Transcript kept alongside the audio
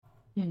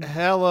Hmm.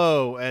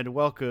 Hello and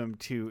welcome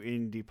to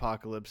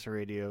Indiepocalypse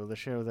Radio, the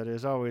show that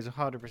is always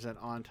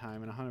 100% on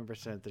time and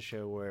 100% the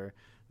show where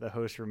the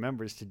host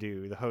remembers to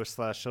do. The host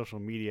slash social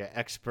media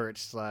expert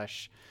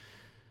slash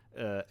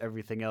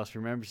everything else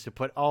remembers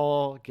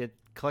to get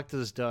collect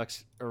those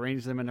ducks,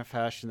 arrange them in a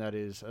fashion that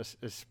is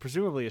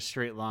presumably a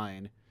straight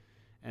line,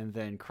 and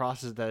then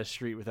crosses that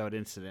street without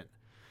incident.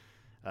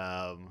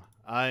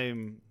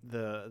 I'm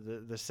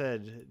the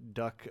said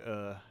duck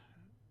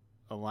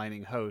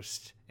aligning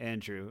host,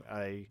 Andrew.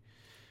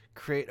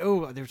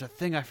 There's a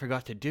thing I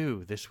forgot to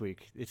do this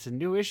week. It's a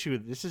new issue.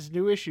 This is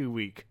new issue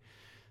week.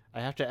 I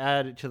have to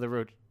add it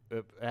to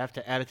I have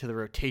to add it to the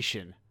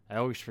rotation. I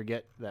always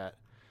forget that.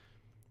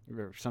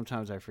 Or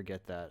sometimes I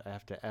forget that. I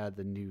have to add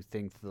the new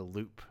thing to the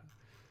loop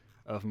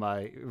of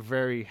my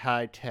very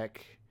high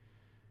tech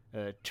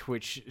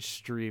Twitch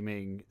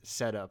streaming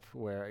setup,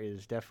 where it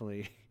is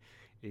definitely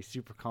a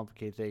super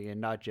complicated thing and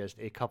not just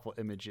a couple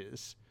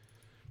images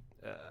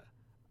uh,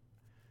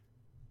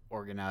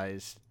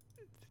 organized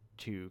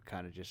to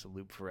kind of just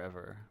loop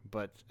forever.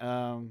 But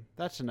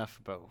that's enough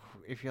about.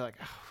 If you're like,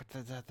 oh,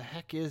 what the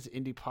heck is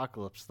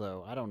Indiepocalypse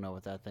though? I don't know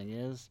what that thing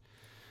is.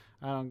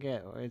 I don't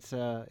get. It's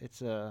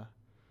a.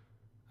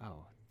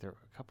 Oh, there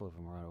a couple of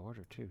them are out of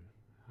order too.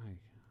 I,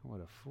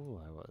 what a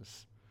fool I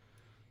was.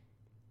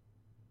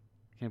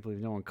 Can't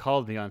believe no one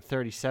called me on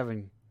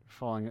 37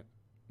 falling,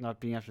 not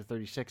being after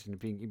 36 and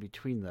being in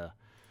between the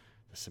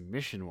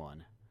submission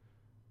one.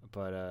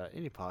 But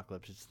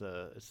Indiepocalypse,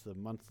 it's the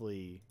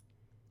monthly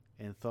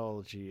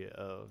anthology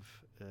of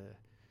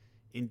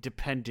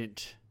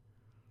independent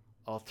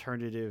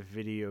alternative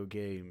video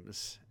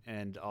games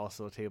and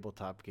also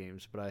tabletop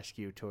games, but I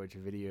skew towards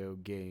video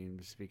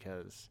games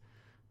because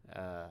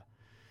uh,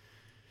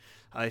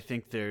 I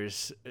think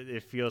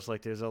it feels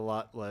like there's a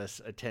lot less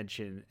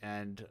attention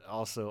and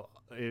also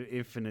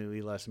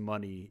infinitely less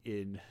money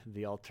in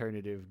the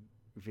alternative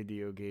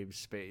video game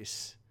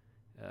space.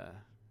 Uh,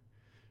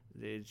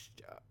 it's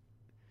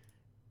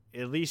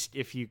at least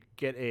if you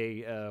get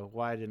a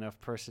wide enough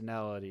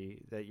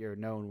personality that you're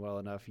known well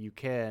enough, you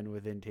can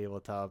within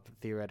tabletop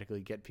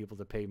theoretically get people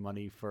to pay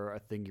money for a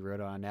thing you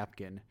wrote on a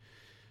napkin.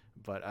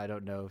 But I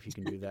don't know if you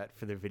can do that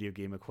for the video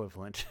game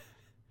equivalent.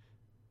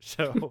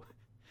 So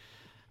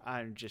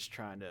I'm just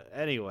trying to.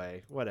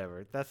 Anyway,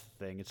 whatever. That's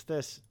the thing. It's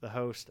the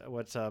host.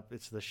 What's up?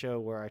 It's the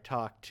show where I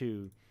talk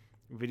to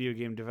video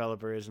game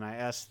developers and I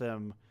ask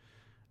them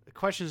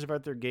questions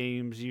about their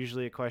games.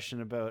 Usually, a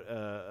question about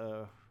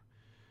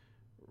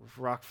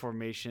rock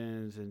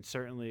formations, and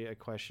certainly a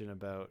question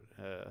about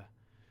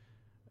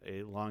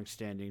a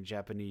long-standing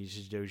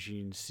Japanese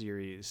Dojin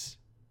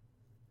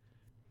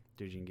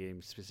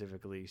game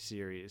specifically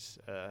series.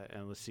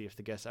 And let's see if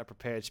the guests are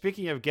prepared.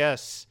 Speaking of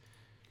guests,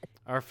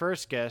 our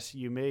first guest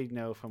you may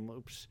know from.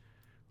 Oops,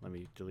 let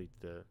me delete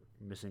the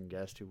missing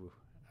guest who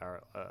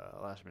our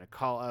last minute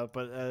call out.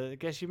 But I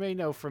guess you may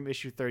know from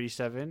issue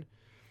 37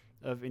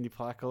 of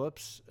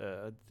Indiepocalypse,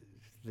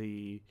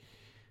 the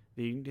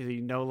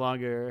the no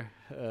longer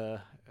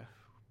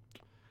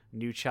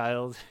new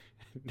child,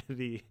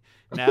 the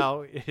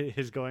now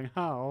is going,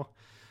 how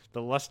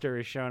the luster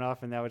is shown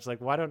off, and now it's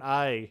like, why don't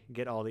I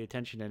get all the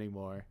attention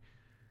anymore?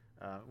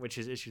 Which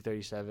is issue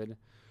 37,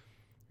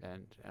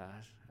 and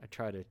I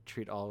try to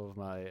treat all of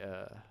my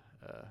uh,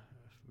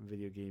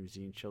 video game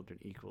zine children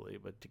equally,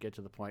 but to get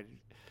to the point,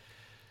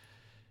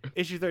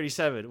 issue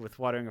 37 with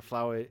Watering a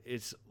Flower,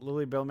 it's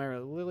Lily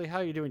Belmera. Lily, how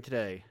are you doing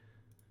today?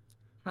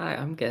 Hi,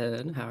 I'm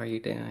good. How are you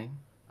doing?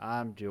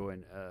 I'm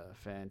doing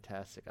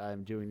fantastic.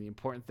 I'm doing the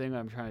important thing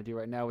I'm trying to do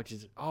right now, which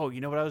is, oh,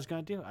 you know what I was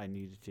gonna do? I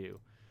needed to.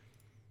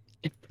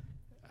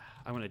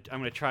 I'm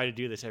gonna try to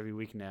do this every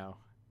week now,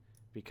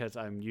 because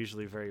I'm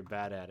usually very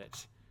bad at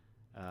it.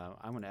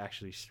 I'm gonna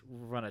actually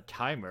run a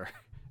timer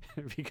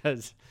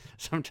because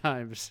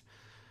sometimes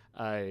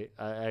I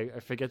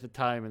forget the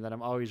time, and then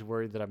I'm always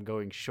worried that I'm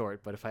going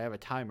short. But if I have a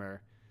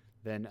timer,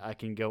 then I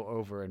can go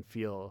over and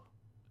feel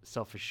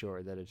self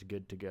assured that it's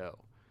good to go.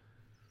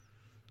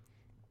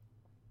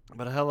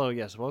 But hello,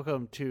 yes,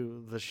 welcome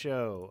to the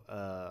show.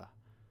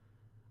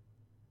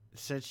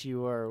 Since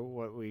you are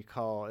what we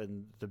call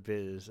in the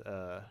biz,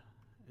 the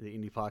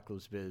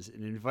Indiepocalypse biz,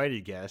 an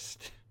invited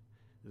guest,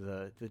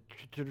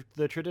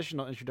 the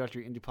traditional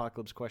introductory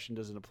Indiepocalypse question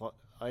doesn't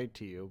apply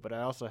to you. But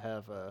I also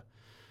have a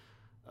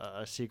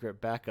secret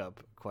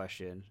backup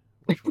question,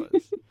 which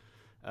was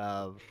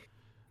uh,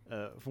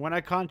 when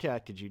I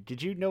contacted you,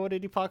 did you know what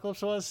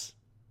Indiepocalypse was?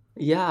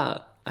 Yeah,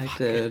 I Fuck.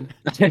 did.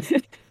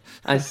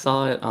 I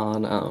saw it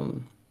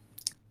on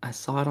I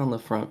saw it on the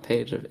front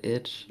page of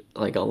Itch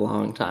like a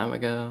long time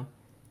ago,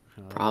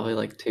 probably Oh,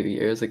 like 2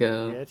 years yeah,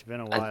 ago. it's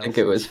been a I while think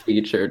it was since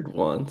featured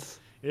once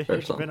or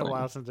it's been a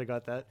while something. since I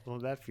got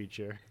that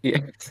feature. Yeah.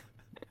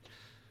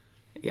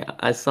 Yeah,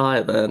 I saw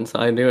it then, so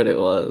I knew what it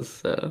was.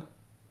 So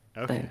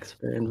Okay. thanks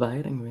for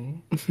inviting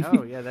me.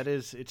 Oh yeah, that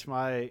is. It's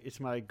my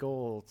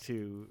goal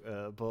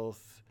to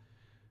both.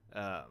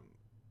 Um,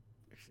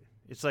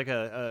 it's like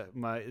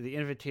the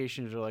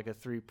invitations are like a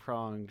three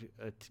pronged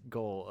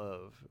goal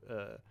of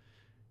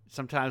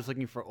sometimes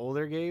looking for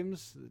older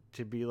games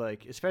to be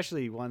like,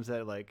 especially ones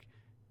that like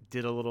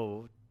did a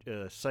little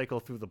cycle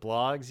through the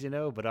blogs,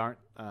 but aren't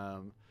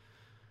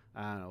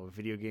I don't know,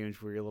 video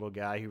games where you're a little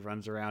guy who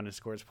runs around and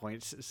scores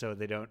points, so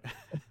they don't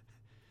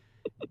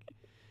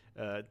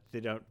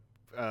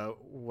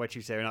what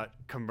you say are not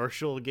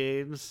commercial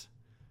games,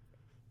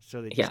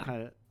 so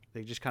Yeah.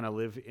 they just kind of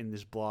live in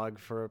this blog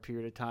for a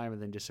period of time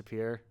and then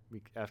disappear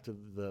after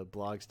the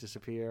blogs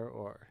disappear,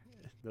 or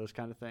those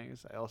kind of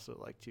things. I also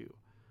like to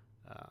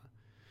uh,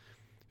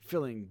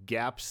 fill in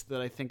gaps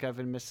that I think I've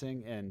been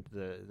missing, and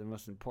the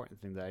most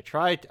important thing that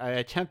I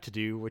attempt to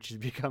do, which is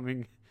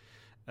becoming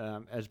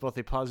as both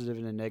a positive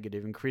and a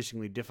negative,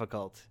 increasingly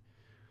difficult,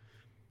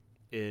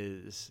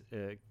 is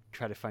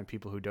try to find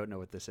people who don't know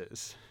what this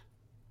is.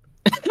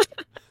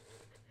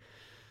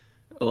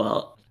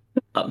 Well,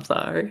 I'm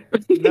sorry.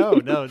 No,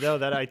 no, no.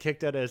 That I take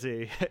that as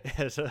a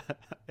as a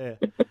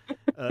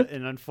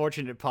an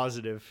unfortunate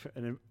positive.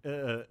 And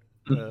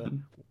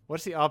Mhm.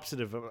 what's the opposite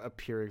of a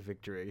Pyrrhic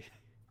victory?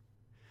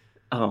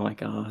 Oh my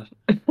God.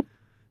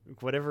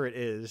 Whatever it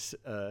is,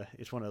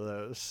 it's one of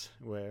those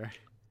where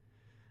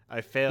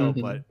I fail,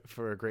 Hmm. but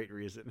for a great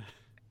reason.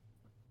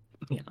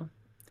 Yeah.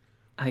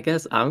 I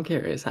guess I'm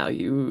curious how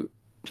you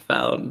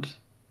found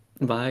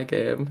my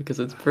game because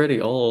it's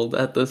pretty old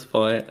at this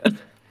point.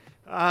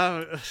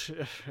 Uh,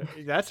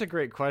 that's a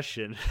great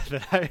question.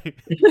 That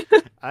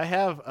I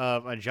have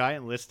a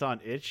giant list on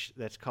itch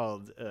that's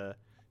called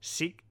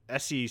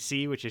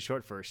SEC, which is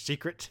short for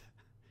secret.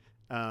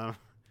 Um,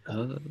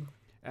 Oh.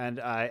 and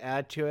I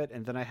add to it,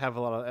 and then I have a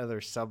lot of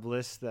other sub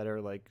lists that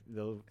are like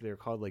they're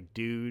called like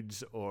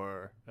dudes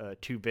or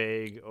too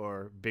big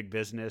or big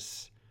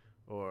business,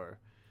 or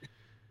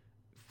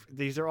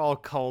these are all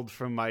called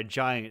from my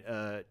giant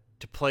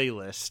to play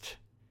list,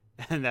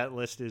 and that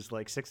list is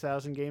like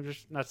 6,000 games, or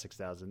not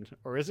 6,000,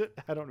 or is it?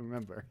 I don't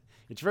remember.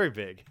 It's very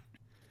big,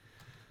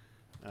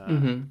 uh,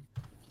 Hmm.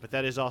 but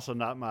that is also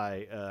not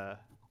my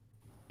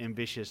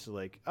ambitious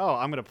like. Oh,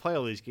 I'm gonna play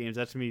all these games.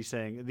 That's me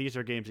saying these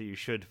are games that you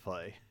should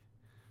play.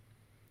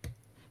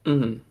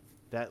 Hmm.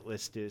 That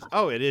list is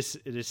it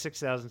is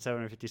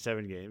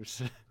 6,757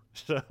 games.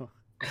 so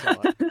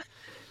so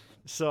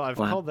so I've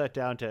Wow. culled that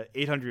down to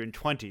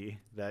 820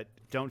 that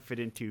don't fit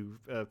into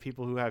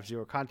people who have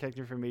zero contact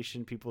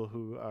information, people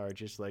who are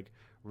just like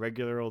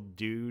regular old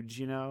dudes,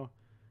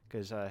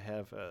 because I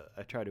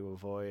try to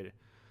avoid.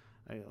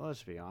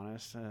 Let's be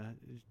honest,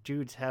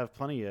 dudes have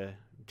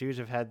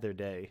had their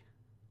day,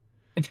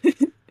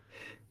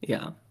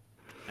 Yeah.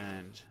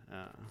 and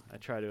I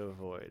try to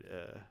avoid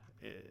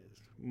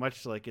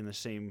much like in the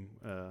same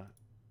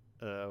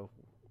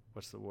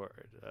what's the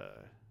word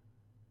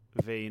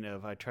vein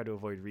of I try to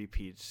avoid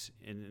repeats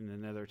in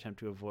another attempt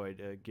to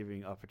avoid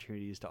giving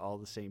opportunities to all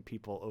the same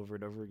people over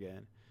and over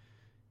again.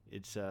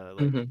 It's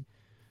like Hmm.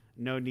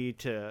 no need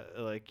to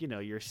like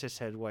your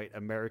cishead white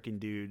American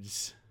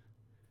dudes.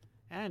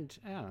 And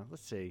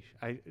let's see.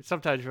 I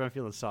sometimes if I'm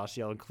feeling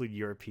saucy, I'll include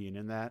European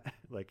in that,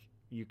 like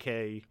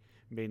UK,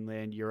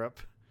 mainland Europe,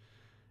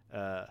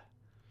 uh,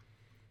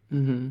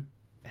 Hmm.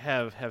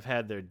 have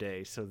had their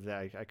day. So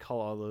that I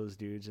call all those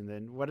dudes, and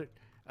then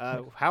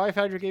how I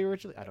found your game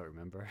originally, I don't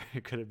remember.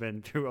 It could have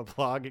been through a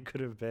blog. It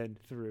could have been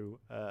through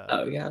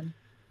Oh yeah.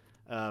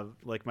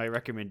 like my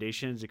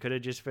recommendations. It could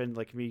have just been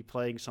like me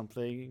playing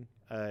something.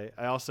 I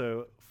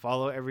also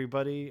follow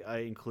everybody I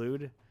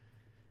include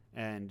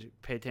and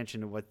pay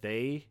attention to what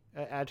they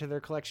add to their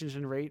collections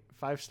and rate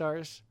 5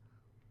 stars.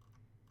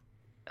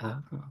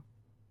 Oh.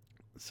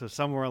 So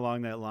somewhere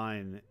along that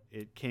line,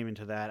 it came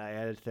into that. I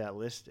added to that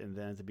list, and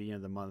then at the beginning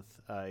of the month,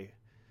 I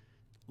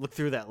look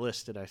through that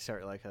list and I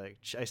start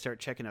I start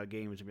checking out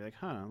games and be like,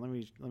 let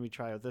me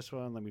try out this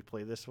one, let me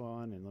play this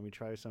one, and let me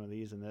try some of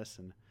these and this,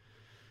 and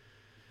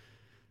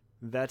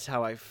that's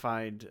how I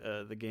find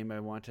the game I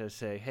want to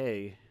say,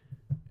 hey,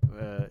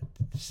 uh,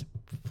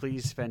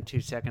 please spend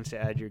 2 seconds to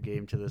add your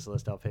game to this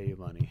list. I'll pay you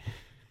money.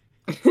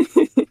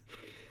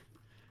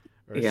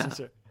 Or Yeah.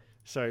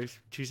 sorry,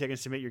 2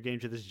 seconds to make your game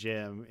to this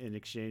jam in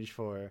exchange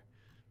for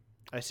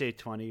I say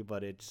 20,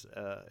 but it's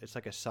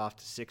like a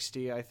soft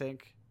 60, I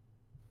think,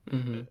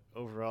 Hmm.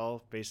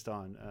 overall based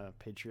on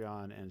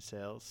Patreon and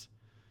sales.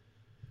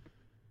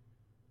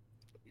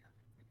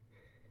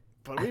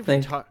 But I we've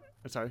been think. talking.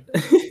 Sorry.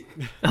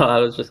 Oh, I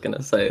was just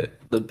gonna say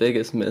the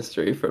biggest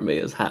mystery for me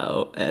is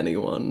how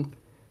anyone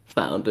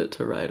found it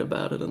to write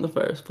about it in the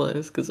first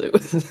place, because it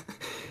was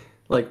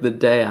like the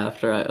day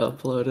after I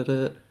uploaded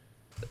it,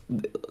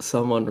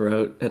 someone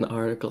wrote an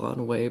article on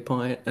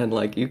Waypoint, and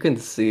like you can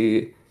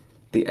see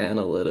the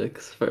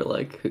analytics for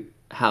like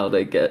how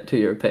they get to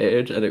your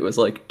page, and it was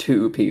like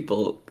two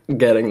people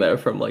getting there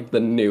from like the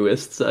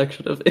newest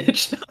section of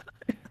itch.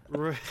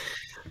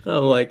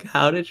 I'm like,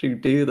 how did you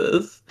do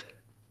this?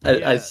 I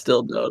Yeah,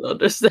 still don't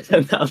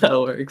understand how that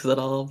works at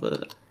all,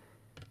 but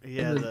it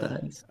yeah. was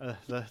nice.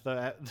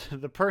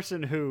 The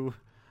person who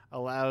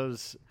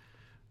allows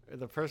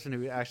the person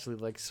who actually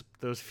likes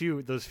those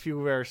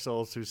few rare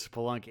souls who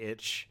spelunk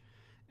itch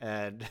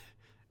and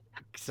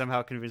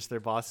somehow convince their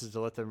bosses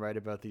to let them write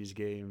about these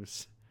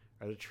games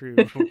are the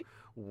true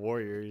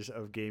warriors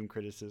of game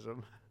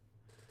criticism.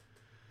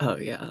 Oh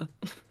yeah.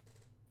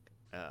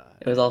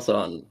 It was And also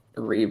on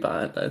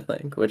Rebind, I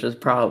think, which is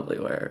probably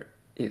where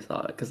you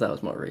saw it because that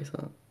was more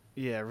recent.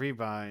 yeah,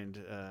 Rebind.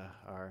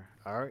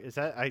 R is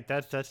that I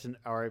that's an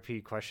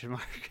RIP question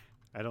mark.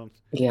 I don't.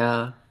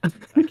 Yeah.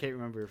 I can't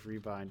remember if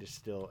Rebind is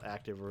still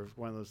active or if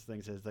one of those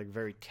things that's like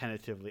very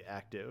tentatively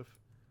active.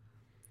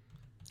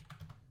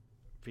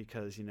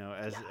 Because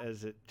Yeah.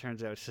 as it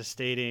turns out,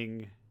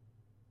 sustaining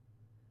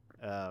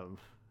um,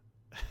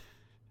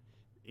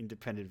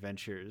 independent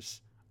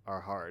ventures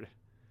are hard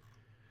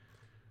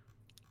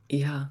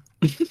Yeah.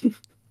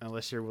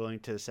 unless you're willing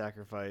to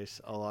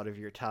sacrifice a lot of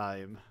your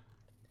time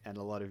and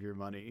a lot of your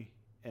money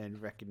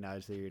and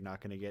recognize that you're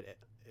not going to get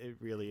it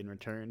really in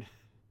return.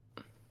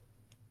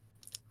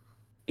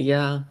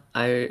 Yeah.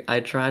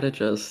 I try to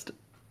just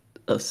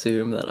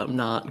assume that I'm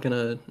not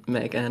gonna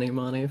make any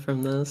money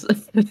from this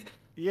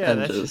Yeah, and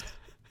that's just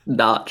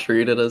not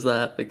treat it as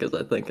that because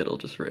I think it'll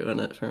just ruin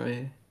it for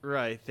me.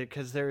 right.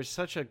 Because there's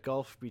such a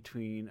gulf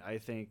between, I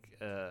think,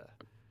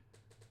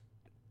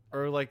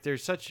 or like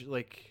there's such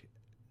like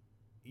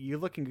you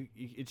looking.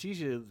 It's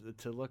easy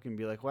to look and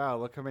be like, wow,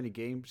 look how many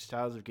game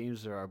styles of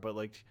games there are. But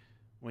like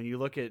when you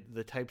look at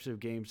the types of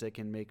games that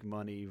can make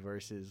money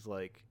versus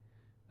like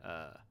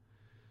uh,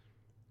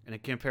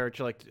 and compare it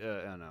to like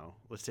I don't know,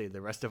 let's say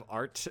the rest of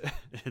art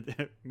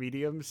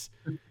mediums,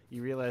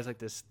 you realize like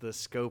this the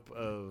scope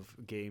of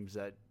games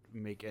that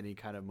make any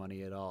kind of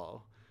money at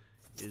all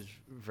is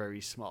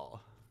very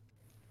small.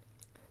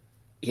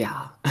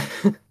 Yeah.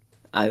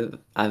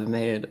 I've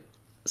made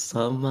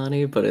some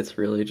money, but it's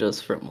really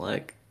just from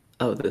like,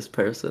 oh, this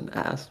person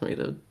asked me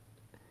to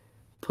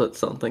put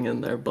something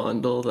in their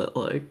bundle that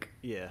like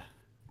Yeah,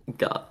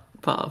 got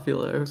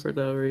popular for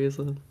no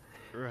reason.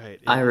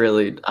 right.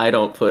 I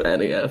don't put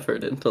any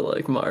effort into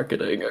like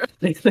marketing or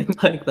anything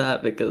like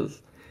that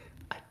because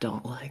I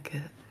don't like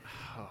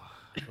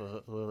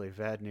Oh, Lily,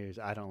 bad news.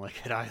 I don't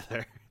like it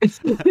either.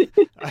 it.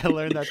 I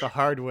learned that the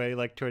hard way,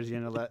 like towards the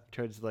end of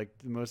towards like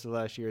most of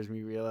last year, is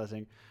me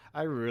realizing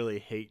I really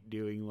hate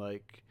doing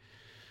like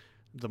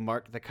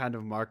the kind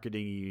of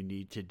marketing you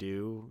need to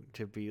do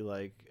to be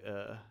like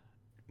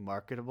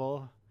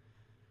marketable.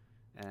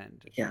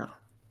 And Yeah.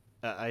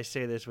 I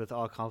say this with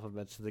all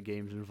compliments to the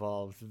games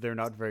involved. They're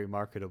not very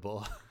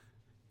marketable.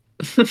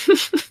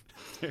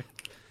 they're,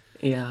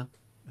 Yeah.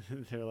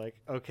 they're like,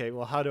 okay,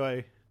 well, how do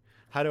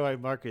I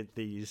market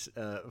these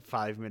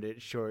 5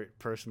 minute short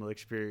personal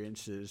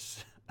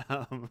experiences?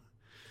 Um,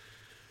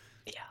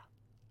 Yeah.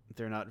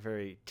 they're not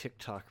very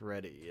TikTok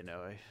ready, you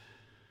know.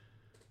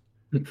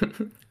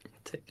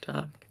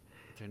 TikTok.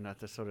 They're not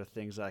the sort of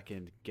things I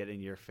can get in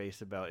your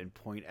face about and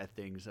point at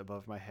things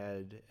above my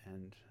head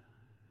and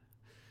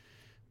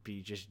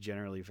be just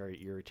generally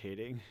very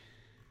irritating.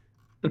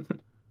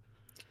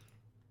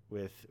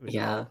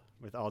 Yeah.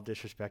 With all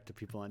disrespect to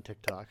people on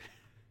TikTok.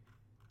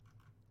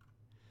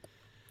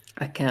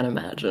 I can't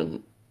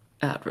imagine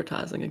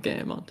advertising a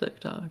game on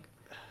TikTok.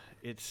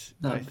 It's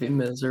That would be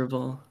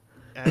miserable.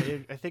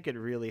 I think it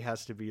really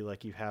has to be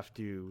like you have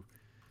to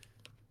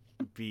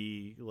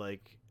be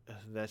like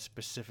that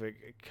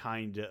specific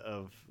kind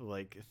of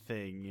like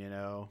thing, you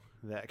know,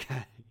 that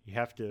kind you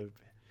have to,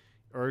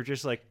 or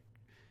just like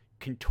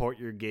contort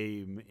your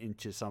game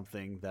into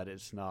something that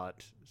it's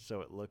not,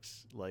 so it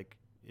looks like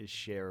is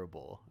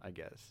shareable, I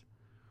guess.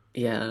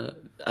 Yeah,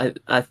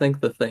 I think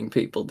the thing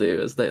people do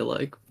is they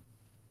like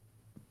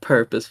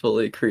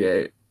purposefully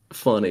create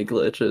funny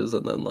glitches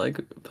and then like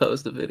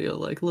post a video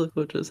like, look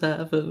what just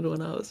happened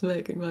when I was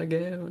making my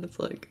game, and it's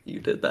like you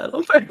did that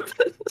on purpose.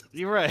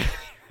 You're right.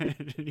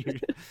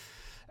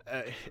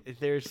 uh,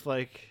 there's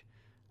like,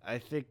 I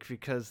think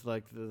because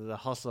like the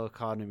hustle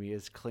economy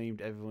has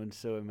claimed everyone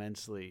so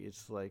immensely,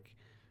 it's like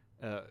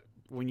uh,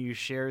 when you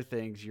share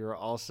things, you're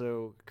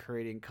also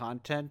creating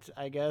content,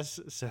 I guess.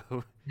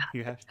 So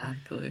you have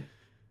Exactly.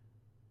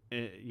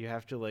 you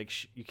have to like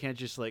you can't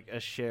just like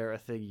share a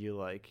thing you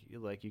like.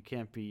 Like you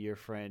can't be your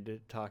friend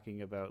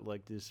talking about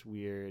like this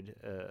weird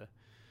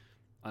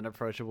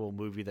unapproachable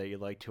movie that you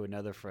like to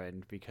another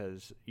friend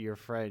because your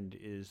friend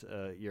is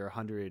your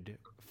 100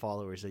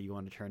 followers that you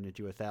want to turn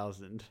into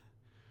 1,000.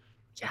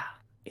 Yeah,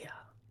 yeah.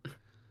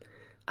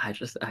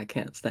 I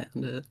can't stand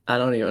it. I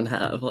don't even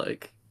have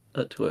like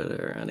a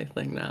Twitter or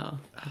anything now.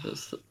 I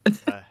just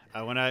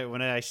When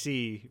I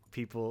see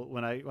people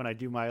when I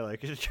do my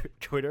like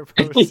Twitter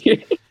posts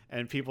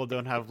and people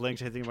don't have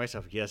links, I think to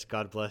myself, yes,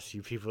 God bless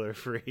you. People are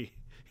free.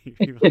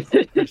 People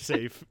are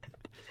safe.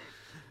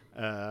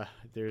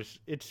 There's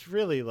it's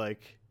really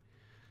like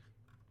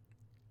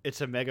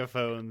it's a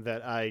megaphone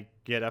that I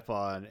get up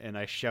on and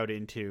I shout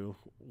into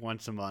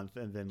once a month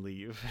and then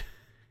leave.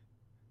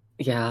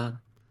 Yeah,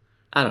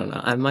 I don't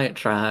know. I might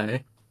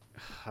try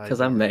I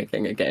because I'm don't.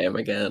 making a game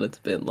again. It's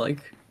been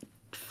like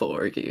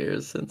 4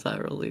 years since I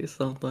released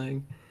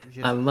something.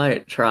 Yeah, I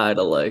might try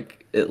to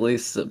like at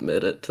least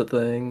submit it to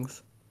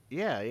things.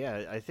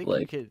 yeah. I think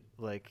you Like, could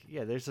like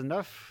yeah. There's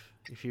enough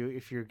if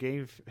your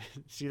game.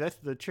 See, that's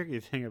the tricky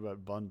thing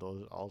about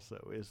bundles.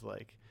 Also, is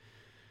like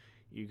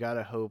you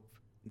gotta hope.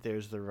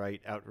 there's the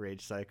right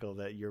outrage cycle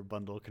that your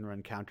bundle can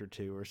run counter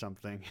to or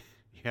something.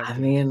 You have I to.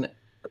 mean,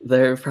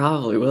 there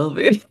probably will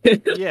be.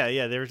 Yeah,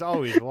 yeah. There's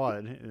always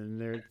one, and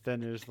then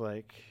there's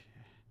like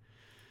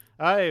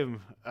I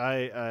am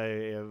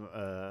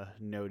a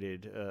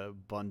noted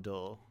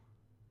bundle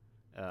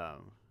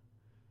um,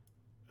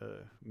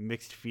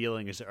 mixed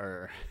feelings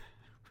are,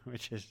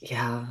 which is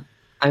Yeah.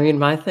 I mean,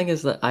 my thing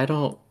is that I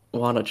don't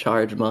want to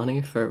charge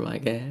money for my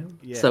game.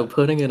 So yeah,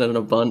 putting it in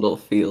a bundle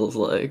feels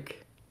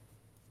like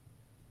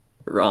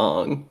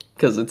wrong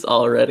because it's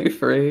already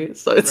free.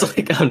 So it's right,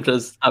 like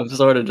I'm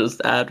sort of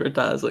just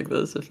advertising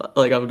this if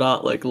like I'm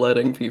not like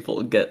letting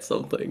people get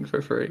something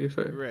for free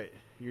for. right.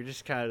 You're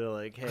just kind of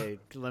like, hey,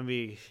 let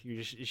me.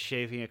 You're just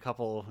shaving a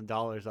couple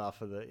dollars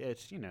off of the.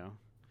 It's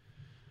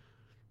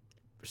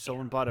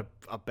someone bought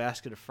a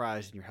basket of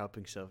fries and you're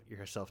helping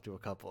yourself to a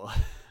couple.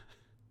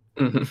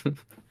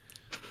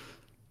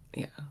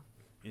 Yeah.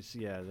 It's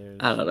yeah.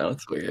 I There's don't know,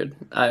 it's weird.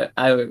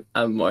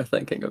 I'm more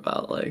thinking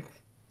about like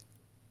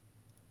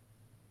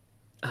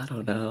I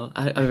don't know.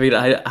 I mean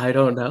I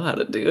don't know how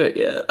to do it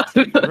yet.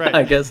 right.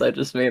 I guess I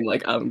just mean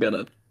like I'm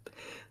gonna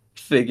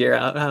figure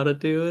out how to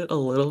do it a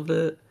little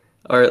bit,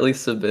 or at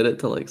least submit it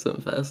to like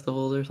some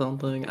festivals or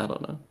something. I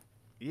don't know.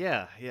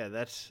 Yeah, yeah.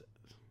 That's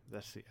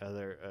the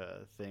other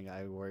thing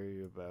I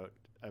worry about.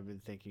 I've been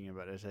thinking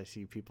about as I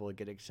see people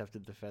get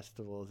accepted to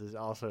festivals is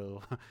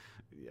also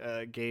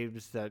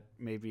games that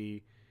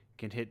maybe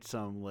can hit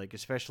some like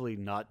especially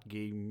not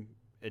game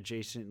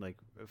adjacent like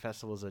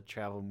festivals that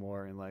travel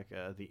more in like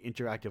the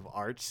interactive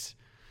arts.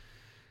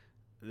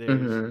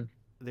 There's Hmm.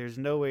 there's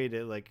no way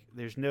to like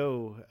there's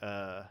no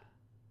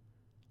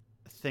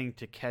thing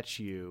to catch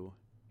you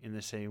in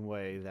the same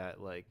way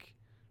that like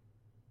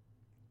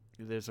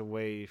there's a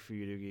way for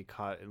you to get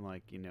caught in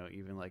like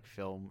even like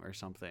film or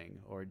something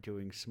or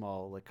doing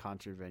small like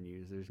concert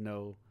venues. There's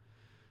no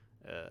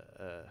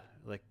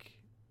like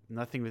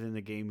nothing within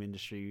the game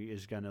industry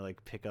is gonna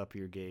like pick up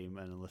your game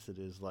unless it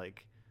is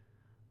like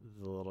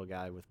the little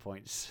guy with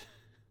points.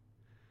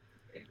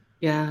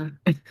 Yeah.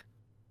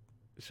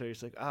 So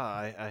it's like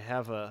I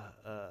have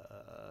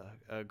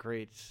a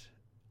great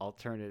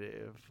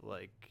alternative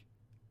like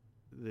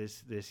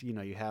this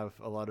you have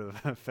a lot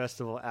of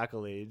festival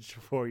accolades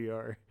for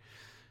your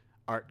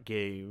art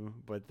game,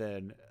 but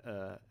then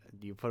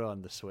you put it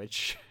on the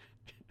Switch.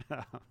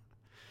 but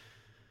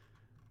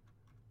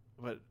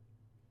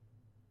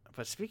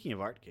but speaking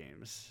of art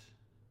games,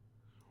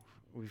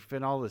 we've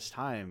been all this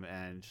time,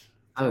 and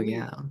Oh tell me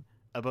yeah.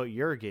 about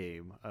your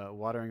game,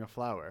 Watering a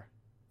Flower.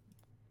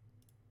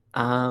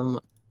 Um,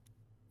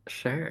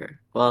 sure.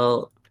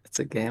 Well, it's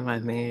a game I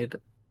made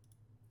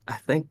I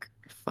think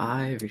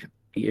 5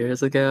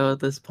 years ago at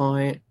this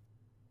point.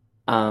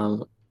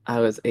 Um, I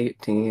was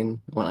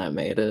 18 when I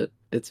made it.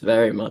 It's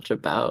very much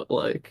about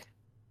like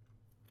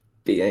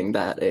being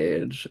that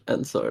age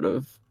and sort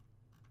of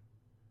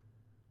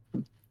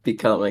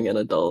becoming an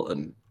adult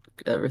and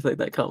everything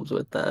that comes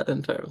with that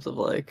in terms of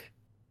like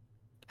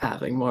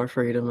having more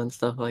freedom and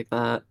stuff like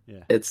that.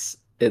 Yeah, It's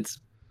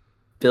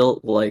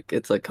built like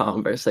it's a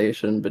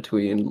conversation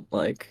between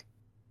like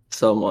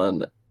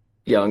someone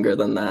younger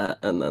than that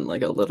and then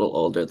like a little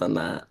older than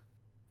that.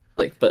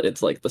 Like but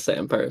it's like the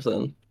same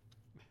person.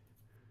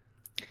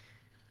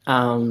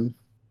 Um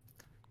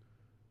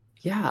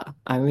yeah,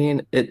 I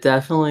mean it's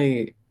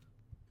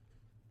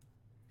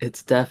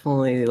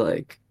definitely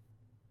like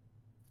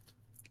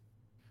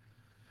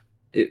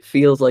it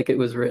feels like it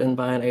was written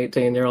by an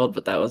 18-year-old,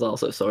 but that was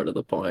also sort of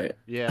the point.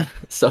 yeah,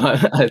 So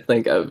I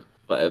think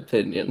my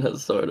opinion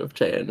has sort of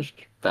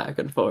changed back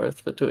and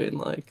forth between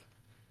like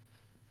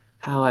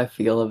how I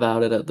feel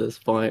about it at this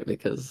point,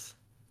 because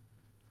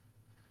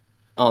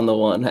on the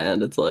one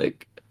hand, it's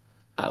like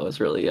I was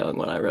really young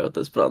when I wrote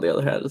this, but on the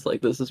other hand, it's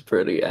like this is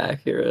pretty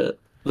accurate.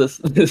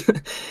 This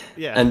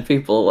yeah. and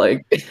people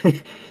like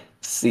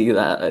see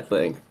that, I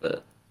think,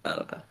 but I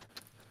don't know.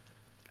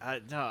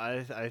 No,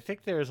 I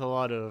think there's a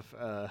lot of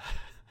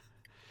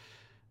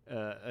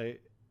I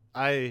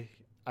I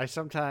I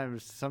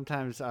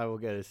sometimes I will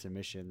get a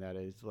submission that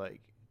is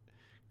like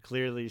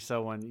clearly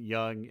someone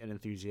young and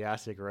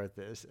enthusiastic wrote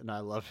this, and I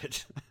love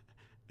it.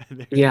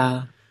 there's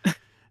Yeah,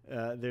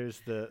 there's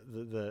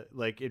the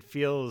like it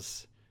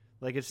feels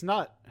like it's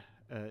not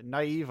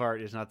naive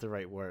art is not the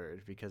right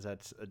word because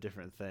that's a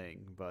different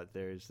thing, but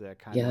there's that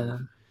kind of yeah,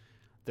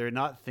 they're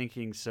not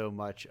thinking so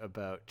much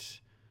about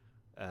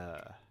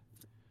uh,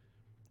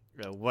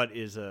 what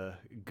is a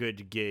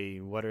good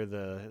game, what are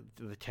the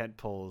tent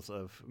poles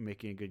of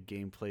making a good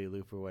gameplay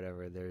loop or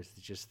whatever. There's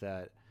just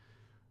that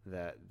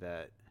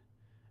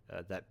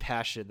that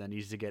passion that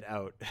needs to get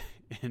out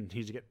and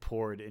needs to get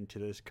poured into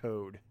this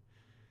code.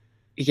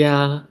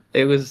 yeah.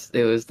 It was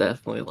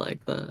definitely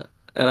like that,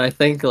 and I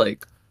think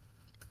like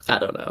I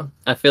don't know.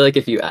 I feel like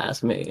if you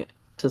asked me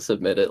to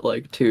submit it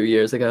like 2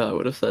 years ago, I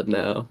would have said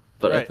no.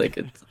 But I Right. think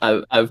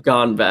I've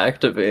gone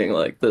back to being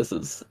like this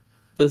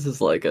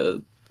is like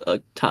a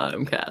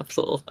time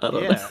capsule. I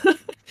don't Yeah. know.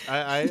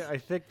 I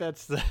think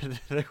that's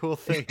the cool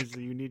thing is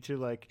that you need to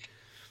like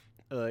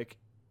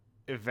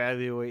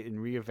evaluate and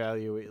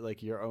reevaluate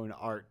like your own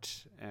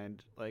art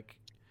and like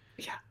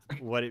Yeah.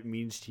 what it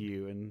means to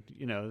you. And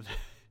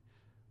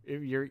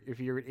if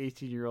you're an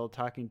 18-year-old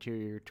talking to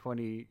your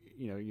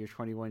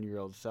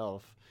 21-year-old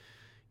self,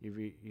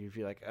 you'd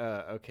be like,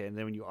 okay. And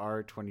then when you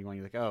are 21,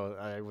 you're like, oh,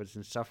 I was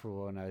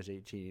insufferable when I was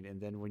 18.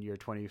 And then when you're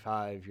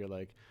 25, you're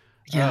like,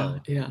 Yeah, oh,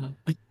 yeah.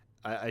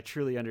 I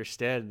truly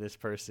understand this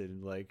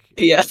person. Like,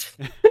 Yeah.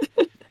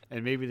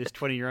 and maybe this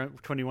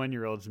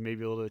 21-year-old's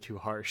maybe a little bit too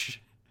harsh.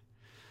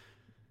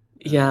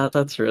 Uh, Yeah,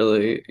 that's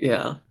really,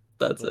 yeah,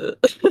 that's like,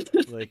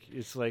 it. like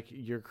it's like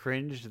you're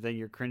cringed, then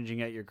you're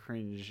cringing at your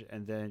cringe,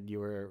 and then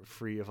you are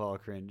free of all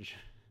cringe.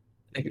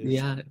 Is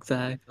Yeah,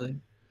 exactly.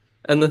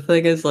 And the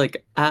thing is,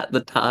 like, at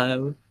the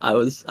time,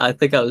 I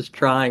think I was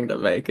trying to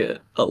make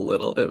it a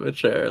little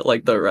immature,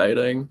 like the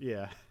writing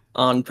yeah.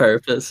 on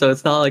purpose. So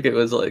it's not like it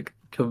was like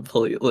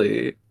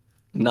completely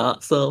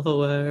not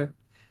self-aware,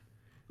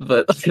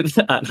 but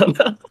I don't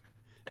know.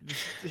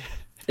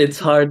 It's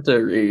hard to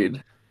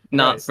read.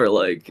 Not Right. for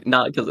like,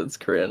 not because it's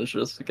cringe,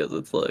 just because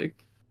it's like,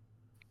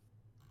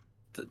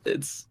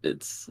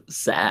 it's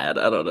sad.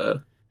 I don't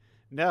know.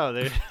 No,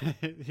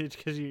 it's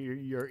because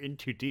you're in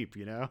too deep.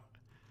 Yeah.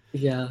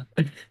 Yeah.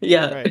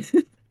 Right.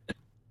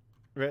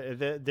 Right.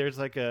 There's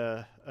like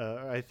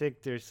I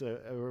think there's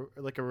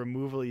like a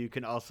removal you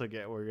can also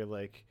get where you're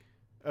like,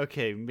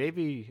 okay,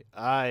 maybe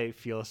I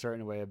feel a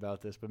certain way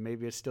about this, but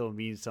maybe it still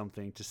means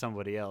something to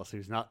somebody else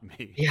who's not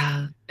me.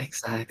 Yeah,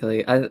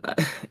 exactly.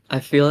 I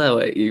feel that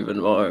way even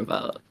more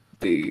about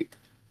the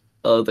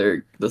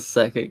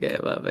second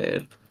game I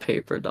made,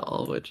 Paper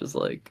Doll, which is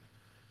like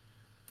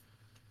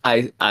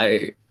I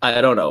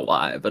don't know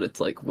why, but it's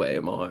like way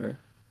more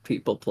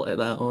people play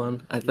that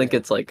one. I think Yeah.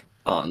 it's like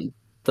on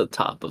the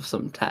top of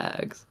some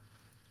tags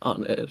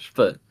on itch,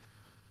 but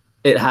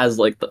it has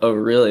like a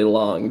really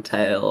long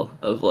tail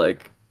of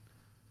like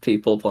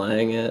people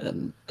playing it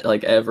and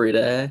like every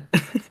day.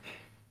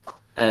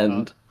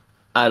 Uh, And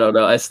I don't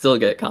know, I still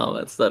get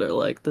comments that are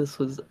like,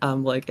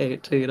 I'm like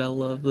 18, I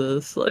love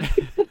this. Like,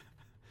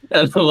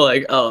 and I'm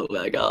like, oh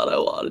my God, I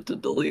wanted to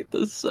delete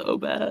this so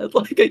bad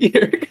like a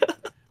year ago.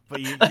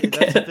 but I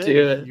that's the can't thing.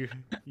 do it.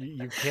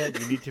 You can't.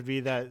 You need to be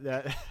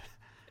that.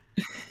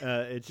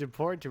 It's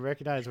important to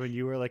recognize when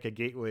you were like a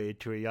gateway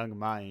to a young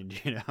mind.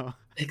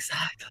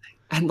 Exactly.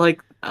 And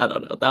like, I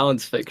don't know, that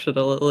one's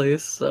fictional at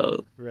least,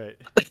 so Right.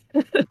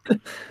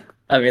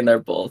 I mean they're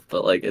both,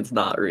 but like it's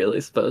not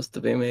really supposed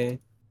to be me.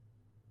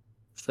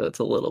 So it's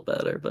a little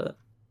better, but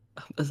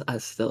I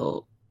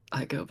still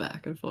I go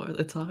back and forth.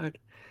 It's hard.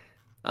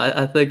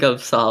 I think I'm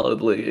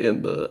solidly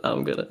in the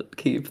I'm gonna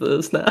keep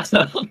this now.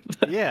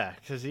 Yeah,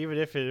 because even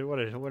if it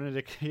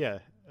wanted to,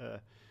 uh,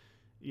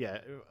 yeah,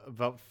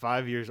 about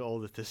 5 years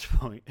old at this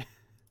point.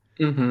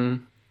 Mm-hmm.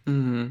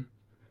 Mm-hmm.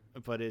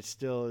 But it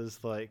still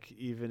is like,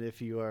 even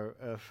if you are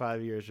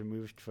 5 years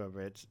removed from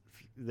it,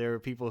 there are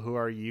people who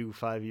are you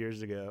 5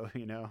 years ago,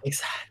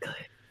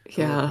 Exactly.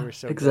 who Yeah, are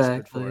so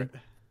desperate for exactly. it.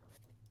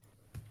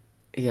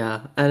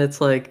 Yeah, and it's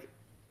like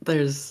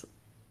there's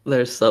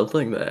there's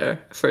something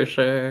there for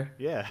sure.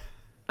 Yeah.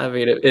 I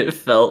mean, it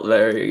felt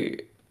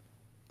very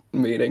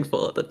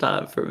meaningful at the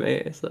time for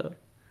me, so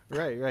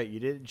Right, right. You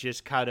didn't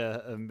just kind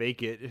of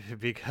make it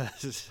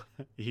because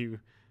you.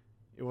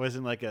 It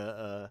wasn't like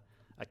a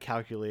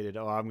calculated.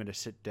 Oh, I'm going to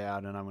sit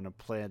down and I'm going to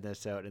plan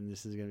this out, and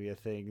this is going to be a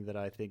thing that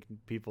I think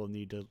people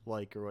need to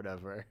like or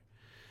whatever.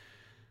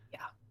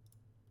 yeah.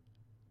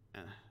 Uh,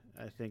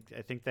 I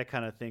think that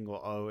kind of thing will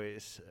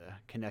always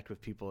connect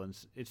with people, and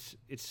it's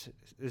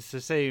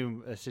the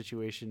same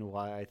situation.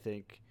 Why I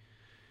think,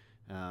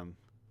 um,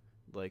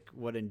 like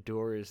what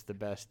endures the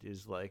best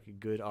is like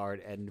good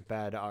art and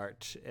bad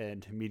art,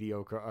 and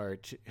mediocre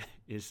art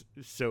is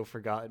so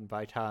forgotten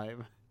by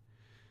time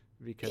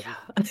because it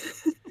Yeah.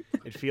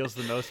 it feels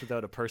the most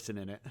without a person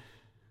in it.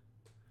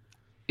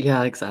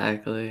 Yeah,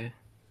 exactly.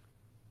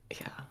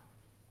 Yeah.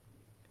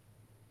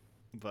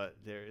 But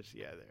there's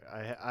yeah,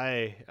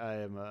 I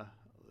am a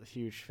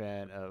huge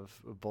fan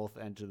of both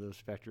ends of those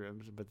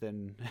spectrums, but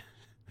then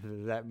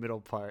that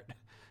middle part,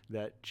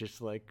 that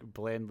just like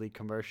blandly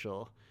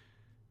commercial,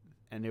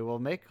 and it will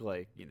make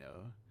like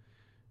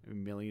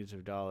millions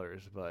of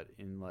dollars, but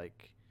in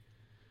like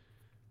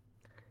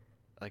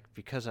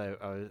because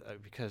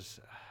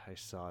I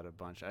saw it a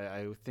bunch.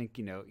 I think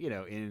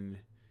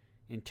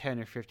in 10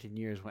 or 15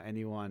 years, will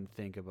anyone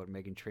think about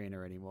Megan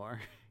Trainor anymore?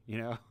 you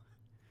know,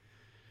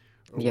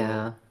 or will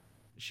Yeah.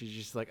 she's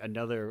just like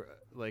another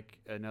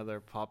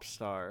pop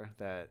star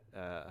that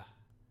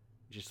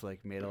just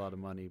like made a lot of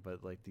money,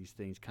 but like these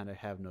things kind of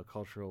have no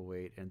cultural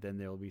weight, and then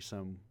there will be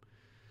some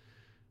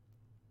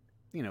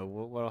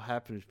what'll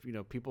happen is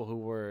people who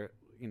were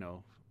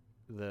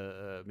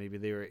the maybe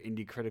they were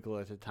indie critical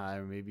at the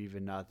time, or maybe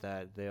even not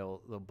that,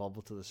 they'll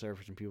bubble to the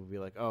surface, and people will be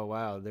like, oh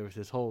wow, there was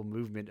this whole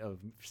movement of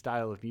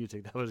style of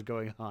music that was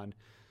going on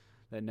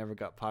that never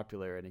got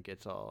popular, and it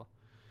gets all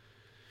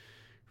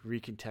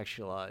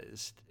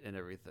recontextualized and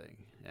everything,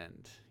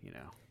 and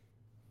Yeah.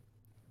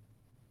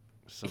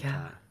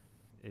 sometimes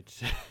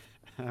it's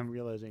I'm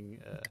realizing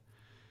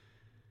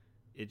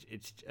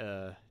it's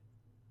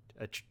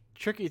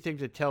tricky thing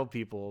to tell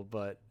people,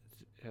 but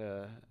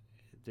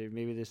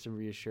maybe there's some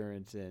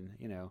reassurance in,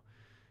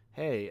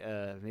 hey,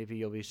 maybe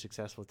you'll be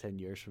successful 10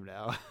 years from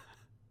now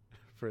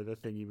for the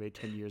thing you made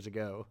 10 years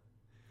ago.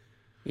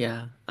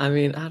 Yeah. I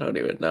mean, I don't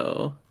even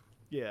know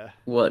Yeah.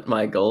 what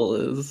my goal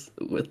is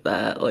with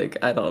that. Like,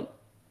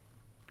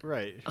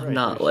 Right. I'm Right.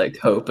 not There's. like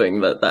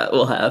hoping that that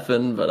will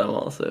happen, but I'm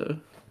also,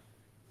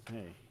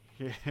 Hey.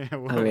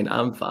 I mean,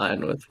 I'm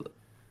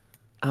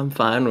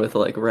fine with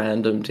like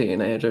random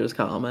teenagers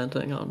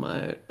commenting on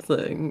my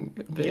thing,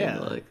 being Yeah.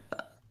 like,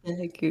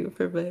 "Thank you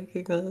for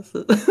making this."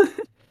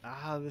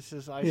 This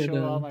is. I You showed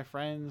all know? my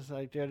friends.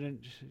 I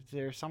didn't.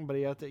 There's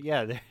somebody out there.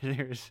 Yeah.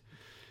 There's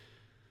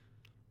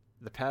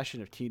the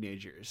passion of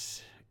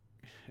teenagers.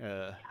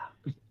 Uh,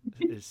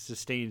 it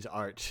sustains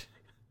art.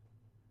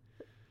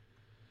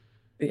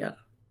 Yeah.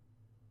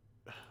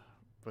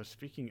 But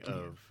speaking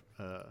Yeah.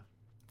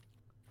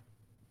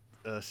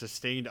 of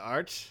sustained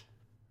art,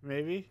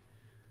 maybe.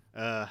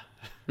 Uh,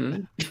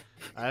 Hmm?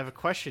 I have a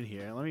question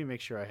here. Let me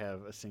make sure I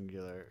have a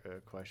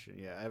singular question.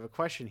 Yeah, I have a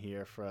question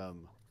here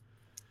from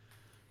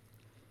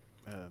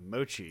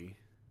Mochi,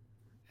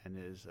 and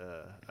is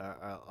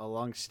a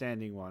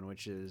long-standing one,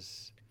 which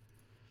is: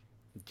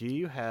 do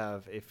you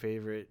have a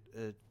favorite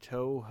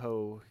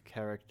Toho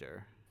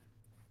character?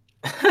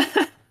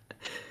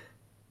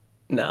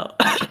 No,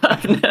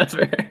 I've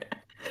never.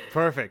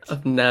 Perfect.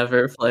 I've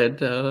never played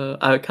Dota.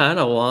 I kind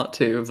of want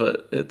to,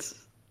 but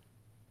it's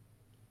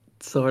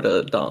sort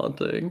of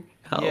daunting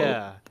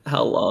Yeah,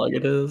 how long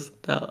it is.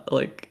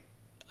 Like,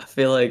 I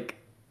feel like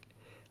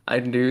I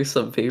knew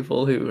some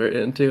people who were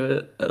into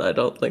it, and I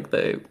don't think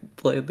they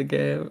played the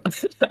game.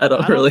 I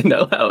don't I don't. really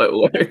know how it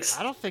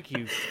I works. don't think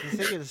you. The thing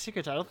is, the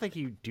secret. I don't think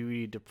you do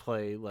need to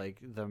play like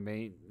the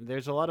main.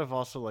 There's a lot of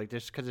also like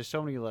there's because there's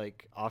so many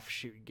like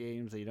offshoot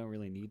games that you don't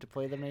really need to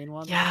play the main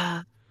ones.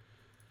 Yeah,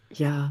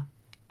 yeah.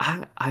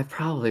 I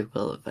probably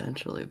will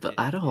eventually, but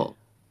Yeah,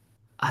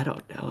 I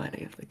don't know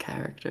any of the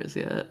characters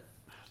yet.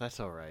 that's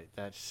all right.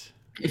 That's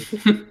it's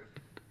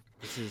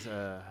this is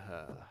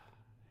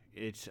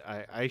it's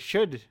I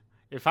should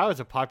if I was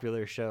a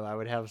popular show I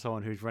would have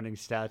someone who's running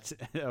stats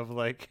of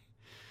like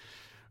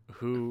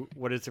who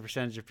what is the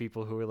percentage of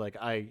people who are like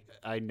I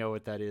know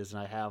what that is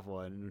and I have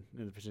one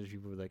and the percentage of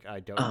people who are like I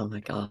don't Oh my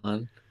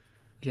God.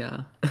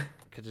 Yeah.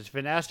 because it's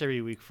been asked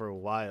every week for a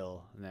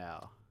while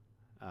now,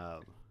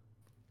 um,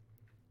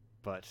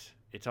 but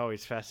it's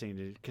always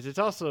fascinating because it's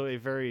also a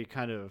very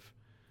kind of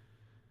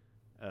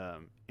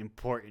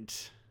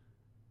important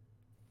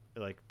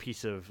like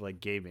piece of like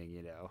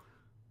gaming,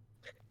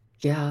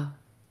 Yeah,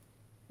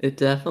 it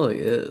definitely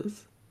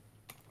is.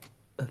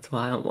 That's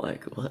why I'm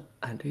like, what?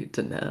 I need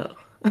to know.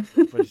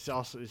 but it's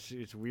also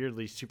it's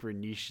weirdly super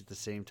niche at the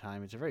same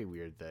time. It's a very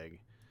weird thing.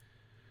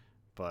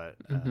 But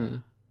Hmm.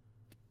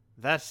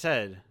 that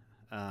said,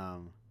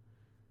 um,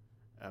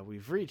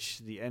 we've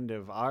reached the end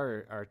of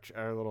our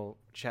little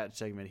chat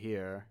segment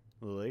here,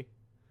 Lily.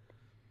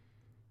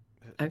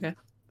 Okay.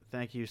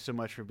 Thank you so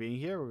much for being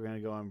here. We're going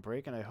to go on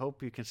break, and I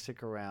hope you can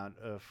stick around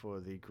for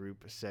the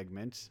group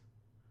segment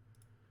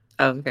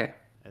Okay.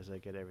 as I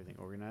get everything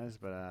organized.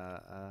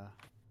 But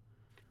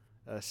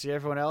see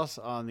everyone else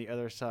on the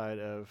other side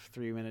of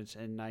 3 minutes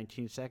and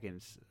 19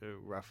 seconds,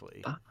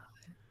 roughly. Bye. All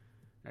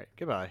right,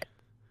 goodbye.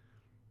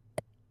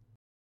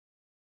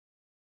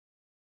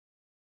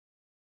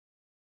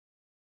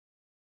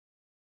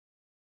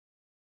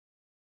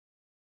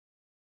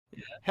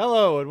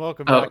 Hello and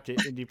welcome Oh, back to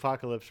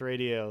Indiepocalypse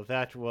Radio.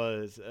 That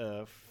was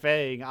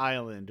Fang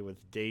Island with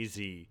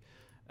Daisy.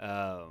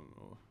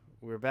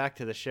 We're back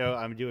to the show.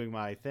 I'm doing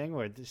my thing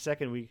where the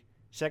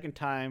second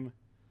time.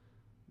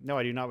 No,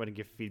 I do not want to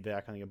give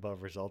feedback on the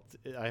above result.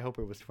 I hope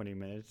it was 20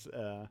 minutes.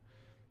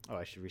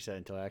 I should reset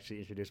until I actually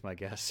introduce my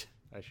guest.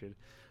 I should.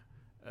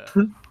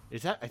 Uh,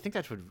 is that? I think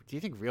that's what. Do you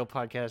think real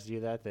podcasts do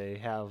that? They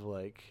have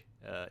like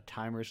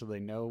timers so they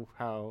know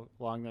how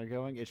long they're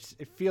going. It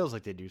feels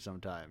like they do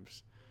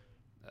sometimes.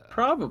 Uh,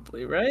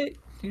 Probably, right?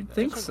 You'd that's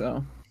think what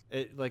so.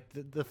 like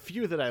the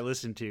few that I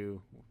listen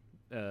to,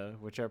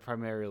 which are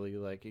primarily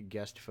like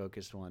guest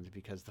focused ones,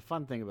 because the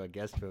fun thing about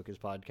guest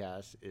focused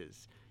podcasts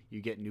is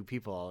you get new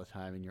people all the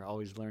time, and you're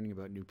always learning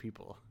about new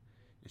people,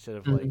 instead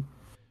of like mhm.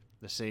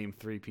 the same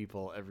three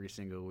people every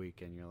single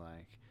week, and you're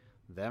like,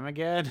 them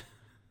again.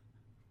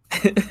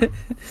 Yeah,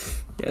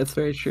 it's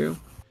very true.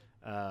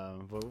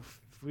 But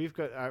we've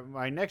got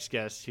my next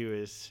guest who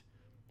is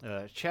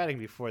chatting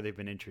before they've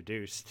been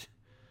introduced,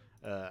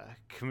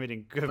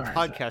 committing good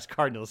podcast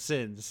cardinal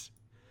sins.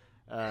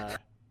 Uh,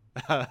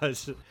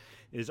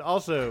 is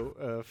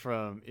also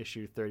from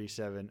issue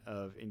 37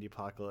 of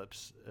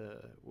Indiepocalypse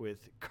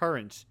with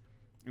Current.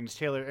 And it's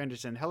Taylor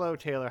Anderson. Hello,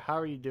 Taylor. How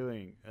are you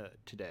doing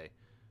today?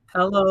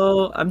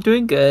 Hello, I'm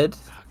doing good.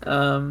 Ah, good.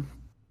 Um,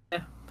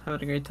 yeah,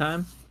 having a great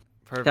time,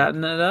 Perfect.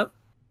 chatting it up.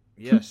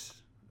 Yes.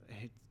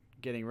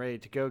 Getting ready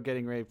to go,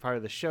 getting ready part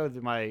of the show.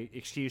 My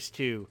excuse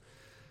too.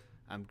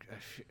 I'm,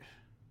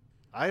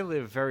 I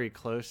live very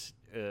close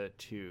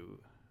to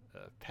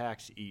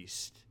PAX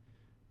East,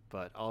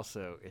 but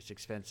also it's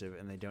expensive,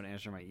 and they don't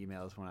answer my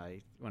emails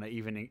when I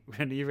even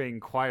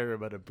inquire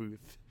about a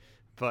booth.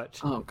 But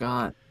Oh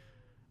God.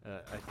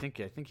 I think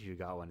if you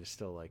got one, it's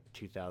still like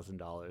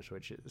 $2,000,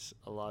 which is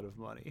a lot of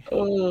money.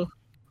 Oh,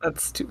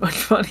 that's too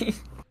much money.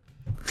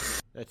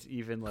 That's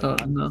even like Oh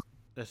not. no.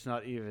 That's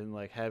not even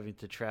like having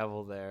to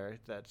travel there.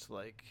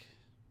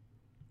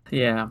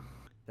 Yeah.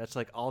 That's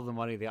like all the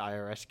money the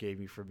IRS gave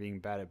me for being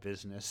bad at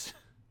business.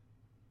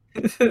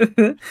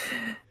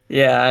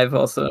 Yeah,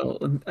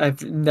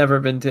 I've never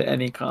been to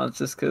any cons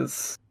just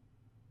because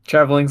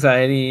travel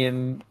anxiety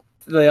and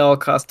they all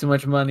cost too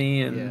much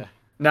money and Yeah.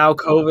 now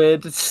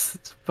COVID, it's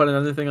put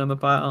another thing on the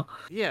pile.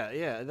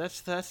 Yeah.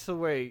 That's the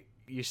way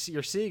you're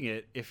seeing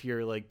it. If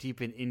you're like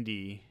deep in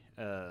indie,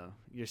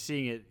 you're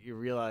seeing it. You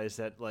realize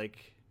that like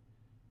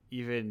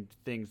even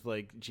things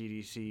like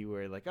GDC,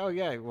 where like, oh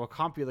yeah, we'll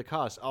comp you the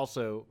cost.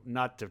 Also,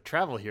 not to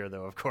travel here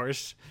though, of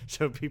course.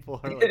 So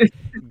people are like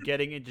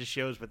getting into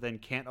shows, but then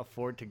can't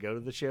afford to go to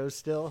the shows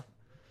still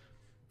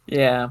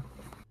Yeah,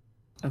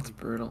 that's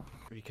brutal.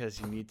 because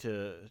you need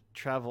to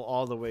travel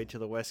all the way to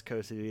the west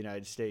coast of the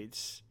United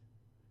States.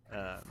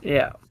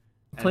 Yeah,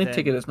 And plane then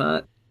ticket is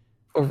not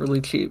overly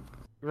cheap.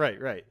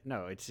 right.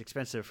 No, it's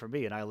expensive for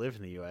me, and I live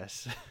in the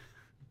U.S.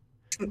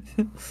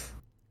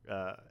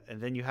 And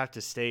then you have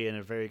to stay in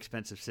a very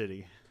expensive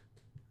city.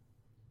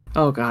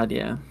 Oh God,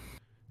 yeah,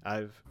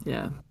 I've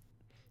yeah.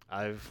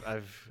 I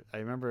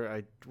remember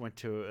I went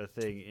to a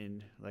thing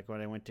in like when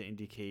I went to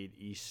Indiecade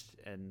East,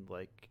 and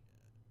like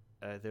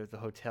the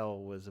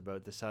hotel was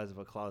about the size of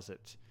a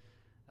closet,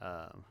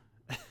 um,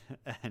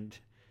 and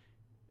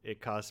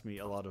it cost me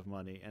a lot of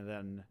money, and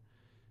then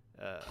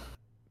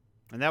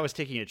and that was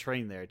taking a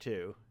train there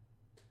too.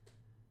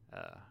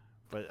 Uh,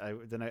 but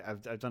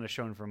I've done a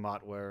show in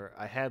Vermont where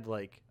I had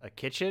like a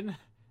kitchen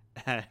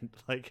and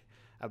like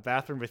a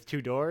bathroom with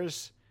two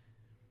doors,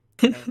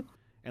 and,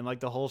 and like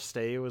the whole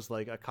stay was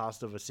like a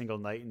cost of a single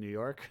night in New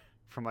York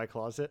for my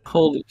closet.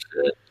 Holy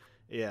shit.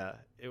 Yeah,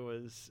 it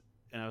was,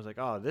 and I was like,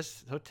 oh,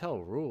 this hotel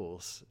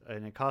rules,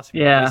 and it cost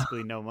me Yeah,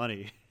 basically no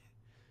money,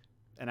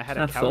 and I had a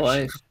that's the couch.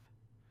 life.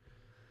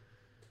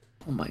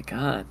 Oh my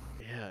God.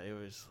 Yeah, it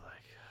was like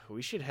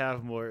we should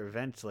have more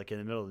events like in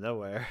the middle of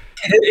nowhere.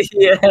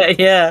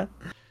 Yeah.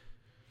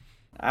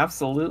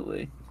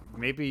 Absolutely.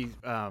 Maybe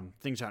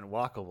things aren't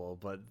walkable,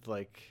 but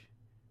like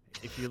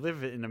if you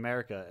live in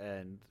America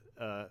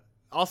and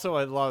also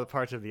a lot of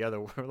parts of a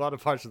lot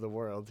of parts of the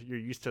world, you're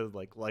used to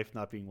like life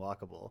not being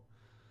walkable.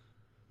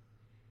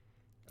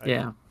 I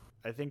Yeah.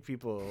 I think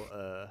people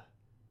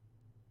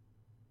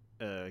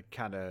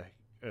kind of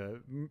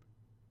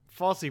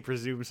falsely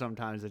presume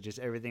sometimes that just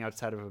everything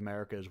outside of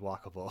America is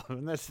walkable,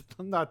 and that's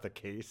not the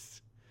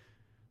case.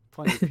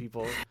 Plenty of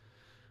people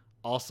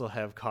also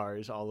have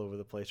cars all over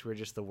the place. We're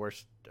just the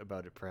worst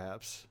about it,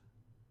 perhaps.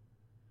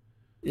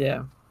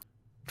 Yeah.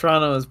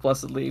 Toronto is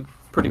blessedly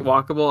pretty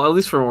walkable, at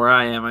least from where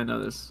I am. I know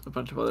there's a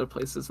bunch of other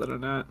places that are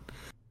not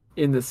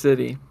in the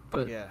city,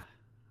 but Yeah,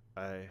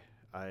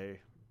 I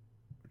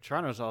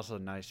Toronto's also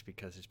nice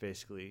because it's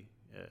basically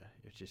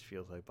it just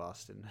feels like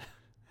Boston.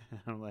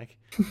 I'm like,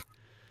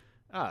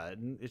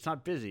 it's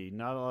not busy.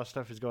 Not a lot of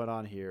stuff is going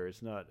on here.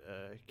 It's not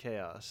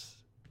chaos.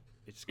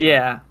 It's kind of,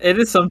 yeah, it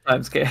is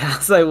sometimes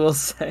chaos, I will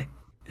say.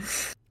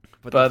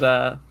 but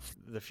But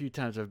the few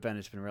times I've been,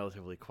 it's been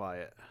relatively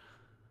quiet.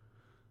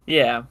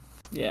 yeah,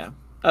 yeah.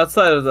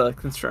 Outside of the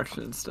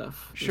construction and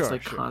stuff, Sure, it's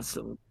like sure.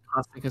 constant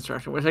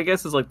construction, which I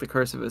guess is like the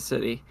curse of a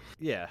city.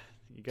 Yeah,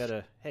 you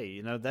gotta. Hey,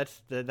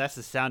 that's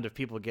the sound of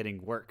people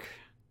getting work.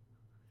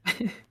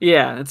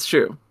 Yeah, it's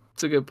true.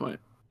 It's a good point.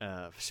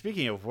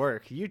 Speaking of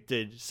work, you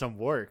did some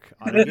work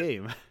on a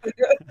game,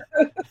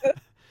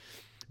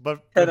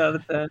 but 10 out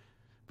of 10.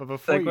 but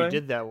before you Segue.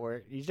 did that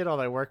work, you did all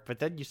that work, but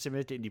then you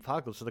submitted to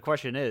Indiepocalypse. So the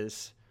question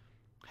is,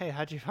 hey,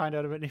 how'd you find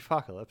out about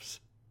Indiepocalypse?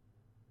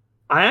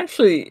 I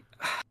actually,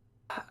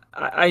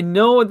 I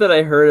know that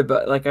I heard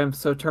about, like, I'm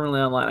so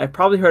terminally online. I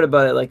probably heard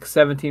about it like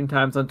 17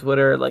 times on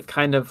Twitter, like,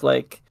 kind of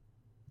like,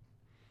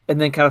 and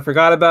then kind of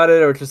forgot about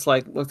it, or just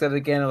like looked at it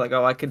again and like,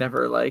 oh, I could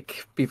never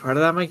like be part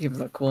of that. My game's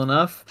not cool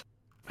enough.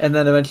 And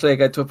then eventually I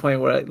got to a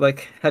point where I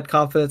like had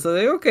confidence. I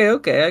was like,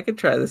 okay, I could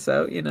try this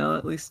out.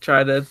 At least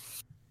try to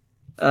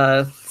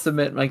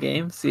submit my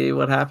game, see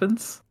what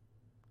happens.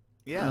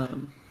 Yeah,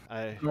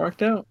 I It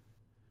worked out.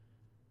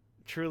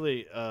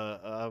 truly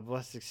a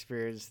blessed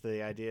experience.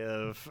 The idea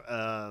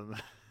of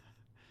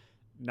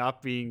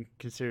not being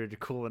considered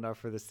cool enough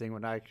for this thing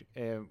when I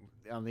am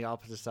on the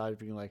opposite side,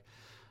 being like,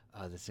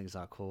 oh, this thing's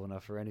not cool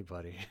enough for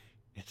anybody.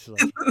 It's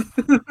like,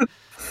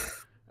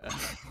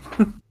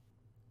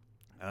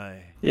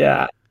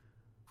 Yeah,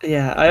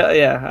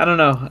 I don't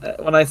know.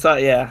 When I saw,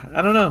 yeah,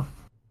 I don't know.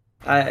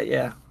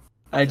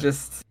 I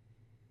just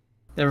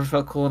never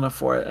felt cool enough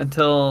for it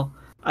until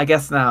I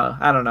guess now.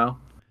 I don't know.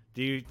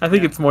 do you I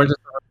think now? it's more just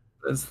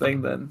this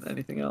thing than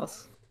anything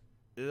else.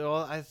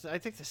 Well, I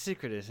think the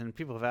secret is, and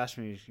people have asked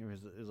me,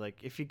 is like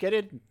if you get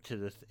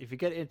into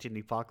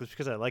Indiepocalypse,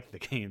 because I like the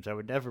games, I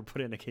would never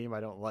put in a game I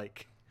don't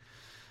like.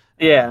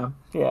 Yeah,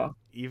 yeah.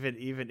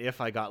 Even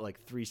if I got like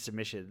 3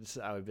 submissions,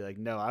 I would be like,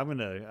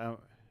 no,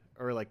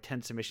 or like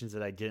 10 submissions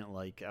that I didn't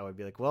like. I would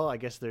be like, well, I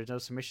guess there's no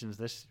submissions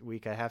this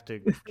week. I have to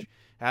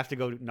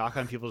go knock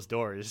on people's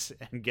doors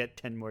and get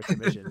 10 more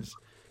submissions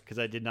because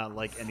I did not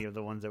like any of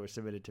the ones that were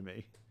submitted to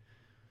me.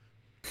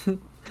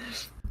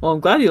 Well, I'm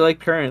glad you like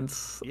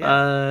currents. Yeah,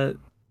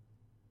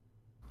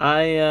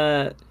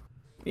 I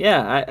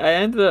yeah, I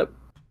ended up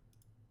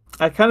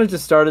I kind of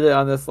just started it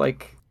on this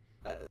like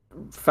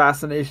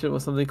fascination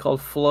with something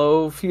called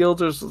flow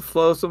fields or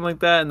flow something like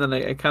that, and then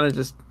I kind of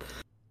just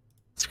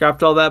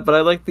scrapped all that. But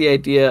I like the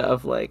idea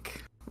of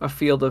like a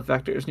field of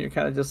vectors, and you're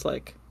kind of just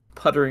like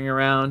puttering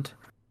around.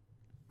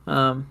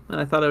 And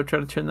I thought I would try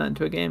to turn that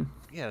into a game.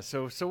 yeah.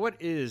 So what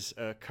is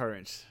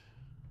current?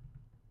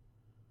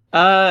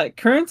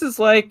 Currents is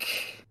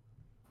like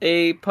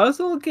a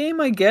puzzle game,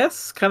 I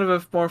guess, kind of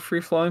a more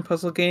free flowing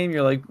puzzle game.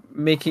 You're like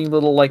making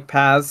little like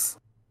paths,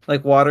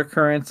 like water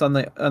currents on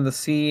the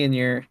sea, and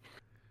you're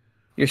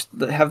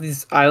have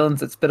these islands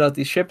that spit out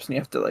these ships, and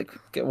you have to like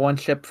get one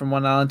ship from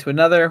one island to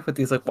another with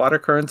these like water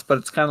currents, but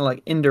it's kind of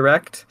like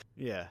indirect.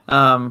 Yeah,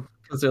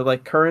 Because they're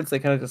like currents, they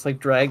kind of just like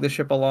drag the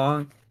ship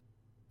along.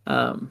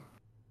 Um,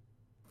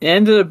 it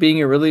ended up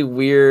being a really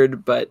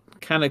weird but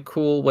kind of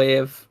cool way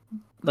of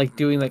like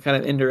doing that kind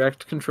of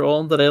indirect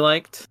control that I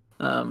liked.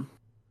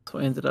 So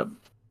I ended up,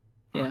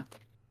 yeah,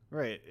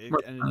 right.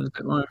 working on it a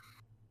bit more.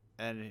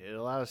 And it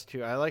allows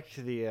to. I like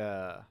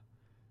the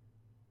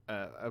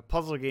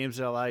puzzle games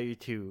that allow you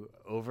to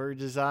over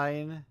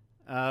design.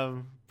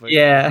 But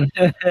Yeah,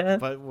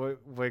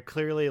 where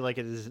clearly like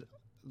it is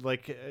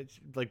like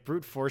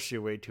brute force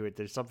your way to it.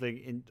 There's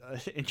something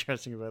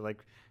interesting about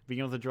like being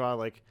able to draw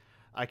like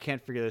I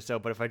can't figure this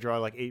out, but if I draw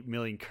like 8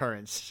 million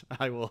currents,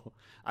 I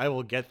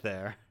will get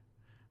there.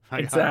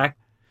 exactly.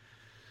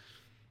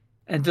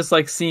 And just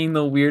like seeing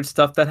the weird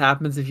stuff that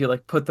happens if you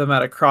like put them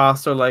at a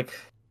cross or like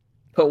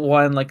put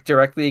one like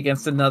directly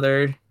against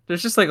another.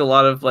 There's just like a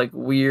lot of like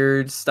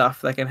weird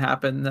stuff that can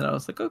happen that I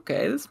was like,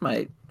 okay, this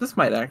might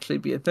actually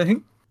be a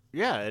thing.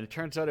 Yeah, and it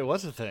turns out it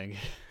was a thing.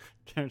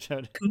 Turns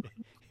out it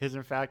is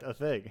in fact a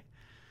thing.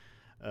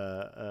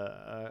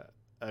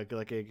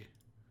 Like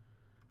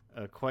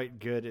a quite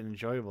good and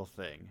enjoyable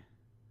thing.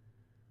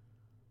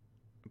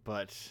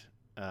 But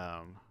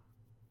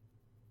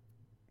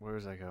where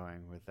was I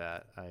going with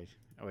that? I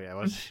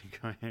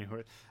wasn't going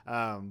anywhere.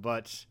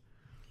 But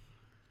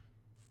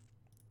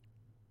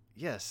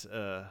yes,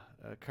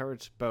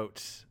 currents,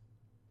 boats,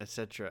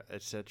 etc.,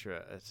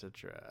 etc.,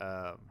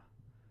 etc.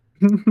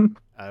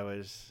 I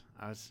was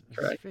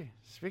Correct.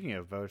 speaking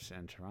of boats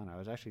in Toronto. I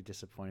was actually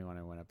disappointed when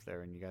I went up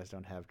there, and you guys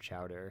don't have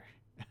chowder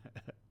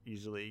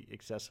easily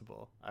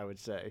accessible. I would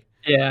say.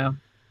 Yeah.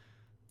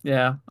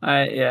 Yeah.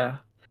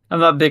 I'm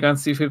not big on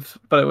seafood,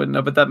 but I wouldn't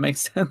know, but that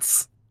makes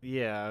sense.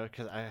 Yeah,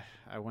 because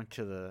I went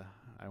to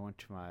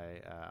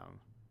my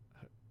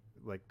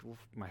like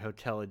my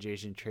hotel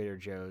adjacent Trader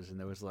Joe's, and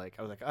there was like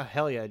I was like, oh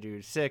hell yeah,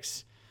 dude,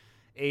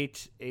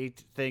 eight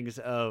things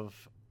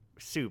of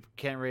soup.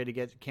 Can't wait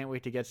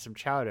to get some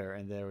chowder,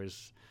 and there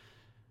was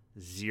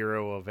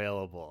zero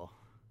available.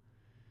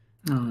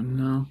 Oh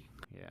no.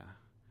 Yeah,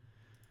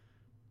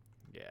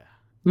 yeah.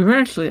 I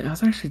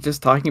was actually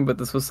just talking about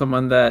this with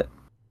someone that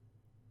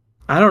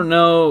I don't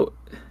know.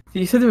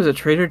 You said there was a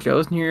Trader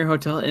Joe's near your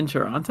hotel in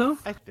Toronto?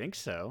 I think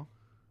so.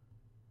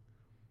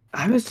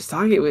 I was just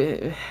talking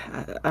with,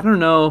 I don't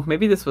know,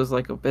 maybe this was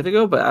like a bit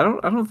ago, but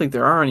I don't think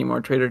there are any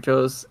more Trader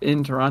Joe's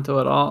in Toronto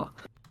at all.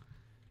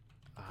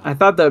 I Um,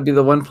 thought that would be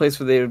the one place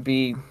where they would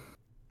be,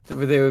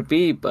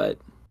 but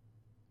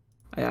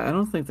I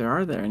don't think there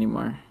are there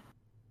anymore.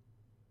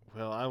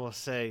 well, I will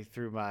say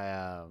through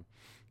my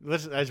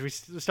as we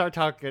start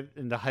talking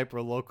in the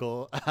hyper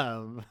local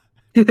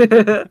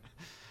it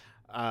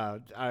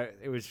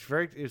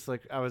was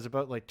like I was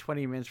about like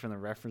 20 minutes from the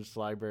reference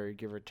library,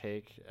 give or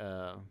take,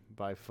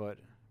 by foot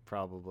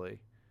probably.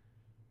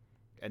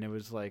 And it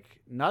was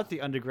like not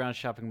the underground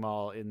shopping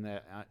mall in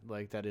that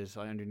like that is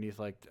underneath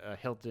like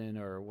Hilton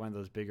or one of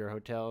those bigger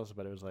hotels,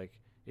 but it was like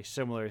a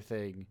similar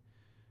thing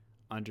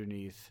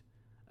underneath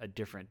a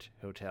different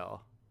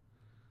hotel.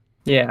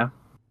 Yeah.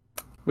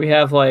 We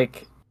have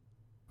like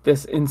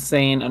this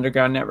insane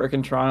underground network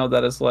in Toronto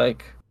that is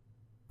like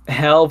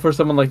hell for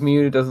someone like me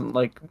who doesn't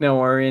like know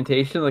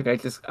orientation. Like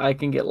I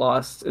can get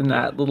lost in Yeah.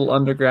 that little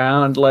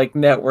underground like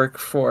network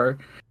for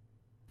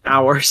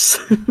hours.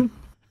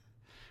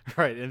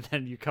 Right, and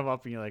then you come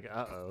up and you're like,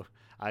 "Uh-oh.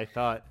 I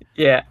thought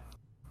Yeah,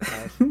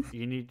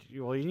 you need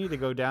to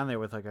go down there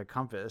with like a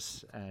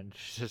compass and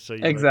just so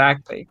you like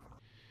exactly.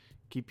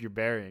 keep your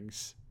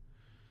bearings."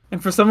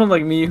 And for someone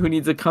like me who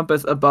needs a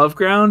compass above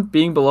ground,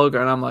 being below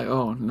ground, I'm like,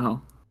 oh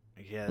no,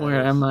 Yeah, that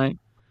where am was I?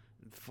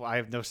 I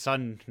have no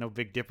sun, no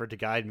Big Dipper to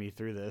guide me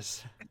through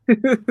this.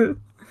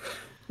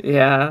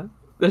 Yeah,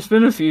 there's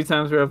been a few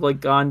times where I've like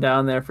gone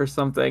down there for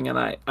something, and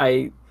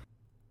I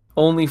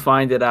only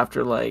find it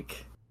after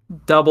like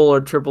double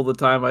or triple the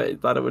time I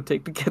thought it would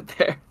take to get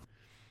there.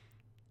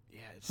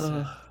 Yeah, it's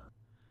Ugh.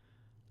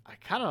 I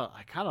kind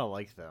of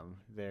like them.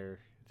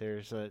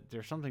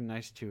 there's something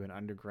nice to an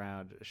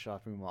underground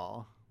shopping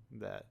mall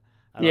that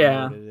I don't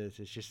know what Yeah. it is.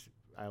 It's just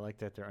I like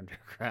that they're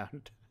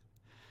underground.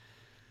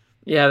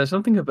 Yeah, there's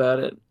something about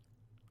it.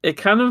 It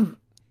kind of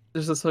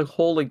there's this like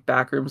whole like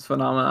backrooms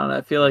phenomenon.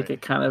 I feel like Right.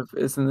 it kind of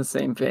is in the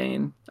same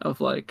vein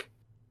of like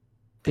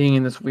being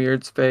in this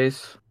weird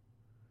space.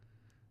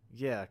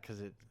 Yeah,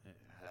 because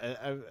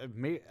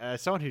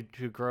as someone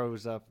who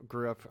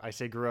grew up, I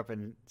say grew up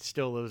and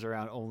still lives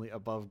around only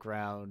above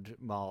ground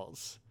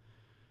malls.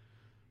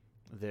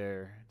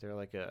 They're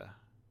like they're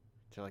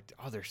like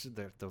oh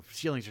the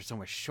ceilings are so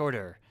much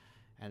shorter,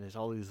 and there's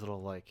all these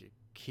little like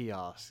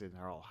kiosks and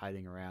they're all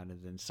hiding around,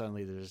 and then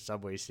suddenly there's a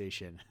subway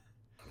station.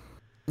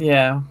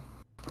 Yeah.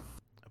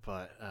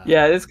 But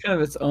Yeah, it is kind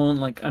of its own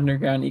like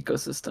underground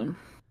ecosystem.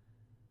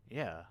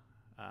 yeah,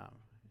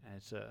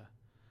 and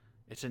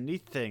it's a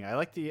neat thing. I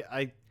like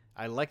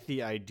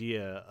the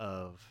idea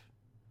of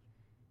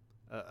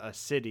a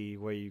city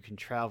where you can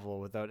travel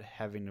without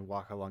having to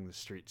walk along the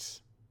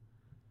streets.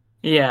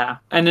 Yeah.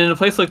 And in a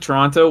place like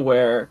Toronto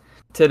where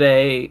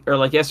today or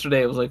like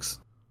yesterday it was like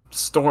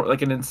storm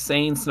like an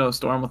insane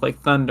snowstorm with like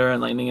thunder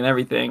and lightning and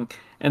everything.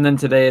 And then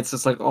today it's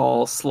just like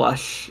all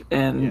slush Yeah,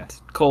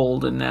 and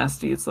cold and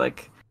nasty. It's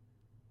like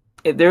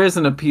there is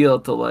an appeal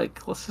to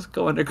like let's just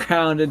go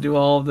underground and do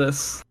all of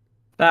this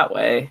that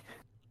way,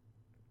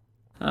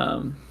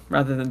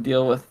 rather than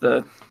deal with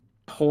the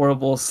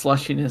horrible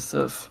slushiness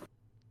of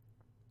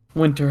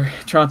winter,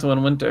 Toronto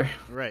in winter.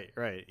 right,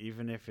 right.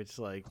 Even if it's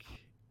like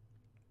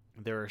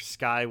there are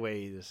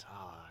skyways.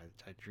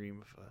 I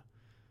dream of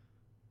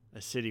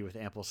a city with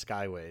ample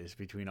skyways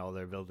between all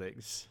their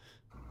buildings.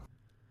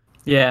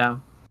 Yeah,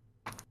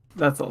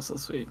 that's also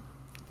sweet.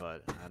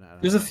 But I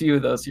don't There's a know. few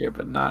of those here,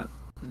 but not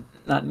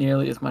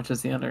nearly as much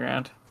as the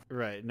underground.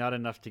 Right, not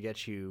enough to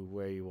get you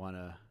where you want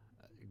to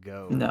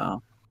go.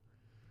 No.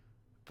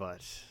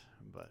 But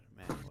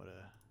man,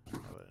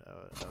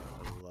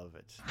 I would love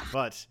it.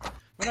 But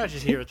we're not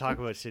just here to talk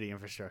about city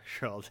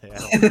infrastructure all day.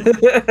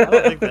 I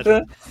don't think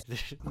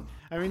that's.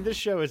 I mean, this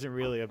show isn't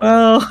really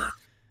about. Well,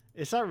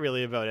 It's not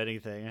really about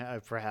anything.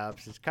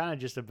 Perhaps it's kind of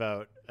just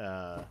about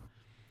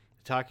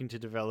talking to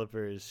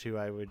developers who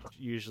I would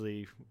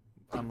usually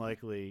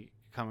unlikely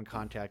come in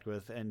contact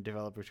with, and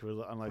developers who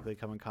would unlikely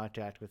come in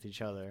contact with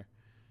each other.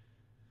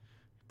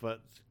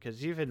 But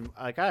because even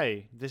like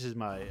this is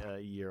my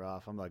year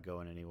off. I'm not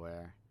going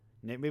anywhere.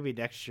 Maybe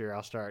next year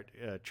I'll start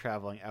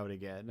traveling out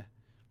again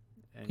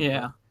and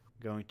yeah.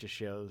 going to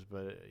shows.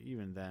 But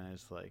even then,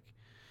 it's like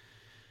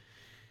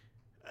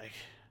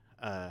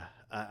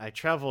I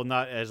travel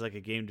not as like a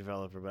game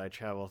developer, but I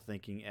travel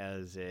thinking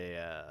as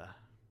a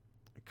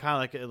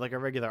kind of like a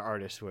regular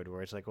artist would,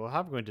 where it's like, well, if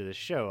I'm going to this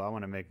show, I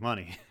want to make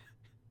money.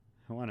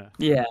 I want to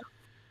Yeah.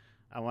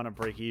 I want to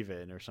break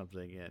even or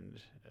something, and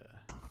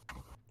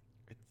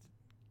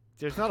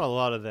there's not a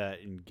lot of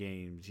that in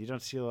games. You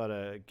don't see a lot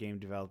of game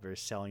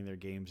developers selling their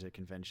games at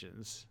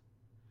conventions.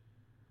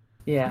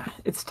 Yeah,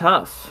 it's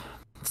tough.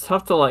 It's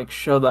tough to like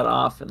show that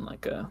off in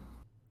like a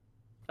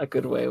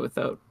good way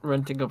without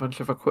renting a bunch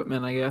of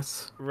equipment, I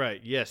guess.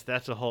 Right. Yes,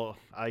 that's a whole.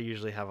 I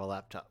usually have a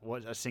laptop.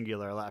 What a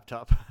singular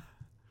laptop.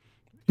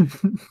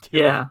 two,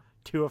 Yeah.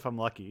 two if I'm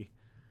lucky.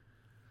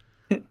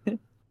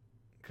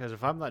 Because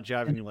if I'm not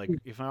driving, like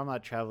if I'm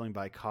not traveling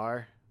by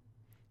car,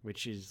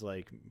 which is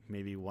like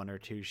maybe one or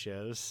two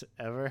shows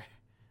ever,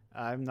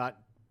 I'm not.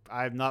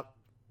 I'm not.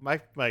 My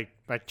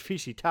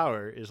PC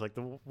tower is like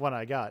the one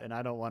I got, and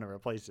I don't want to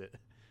replace it.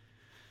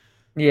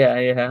 Yeah,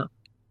 yeah.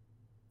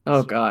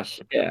 Oh So gosh,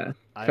 yeah.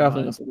 I'm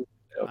Traveling not. with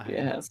dope, I,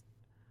 yes.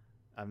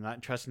 I'm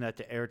not trusting that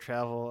to air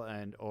travel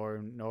and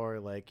or nor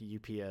like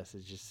UPS.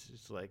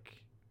 It's like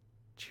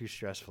too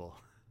stressful.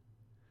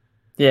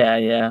 Yeah,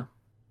 yeah.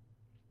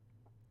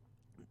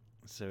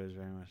 So it's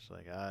very much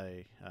like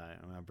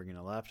I'm not bringing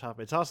a laptop.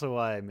 It's also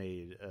why I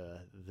made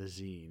the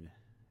zine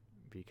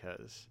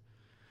because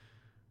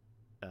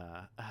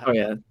Oh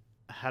yeah.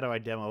 how do I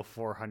demo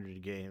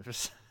 400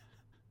 games?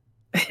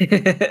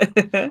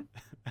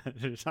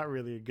 There's not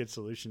really a good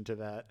solution to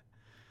that.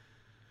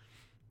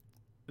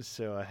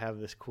 So I have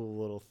this cool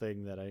little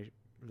thing that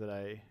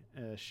I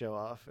show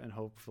off, and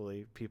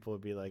hopefully people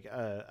would be like,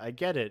 I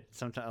get it.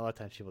 Sometimes a lot of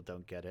times people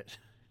don't get it.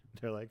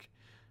 They're like,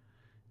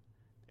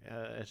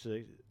 I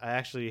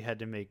actually had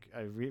to make.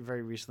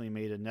 Very recently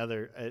made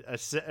a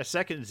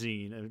second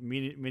zine, a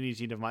mini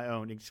zine of my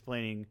own,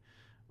 explaining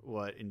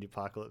what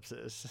Indiepocalypse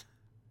is,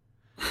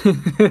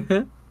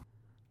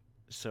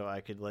 so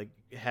I could like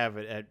have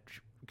it at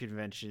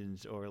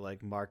conventions or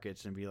like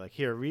markets and be like,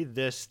 here, read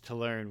this to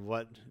learn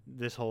what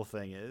this whole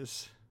thing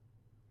is.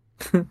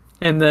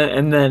 And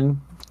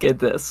then get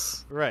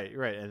this. Right,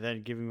 right, and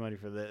then give me money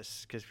for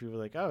this because people are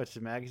like, oh, it's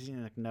a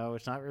magazine. Like, no,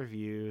 it's not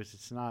reviews.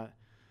 It's not.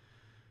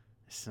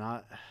 It's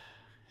not.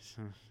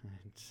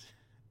 It's,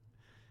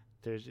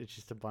 it's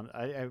just a bundle.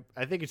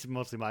 I think it's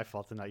mostly my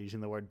fault in not using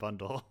the word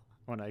bundle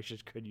when I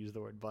just could use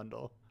the word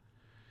bundle.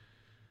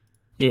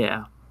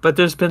 Yeah. But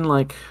there's been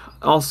like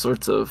all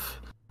sorts of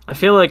I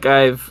feel like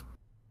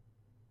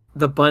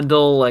the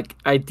bundle like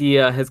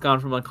idea has gone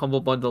from like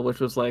Humble Bundle, which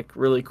was like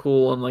really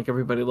cool and like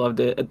everybody loved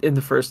it in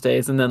the first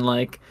days, and then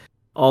like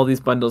all these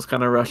bundles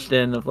kind of rushed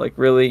in of like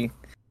really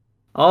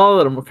all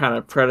of them were kind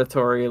of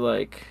predatory,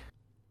 like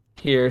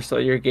here, so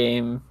your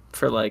game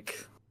for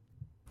like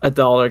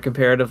 $1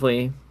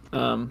 comparatively.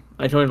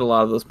 I joined a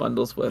lot of those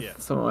bundles with Yeah.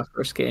 some of my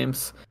first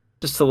games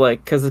just to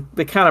like because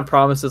it kind of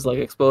promises like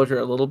exposure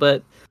a little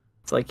bit.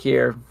 It's like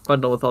here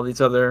bundle with all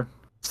these other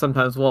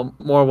sometimes more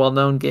well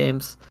known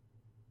games,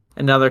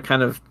 and now they're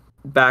kind of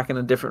back in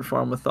a different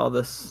form with all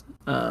this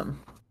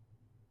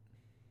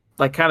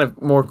like kind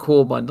of more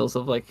cool bundles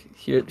of like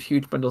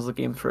huge bundles of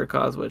games for a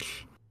cause,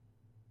 which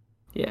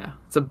yeah,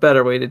 it's a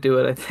better way to do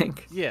it, I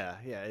think. Yeah,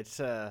 yeah. It's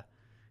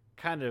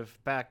kind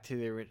of back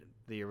to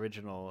the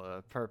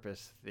original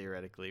purpose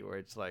theoretically, where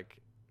it's like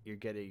you're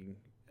getting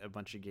a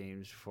bunch of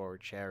games for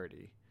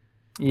charity.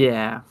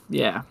 Yeah,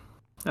 yeah,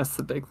 that's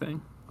the big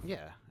thing.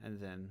 Yeah, and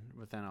then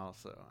but then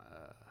also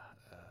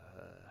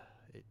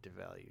it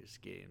devalues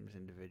games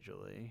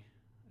individually,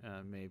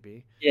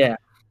 maybe. Yeah.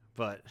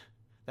 But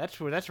that's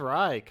where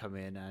I come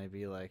in. And I'd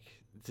be like,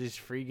 these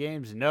free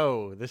games?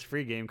 No, this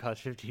free game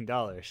costs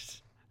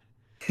 $15.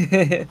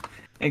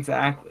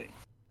 Exactly.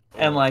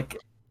 And Or like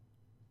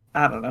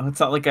I don't know, it's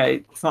not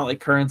like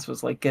Currents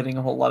was like getting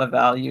a whole lot of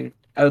value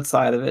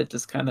outside of it,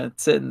 just kind of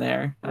sitting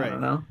there. I don't right,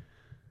 know.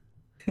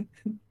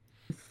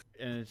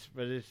 and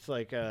it's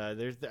like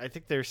there's I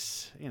think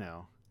there's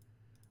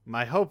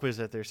my hope is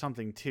that there's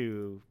something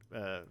to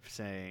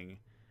saying,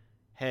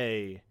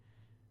 hey,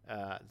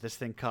 this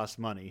thing costs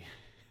money.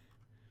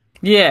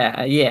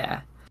 Yeah,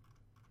 yeah.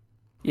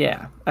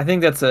 Yeah. I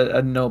think that's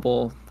a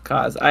noble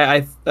cause.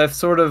 I've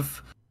sort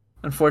of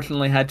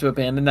unfortunately had to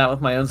abandon that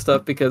with my own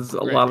stuff because a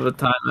Right, lot of the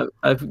time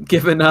I've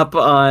given up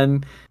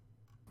on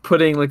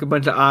putting like a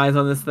bunch of eyes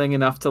on this thing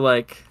enough to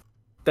like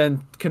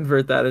then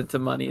convert that into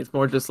money. It's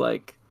more just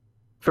like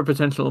for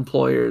potential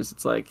employers,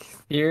 it's like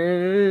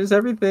here's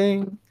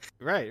everything.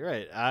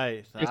 right.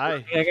 I Here's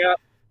I everything I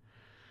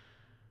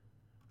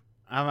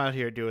I'm out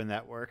here doing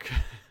that work.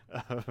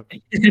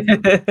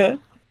 got.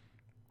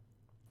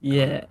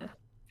 Yeah,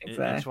 It's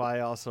exactly. why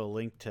I also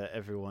link to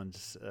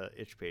everyone's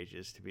itch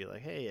pages to be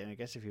like, hey, and I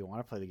guess if you want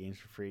to play the games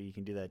for free, you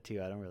can do that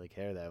too. I don't really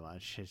care that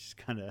much. It's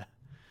kind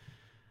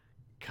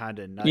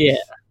of Yeah,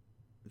 nice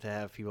to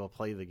have people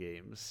play the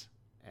games,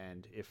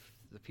 and if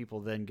the people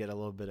then get a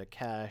little bit of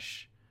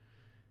cash,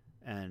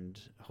 and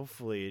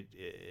hopefully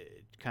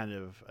it kind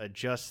of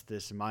adjusts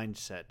this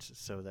mindset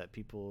so that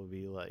people will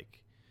be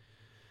like,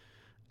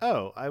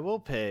 oh, I will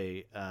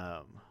pay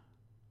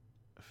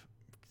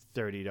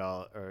 $30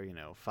 or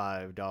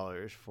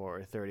 $5 for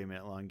a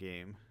 30-minute long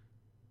game,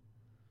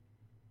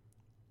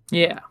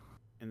 yeah,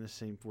 in the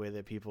same way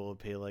that people would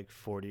pay like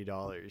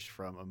 $40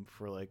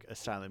 for like a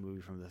silent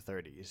movie from the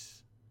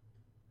 30s.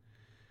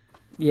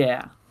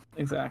 yeah,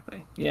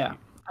 exactly. Yeah,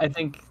 I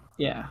think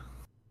yeah,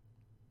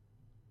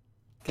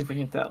 giving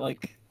it that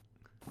like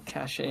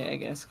cachet, I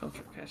guess,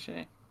 culture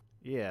cachet.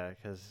 Yeah,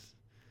 because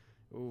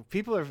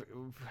people are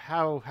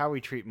how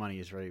we treat money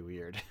is very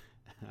weird,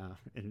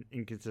 and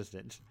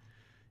inconsistent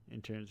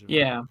in terms of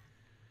Yeah,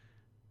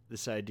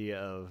 this idea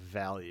of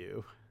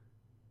value.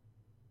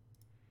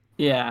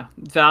 yeah.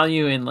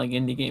 Value in like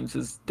indie games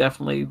has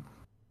definitely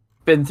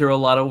been through a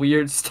lot of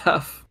weird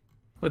stuff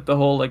with the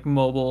whole like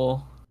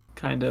mobile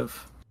kind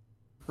of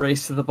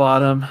race to the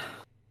bottom.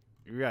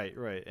 Right,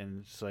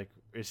 and it's like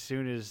as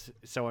soon as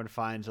someone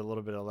finds a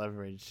little bit of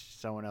leverage,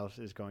 someone else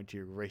is going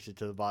to race it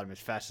to the bottom as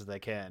fast as they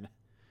can.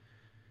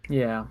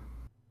 Yeah,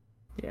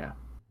 yeah.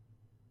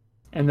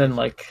 And then Because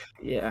like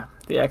yeah,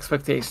 the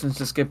expectations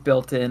just get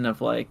built in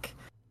of like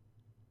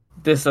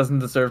this doesn't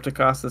deserve to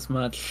cost this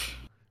much.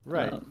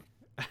 right, Um,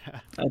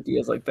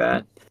 ideas like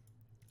that.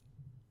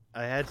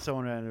 I had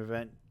someone at an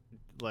event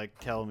like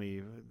tell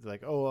me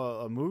like, oh,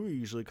 a movie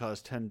usually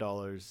costs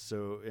 $10,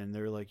 so and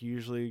they're like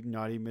usually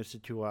not even miss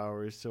it 2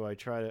 hours. So I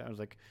tried it. I was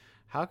like,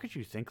 how could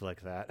you think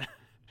like that?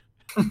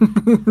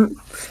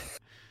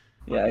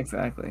 Yeah,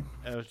 exactly.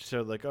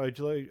 So like, oh,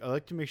 I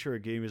like to make sure a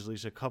game is at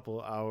least a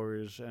couple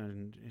hours,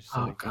 and it's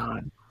Oh like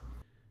God.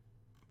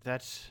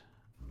 that's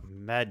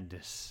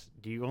madness.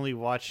 Do you only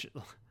watch?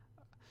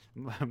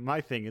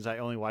 My thing is, I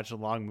only watch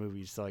long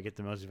movies so I get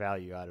the most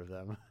value out of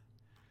them.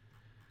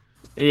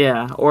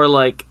 Yeah, or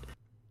like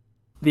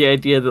the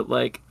idea that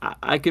like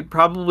I could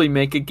probably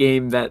make a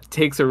game that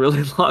takes a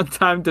really long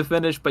time to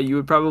finish, but you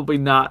would probably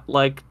not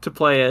like to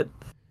play it.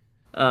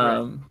 Right.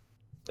 Um,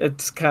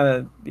 it's kind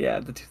of yeah,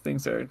 the two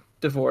things are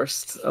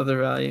divorced of their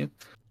value.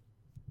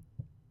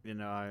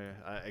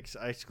 I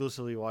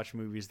exclusively watch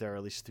movies that are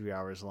at least 3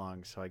 hours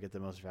long, so I get the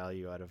most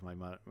value out of my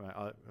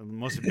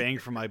most bang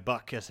for my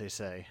buck, as they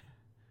say.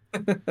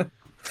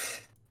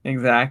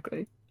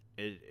 Exactly.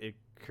 It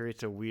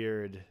creates a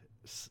weird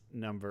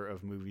number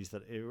of movies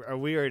a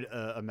weird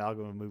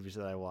amalgam of movies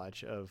that I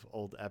watch of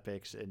old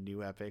epics and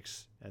new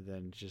epics, and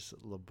then just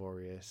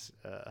laborious,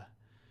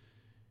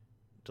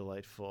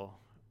 delightful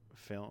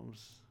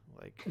films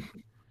like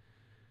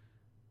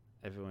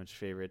everyone's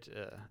favorite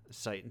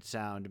Sight and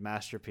Sound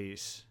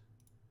masterpiece,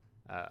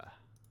 uh,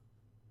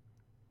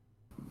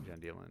 John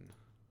Diehlmann.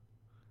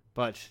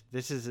 But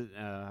this is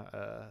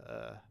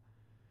a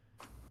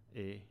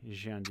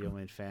Jean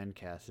Diehlmann fan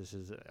cast. This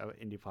is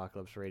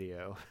Indiepocalypse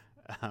Radio.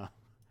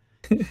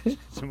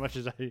 So much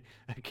as I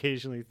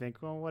occasionally think,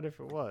 well, what if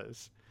it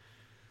was?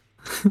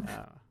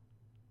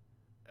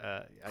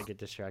 I get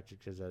distracted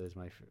because that is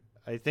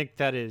I think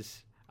that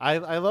is.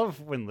 I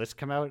love when lists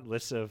come out,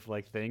 lists of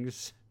like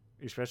things,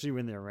 especially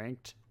when they're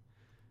ranked,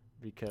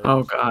 because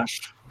Oh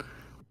gosh.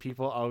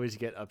 people always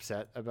get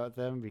upset about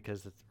them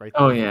because the right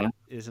Oh thing yeah.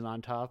 isn't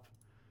on top.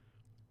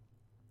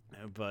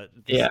 But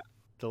Yeah.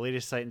 the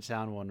latest Sight and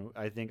Sound one,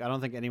 I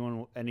don't think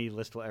any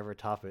list will ever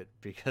top it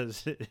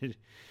because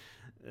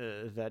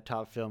that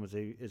top film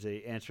is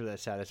a answer that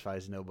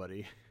satisfies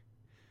nobody.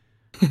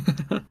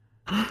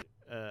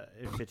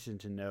 It fits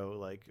into no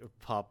like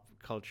pop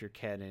culture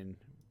canon,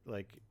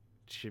 like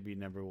should be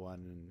number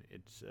one, and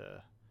it's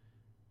a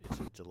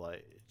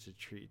delight. It's a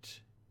treat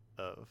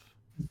of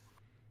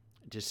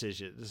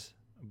decisions.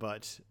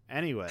 But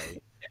anyway,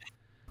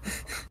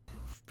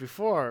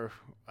 before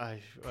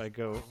I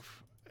go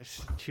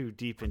too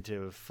deep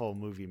into full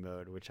movie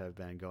mode, which I've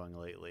been going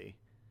lately,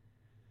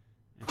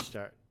 and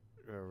start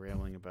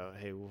rambling about,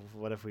 hey,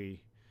 what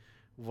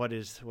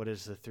is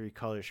the Three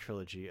Colors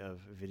trilogy of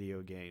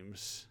video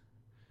games?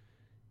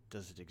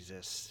 Does it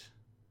exist?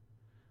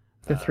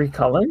 The Three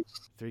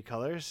Colors? Three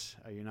Colors?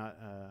 Are you not?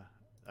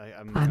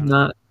 I'm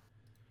not.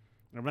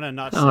 I'm gonna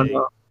not Oh, say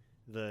no.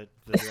 the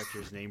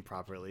director's name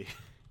properly,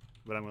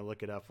 but I'm gonna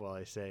look it up while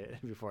I say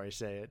it before I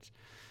say it.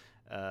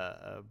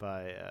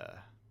 By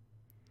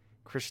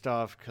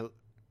Krzysztof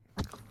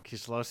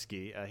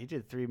Kieslowski. He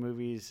did 3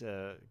 movies: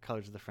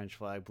 Colors of the French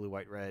Flag, Blue,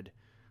 White, Red.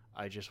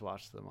 I just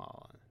watched them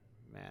all.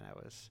 Man, I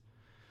was.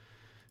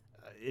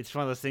 It's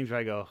one of those things where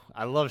I go,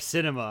 I love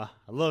cinema.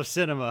 I love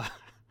cinema.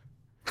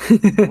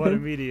 What a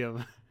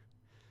medium.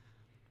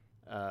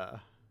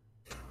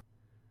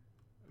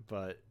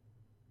 But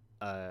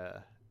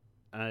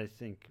I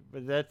think,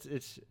 but it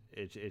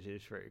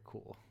is very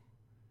cool,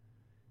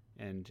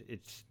 and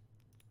it's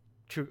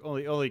true.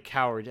 Only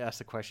coward asked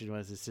the question,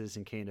 was the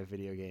Citizen Kane of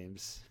video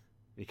games?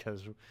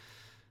 Because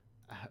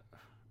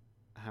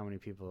how many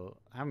of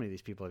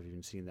these people have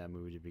even seen that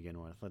movie to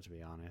begin with? Let's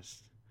be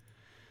honest.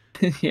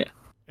 Yeah.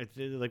 It's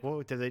like,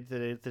 what did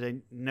they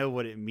know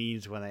what it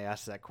means when they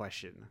ask that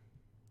question?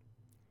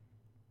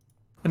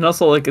 And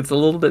also, like, it's a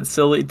little bit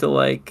silly to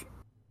like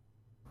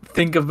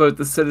think about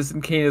the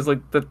Citizen Kane as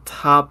like the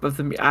top of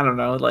the. I don't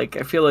know. Like,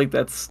 I feel like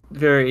that's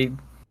very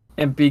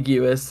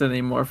ambiguous and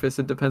amorphous.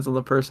 It depends on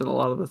the person a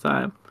lot of the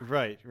time.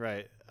 Right.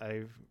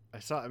 I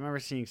remember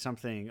seeing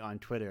something on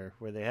Twitter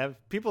where they have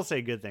people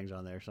say good things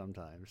on there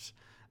sometimes.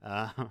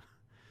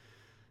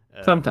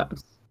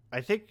 Sometimes.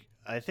 I think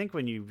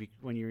when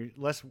you're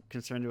less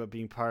concerned about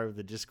being part of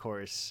the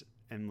discourse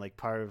and like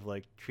part of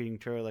like treating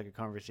Twitter like a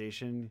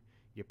conversation,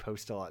 you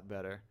post a lot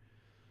better.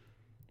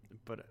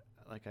 But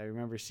like I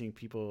remember seeing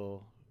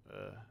people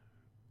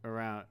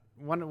around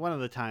one of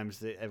the times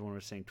that everyone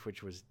was saying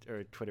Twitter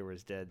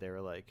was dead. They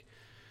were like,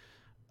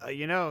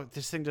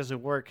 this thing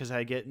doesn't work because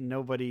I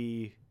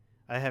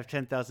have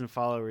 10,000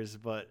 followers,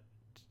 but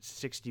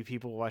 60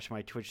 people watch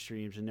my Twitch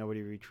streams and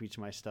nobody retweets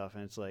my stuff.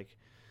 And it's like,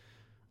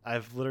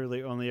 I've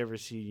literally only ever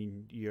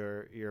seen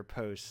your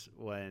posts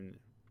when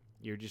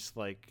you're just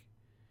like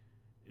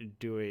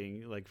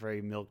doing like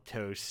very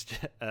milquetoast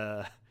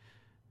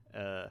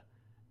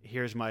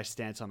here's my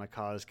stance on a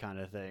cause kind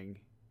of thing.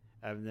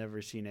 I've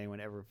never seen anyone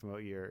ever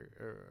promote your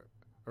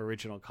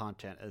original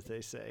content, as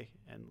they say,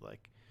 and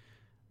like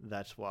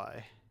that's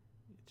why.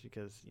 It's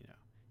because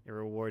it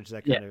rewards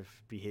that kind of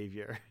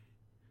behavior.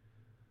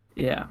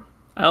 Yeah.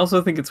 I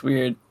also think it's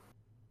weird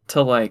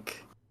to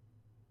like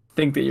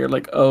think that you're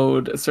like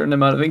owed a certain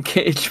amount of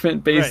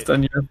engagement based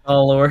on your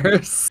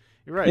followers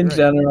in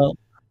general.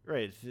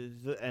 Right.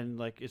 And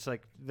like it's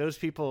like those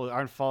people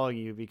aren't following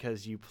you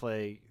because you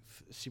play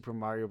Super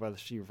Mario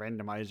Brothers 3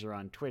 randomizer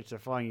on Twitch. They're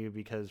following you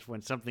because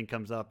when something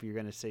comes up, you're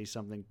going to say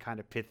something kind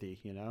of pithy,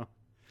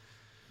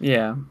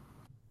 Yeah.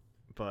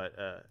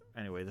 But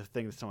anyway, the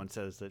thing that someone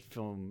says that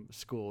film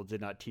school did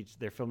not teach,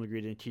 their film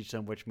degree didn't teach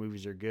them which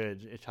movies are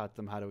good. It taught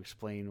them how to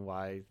explain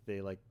why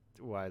the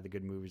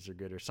good movies are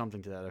good or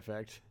something to that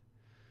effect.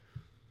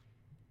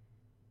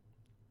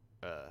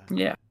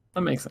 Yeah,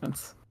 that makes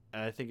sense.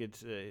 I think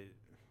it's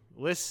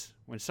lists.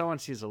 When someone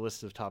sees a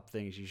list of top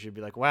things, you should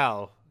be like,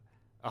 wow,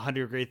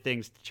 100 great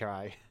things to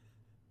try.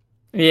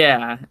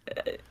 Yeah,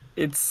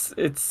 it's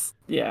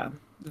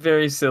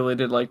very silly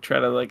to like try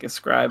to like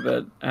ascribe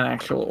an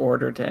actual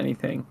order to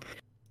anything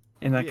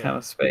in that kind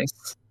of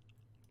space.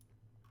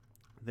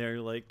 They're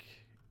like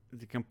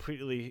the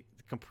completely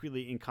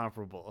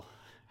incomparable.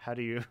 How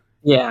do you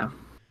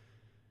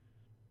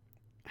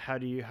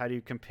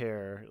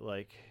compare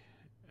like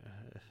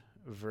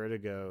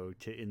Vertigo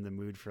to In the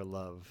Mood for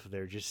Love?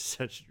 They're just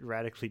such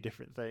radically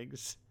different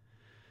things.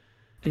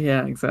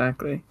 Yeah,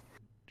 exactly.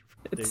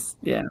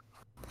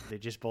 They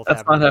just both that's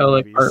have not how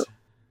movies. like art.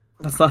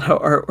 That's not how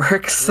art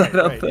works. I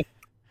don't think.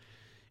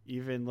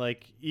 Even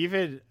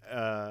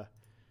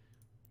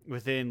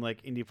within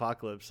like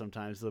Indiepocalypse,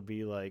 sometimes there'll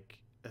be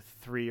like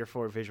 3 or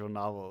 4 visual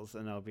novels,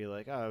 and I'll be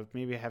like, oh,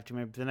 maybe I have too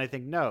many. But then I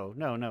think, no.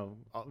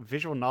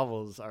 Visual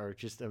novels are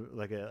just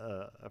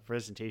a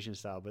presentation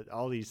style, but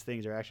all these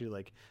things are actually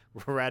like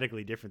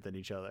radically different than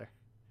each other.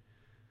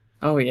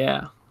 Oh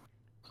yeah.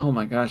 Oh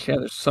my gosh, yeah,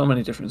 there's so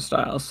many different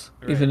styles,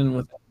 Right, even in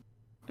with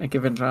a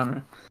given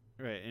genre.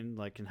 right, and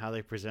like in how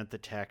they present the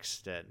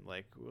text and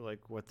like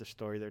what the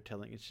story they're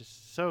telling. It's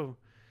just so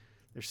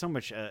there's so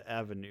much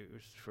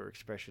avenues for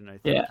expression. I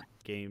think Yeah.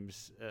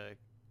 games.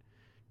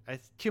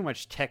 Too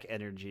much tech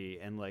energy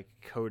and like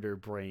coder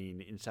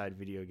brain inside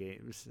video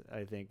games.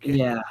 I think.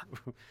 Yeah.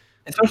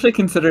 Especially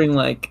considering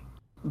like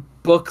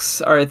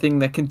books are a thing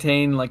that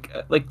contain like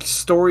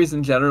stories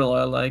in general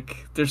are like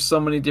there's so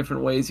many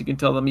different ways you can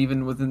tell them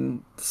even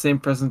within the same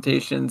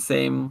presentation,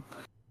 same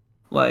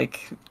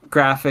like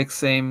graphics,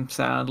 same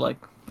sound, like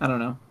I don't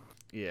know.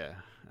 Yeah,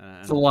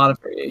 It's a lot of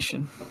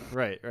variation.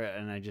 right, right,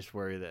 and I just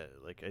worry that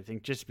like I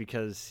think just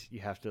because you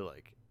have to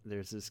like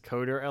there's this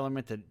coder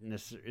element that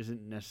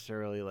isn't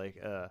necessarily like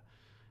a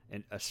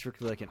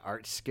strictly like an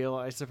art skill,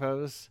 I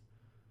suppose.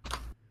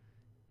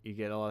 You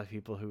get a lot of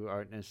people who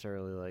aren't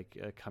necessarily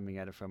like coming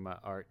at it from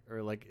art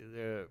or like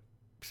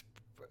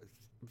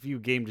view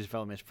game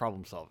development as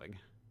problem solving.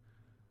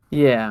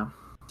 Yeah.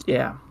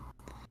 Yeah.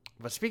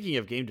 But speaking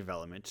of game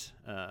development,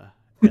 as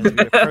we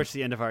approach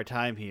the end of our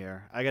time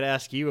here, I got to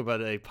ask you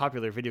about a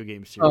popular video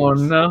game Oh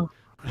series. no.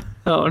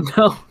 Oh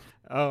no.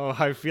 Oh,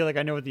 I feel like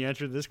I know what the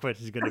answer to this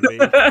question is going to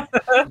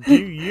be.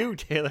 Do you,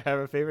 Taylor, have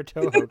a favorite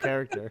Toho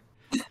character?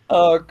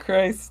 Oh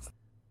Christ.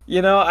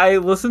 You know, I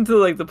listened to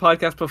like the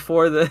podcast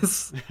before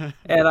this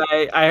and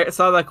I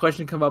saw that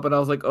question come up and I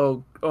was like,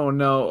 "Oh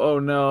no. Oh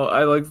no."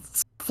 I like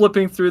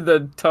flipping through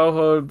the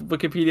Toho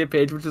Wikipedia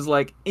page, which is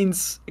like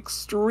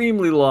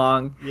extremely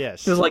long.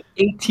 There's Yes. like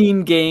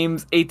 18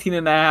 games, 18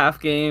 and a half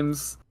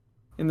games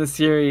in the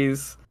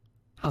series.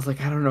 I was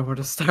like, I don't know where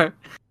to start.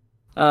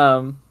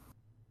 Um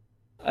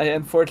I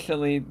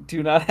unfortunately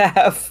do not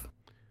have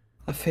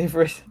a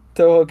favorite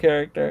Toho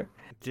character.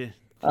 D-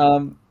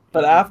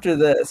 But after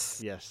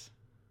this, yes.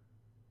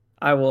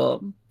 I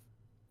will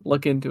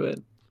look into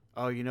it.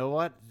 Oh, you know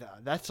what?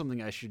 That's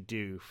something I should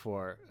do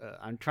for.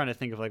 I'm trying to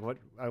think of like what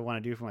I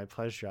want to do for my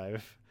Pledge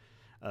Drive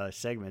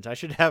segment. I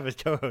should have a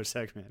Toho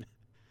segment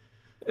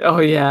Oh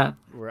yeah.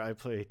 where I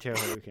play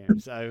Toho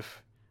games.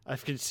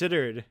 I've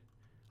considered.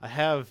 I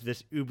have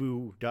this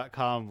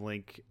ubu.com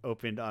link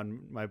opened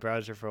on my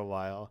browser for a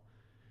while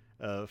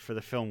for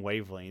the film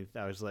Wavelength.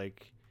 I was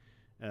like,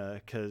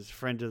 because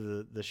friend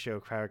of the show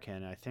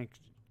Kraken, I think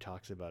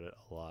talks about it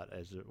a lot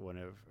as one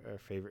of our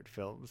favorite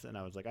films, and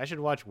I was like, I should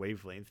watch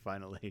Wavelength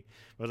finally.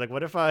 I was like,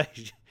 what if I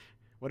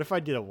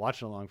did a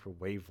watch along for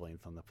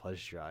Wavelength on the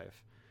Pledge Drive?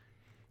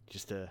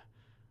 Just a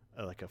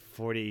like a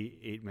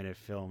 48-minute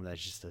film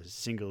that's just a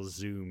single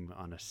zoom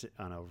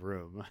on a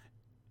room.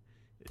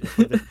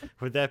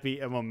 Would that be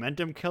a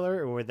momentum killer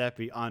or would that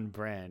be on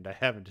brand? I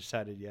haven't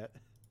decided yet.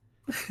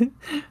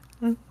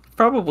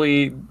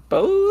 Probably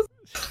both.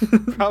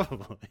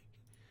 Probably.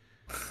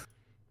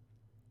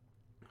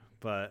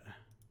 But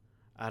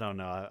I don't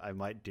know. I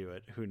might do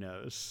it. Who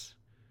knows?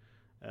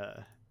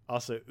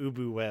 Also,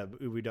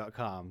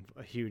 ubu.com.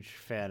 A huge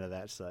fan of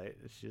that site.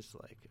 It's just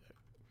like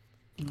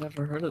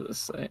Never heard of this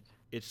site.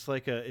 it's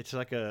like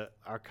a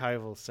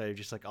archival site of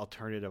just like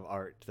alternative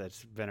art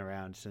that's been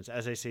around since,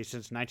 as I say,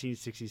 since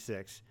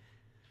 1966.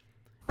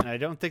 And I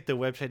don't think the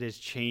website has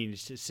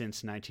changed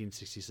since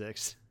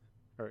 1966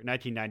 or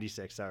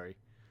 1996. Sorry.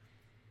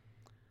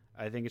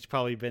 I think it's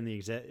probably been the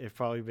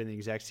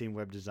exact same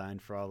web design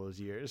for all those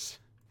years.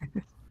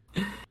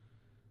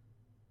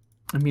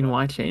 I mean,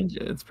 why change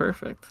it? It's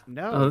perfect.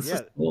 No, Oh, this yeah,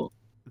 is cool.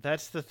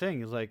 that's the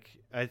thing. Like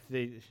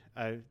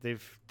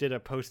they've did a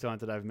post on it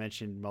that I've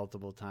mentioned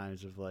multiple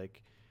times of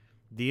like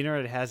the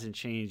internet hasn't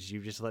changed.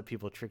 You've just let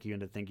people trick you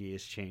into thinking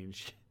it's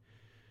changed.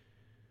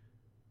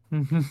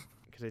 Because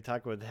they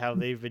talk about how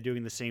they've been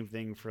doing the same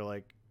thing for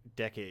like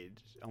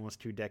decades, almost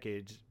 2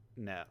 decades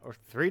now, or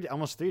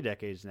almost 3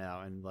 decades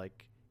now, and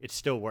like it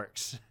still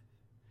works.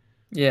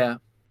 Yeah,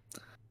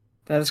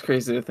 that is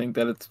crazy to think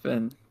that it's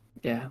been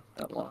that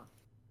long.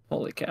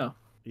 Holy cow.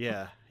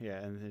 Yeah, yeah,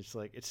 and it's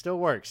like it still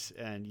works,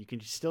 and you can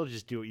still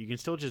just do it. You can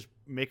still just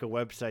make a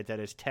website that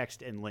has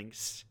text and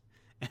links,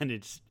 and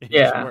it just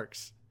Yeah.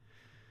 works.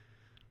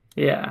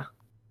 Yeah.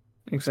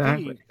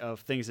 Exactly. Speaking of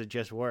things that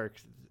just work,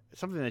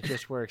 something that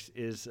just works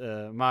is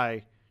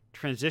my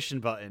transition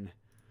button.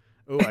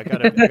 Oh, I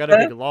got a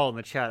big lol in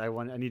the chat. I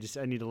need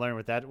to learn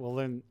what that. We'll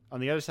learn on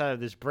the other side of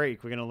this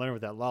break. We're gonna learn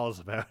what that lol is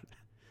about.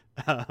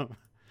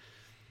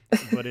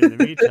 But in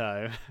the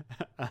meantime,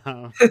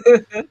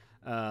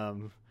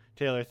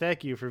 Taylor,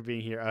 thank you for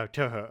being here. Oh,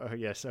 Toho. Oh,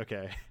 yes.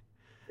 Okay.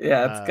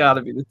 Yeah, it's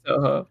gotta be the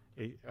Toho.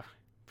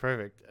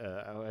 Perfect.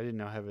 I didn't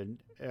know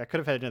I could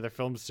have had another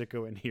film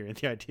sicko in here, and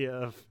the idea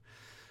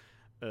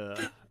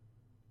of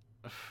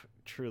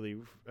truly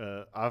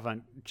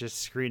just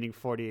screening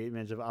 48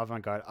 minutes of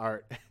avant-garde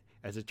art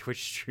as a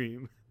Twitch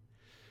stream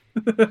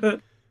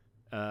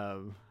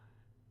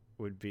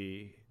would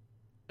be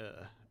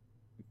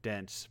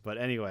dense. But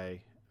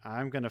anyway,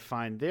 I'm gonna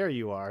find. There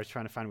you are. I was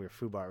trying to find where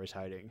Fubar was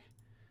hiding.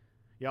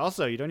 Yeah.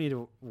 Also, you don't need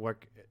to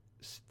work.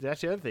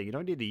 That's the other thing. You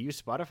don't need to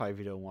use Spotify if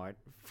you don't want.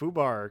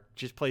 Fubar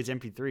just plays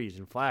MP3s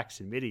and FLACs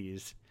and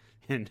MIDIs,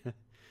 and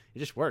it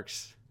just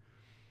works.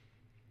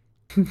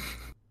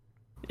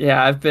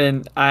 Yeah, I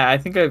think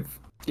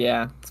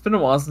yeah, it's been a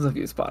while since I've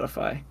used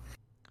Spotify.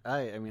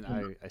 I mean,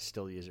 I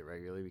still use it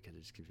regularly because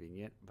it's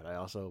convenient, but I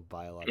also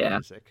buy a lot of Yeah.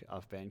 music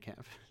off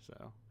Bandcamp.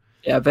 So,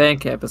 Yeah,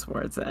 Bandcamp is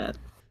where it's at.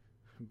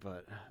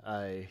 but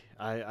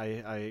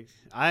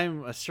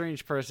I'm a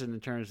strange person in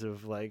terms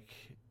of like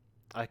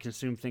I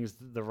consume things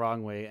the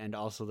wrong way and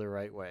also the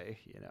right way.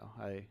 You know,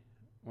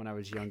 when I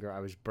was younger, I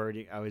was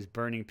burning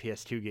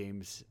PS2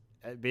 games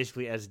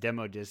basically as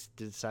demo discs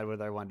to decide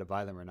whether I wanted to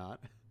buy them or not.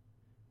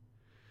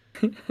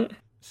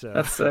 So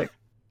That's sick.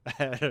 I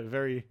had a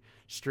very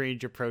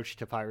strange approach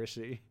to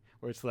piracy,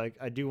 where it's like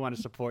I do want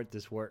to support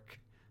this work,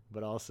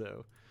 but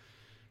also,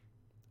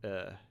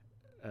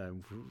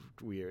 I'm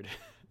weird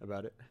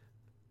about it.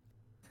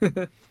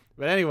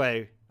 But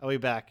anyway, I'll be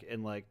back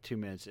in like 2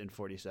 minutes and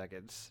 40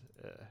 seconds.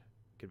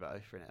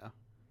 Goodbye for now.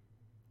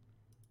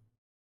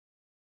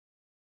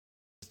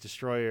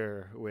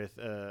 Destroyer with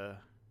oh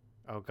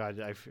god,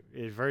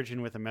 a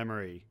virgin with a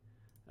memory.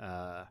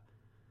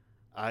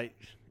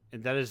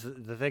 And that is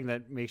the thing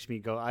that makes me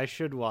go. I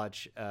should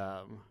watch.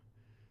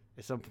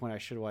 At some point, I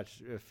should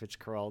watch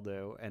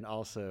Fitzcarraldo, and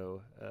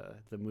also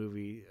the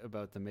movie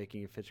about the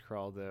making of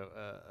Fitzcarraldo.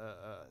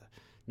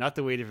 Not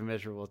The Weight of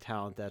Immeasurable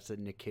Talent. That's a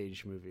Nick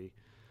Cage movie.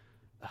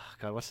 Oh,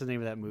 god, what's the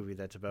name of that movie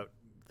that's about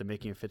the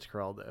making of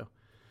Fitzcarraldo?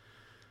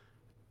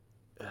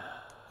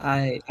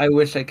 I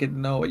wish I could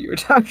know what you were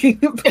talking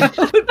about.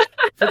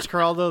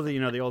 Fitzcarraldo,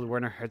 the old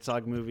Werner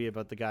Herzog movie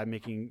about the guy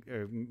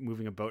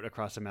moving a boat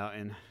across a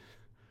mountain.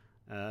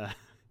 I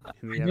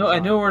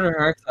know Werner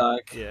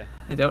Herzog. Yeah.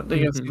 I don't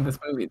think I've seen this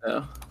movie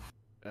though.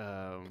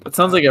 It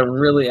sounds like a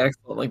really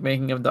excellent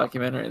making of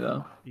documentary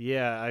though.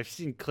 Yeah, I've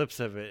seen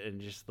clips of it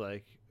and just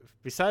like,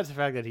 besides the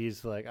fact that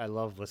he's like, I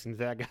love listening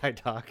to that guy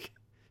talk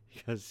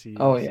because he's.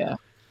 Oh yeah.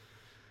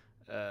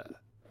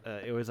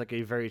 It was like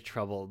a very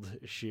troubled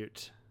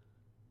shoot.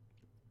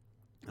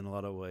 In a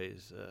lot of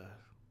ways.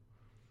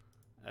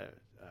 I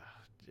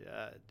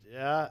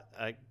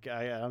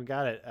don't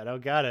got it. I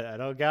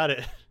don't got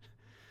it.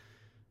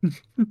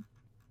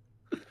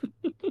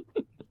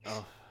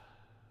 Oh.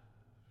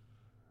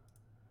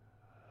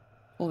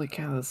 Holy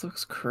cow, this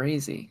looks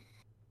crazy.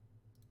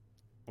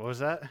 What was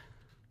that?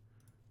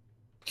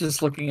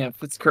 Just looking at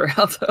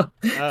Fitzcarraldo.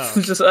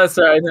 Oh. Just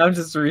sorry, now I'm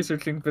just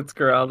researching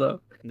Fitzcarraldo.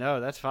 No,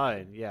 that's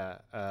fine. Yeah.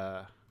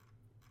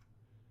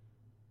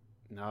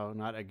 No,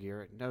 not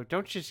Aguirre. No,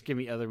 don't just give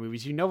me other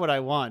movies. You know what I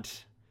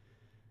want.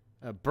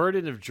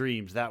 Burden of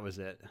Dreams. That was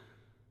it.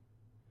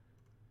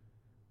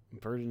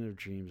 Burden of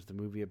Dreams, the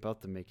movie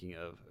about the making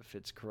of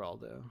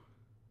Fitzcarraldo.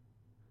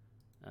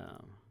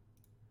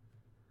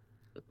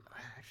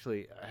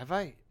 Actually, have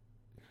I?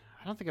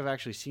 I don't think I've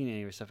actually seen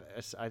any of his stuff.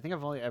 I think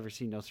I've only ever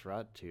seen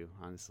Nosferatu,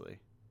 honestly.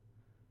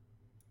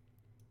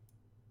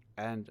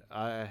 And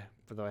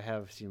although I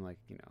have seen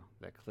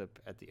that clip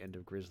at the end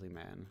of Grizzly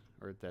Man,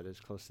 or that is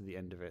close to the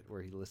end of it,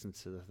 where he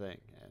listens to the thing.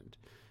 And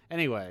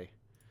anyway,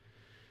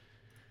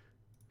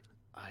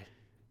 I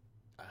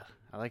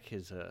like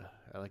his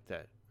I like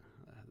that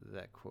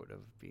quote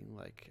of being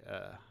like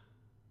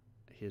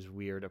his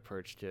weird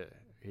approach to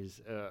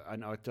his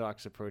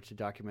unorthodox approach to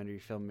documentary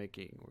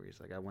filmmaking, where he's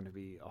like, I want to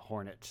be a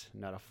hornet,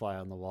 not a fly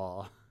on the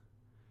wall.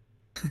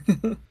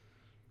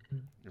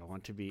 I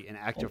want to be an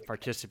active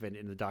participant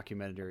in the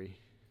documentary.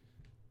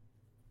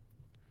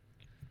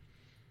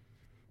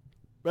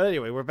 But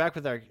anyway, we're back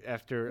with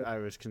after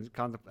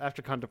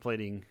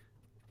contemplating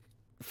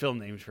film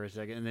names for a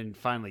second, and then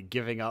finally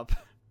giving up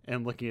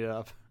and looking it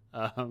up.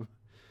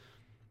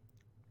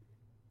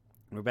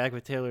 We're back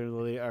with Taylor and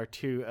Lily, our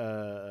two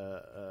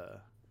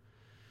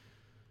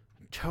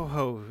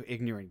Toho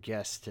ignorant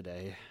guests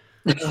today.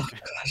 Oh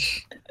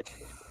gosh.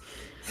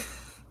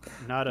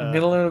 I'm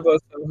gonna learn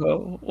about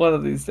Toho one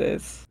of these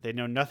days. They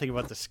know nothing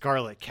about the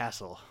Scarlet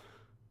Castle.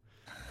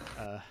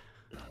 I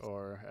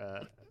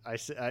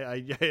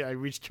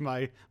reached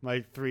my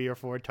 3 or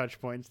 4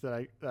 touch points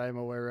that I am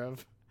aware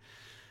of,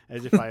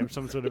 as if I am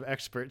some sort of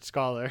expert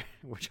scholar,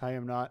 which I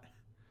am not.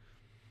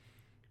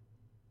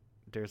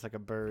 There's like a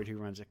bird who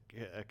runs a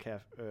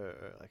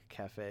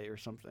cafe or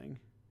something,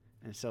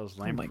 and sells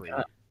lamprey.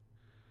 Oh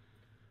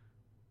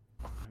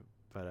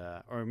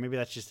But or maybe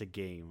that's just a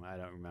game. I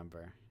don't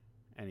remember.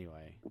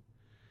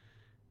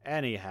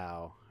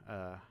 Anyhow,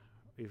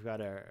 we've got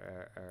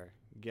our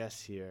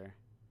guests here.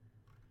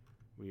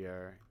 We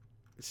are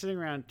sitting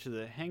around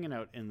hanging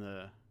out in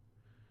the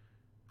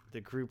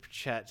group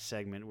chat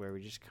segment where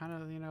we just kind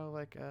of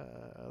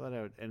let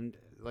out, and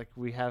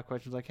we have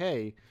questions like,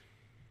 hey,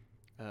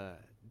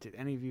 did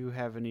any of you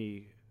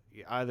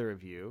either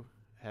of you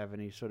have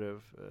any sort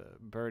of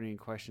burning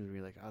questions where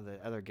you're like, oh,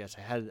 the other guests,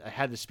 I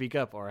had to speak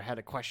up, or I had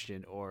a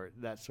question, or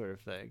that sort of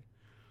thing?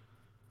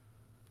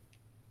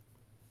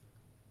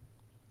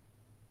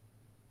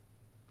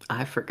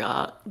 I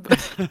forgot.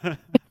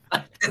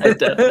 I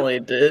definitely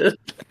did.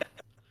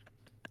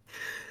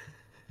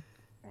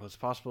 Well, it's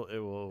possible it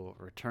will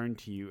return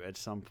to you at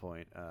some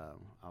point.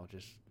 I'll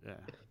just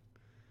find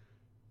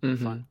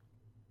Hmm.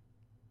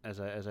 as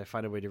I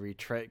find a way to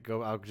retread.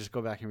 I'll just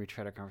go back and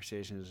retread our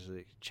conversations.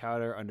 Like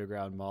Chowder,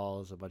 Underground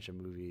Malls, a bunch of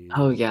movies.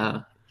 Oh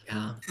yeah,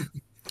 yeah.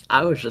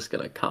 I was just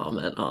gonna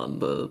comment on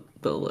the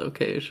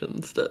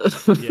location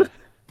stuff. Yeah.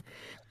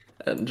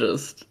 And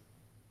just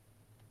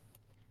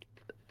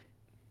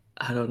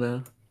I don't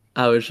know.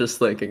 I was just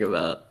thinking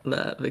about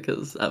that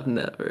because I've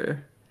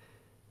never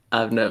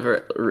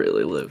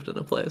really lived in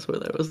a place where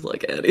there was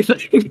like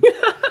anything.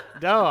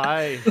 No,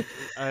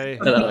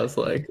 And I was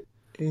like,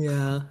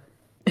 yeah.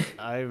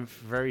 I'm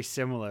very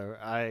similar.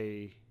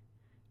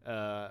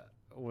 Uh,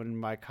 when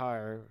my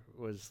car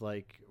was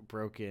like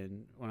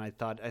broken, when I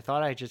thought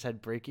I just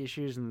had brake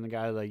issues, and then the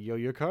guy was like, "Yo,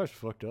 your car's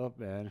fucked up,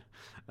 man."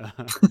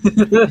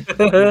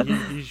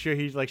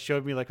 He like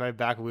showed me like my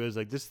back wheels,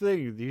 like this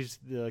thing,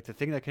 like the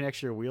thing that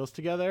connects your wheels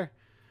together.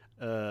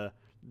 Uh,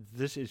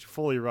 this is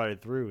fully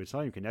rotted through. It's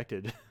not even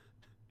connected.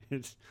 I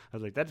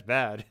was like, that's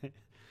bad.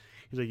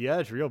 He's like, yeah,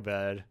 it's real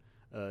bad.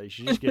 You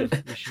should just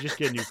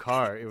get a new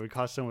car. It would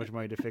cost so much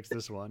money to fix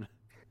this one.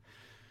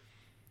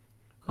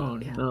 Oh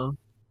Yeah. no.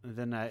 And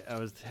then I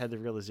had the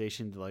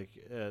realization like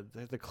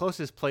the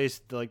closest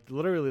place, like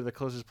literally the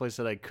closest place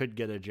that I could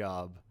get a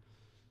job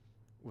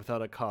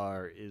without a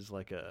car is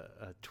like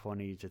a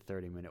 20 to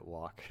 30-minute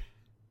walk.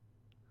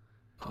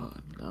 Oh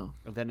no.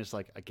 And then it's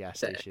like a gas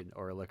station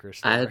or a liquor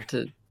I store.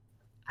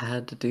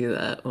 had to do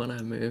that when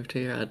I moved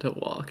here. I had to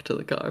walk to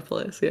the car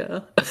place.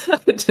 Yeah,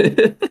 I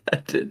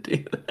did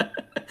do that.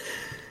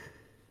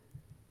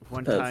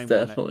 One That's time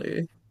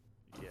definitely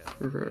yeah,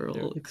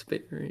 rural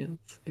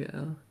experience.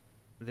 Yeah.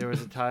 there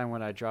was a time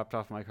when I dropped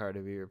off my car to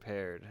be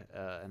repaired,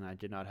 and I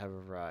did not have a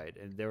ride,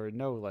 and there were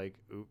no like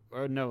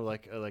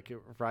like a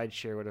ride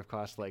share would have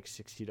cost like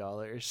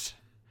 $60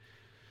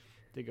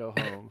 to go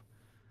home,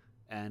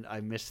 and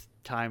I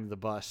mistimed the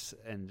bus,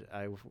 and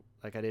I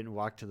didn't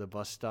walk to the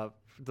bus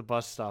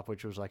stop,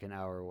 which was like an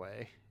hour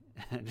away,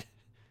 and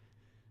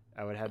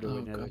I would have to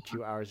wait Oh another god.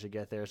 2 hours to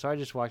get there, so I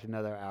just walked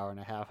another hour and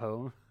a half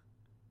home.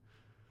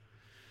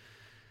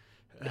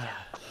 Yeah.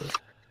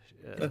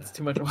 That's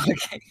too much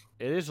walking.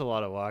 It is a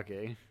lot of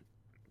walking.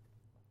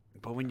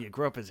 But when you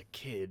grow up as a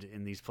kid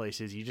in these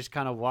places, you just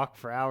kind of walk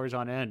for hours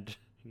on end,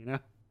 you know?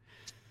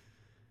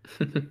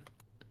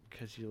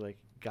 Because you, like,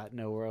 got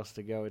nowhere else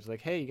to go. It's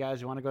like, hey, you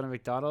guys, you want to go to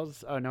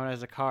McDonald's? Oh, no one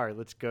has a car.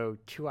 Let's go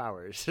 2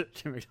 hours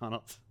to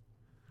McDonald's.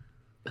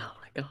 Oh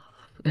my god.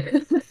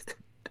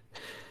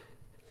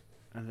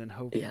 And then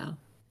Yeah.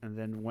 And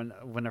then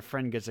when a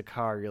friend gets a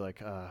car, you're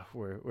like,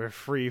 we're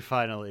free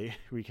finally.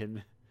 We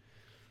can.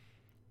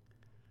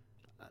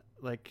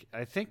 Like,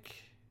 I think,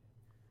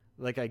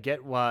 like, I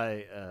get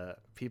why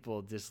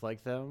people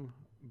dislike them,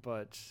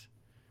 but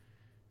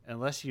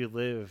unless you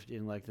lived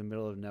in like the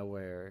middle of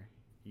nowhere,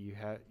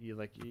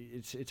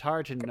 it's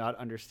hard to not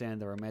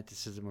understand the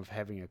romanticism of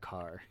having a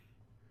car.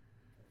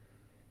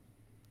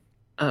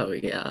 Oh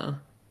yeah.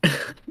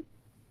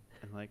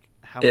 And like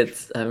how much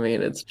I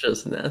mean, it's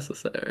just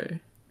necessary.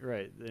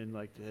 right, and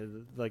like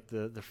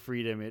the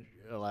freedom it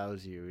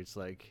allows you. It's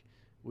like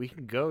we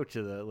can go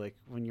to the, like,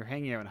 when you're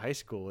hanging out in high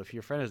school, if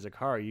your friend has a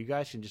car, you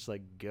guys can just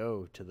like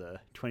go to the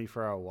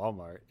 24-hour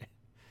Walmart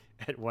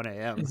at 1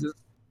 a.m. Is this,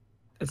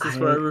 is this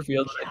where I I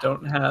reveal that I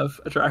don't have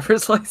a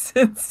driver's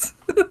license?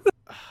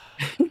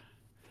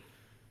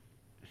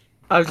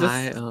 I was I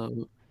just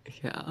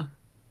yeah.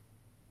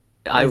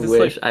 I is this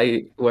like wish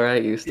I where I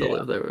used to yeah.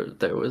 live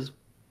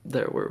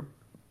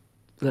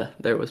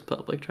there was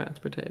public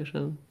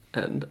transportation,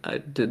 and I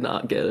did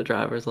not get a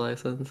driver's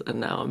license, and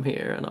now I'm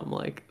here and I'm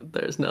like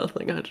there's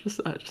nothing. I just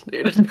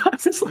need a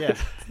driver's Yeah,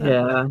 license.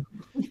 Yeah,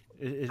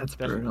 that's that's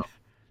brutal.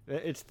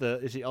 it's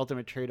the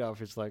ultimate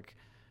trade-off. It's like,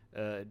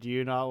 do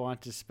you not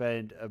want to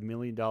spend $1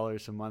 million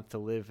a month to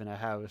live in a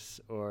house,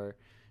 or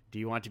do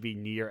you want to be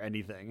near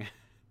anything?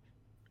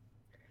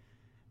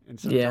 And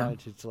Yeah.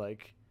 sometimes it's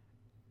like,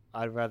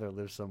 I'd rather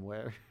live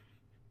somewhere.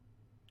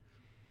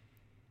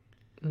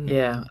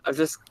 Yeah. I've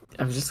just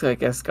I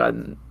guess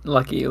gotten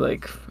lucky.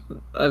 Like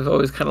I've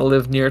always kind of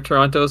lived near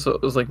Toronto, so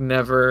it was like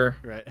never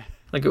Right.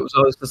 like it was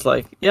always just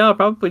like, yeah, I'll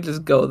probably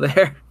just go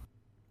there.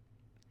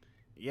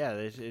 Yeah,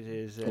 it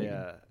is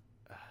Mm.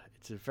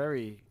 it's a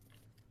very,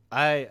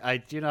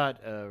 I do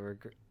not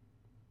regret.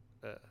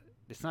 Uh,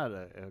 it's not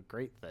a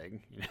great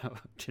thing,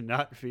 to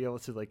not be able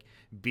to like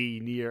be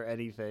near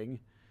anything.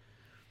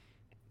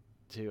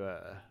 To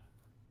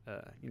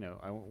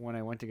when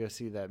I went to go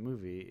see that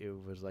movie, it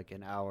was like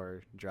an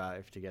hour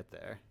drive to get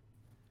there.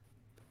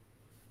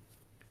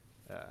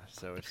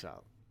 So it's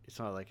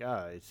not like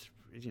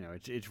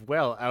it's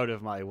well out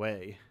of my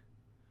way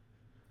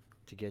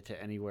to get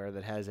to anywhere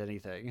that has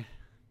anything.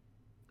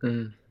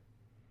 Mm.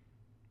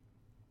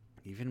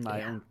 Even my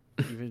Yeah. own,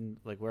 even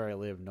like where I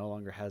live, no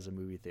longer has a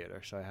movie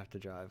theater, so I have to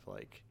drive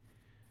like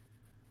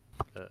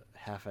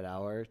half an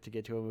hour to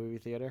get to a movie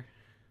theater,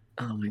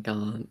 Oh my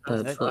god. That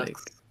and, that, That's like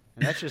sucks.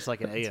 and that's just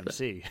like an that's bad.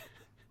 AMC.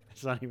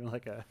 It's not even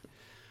like a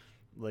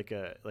like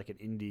an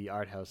indie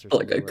art house or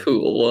Like a something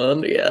cool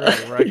one, yeah.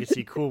 where I can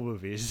see cool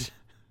movies.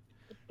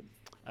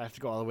 I have to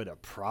go all the way to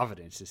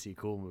Providence to see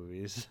cool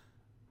movies.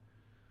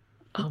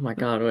 Oh my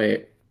God,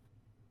 wait.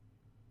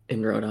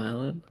 In Rhode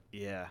Island?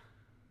 Yeah.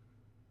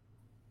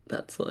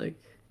 That's like,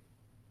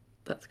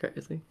 that's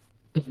crazy.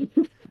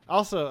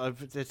 Also,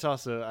 it's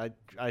also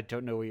I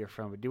don't know where you're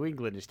from, but New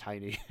England is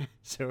tiny,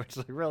 so it's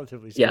like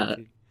relatively Yeah,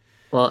 speaking.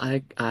 well,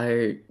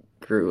 I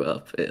grew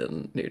up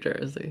in New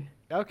Jersey,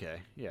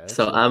 Okay, yeah,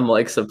 so it's I'm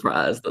like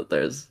surprised that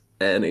there's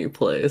any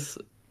place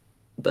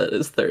that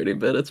is 30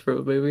 minutes from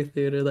a movie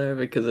theater there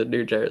because in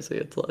New Jersey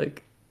it's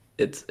like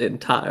it's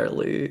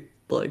entirely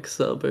like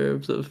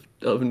suburbs of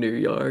New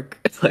York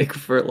like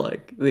for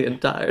like the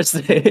entire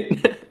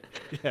state.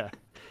 yeah.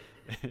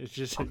 It's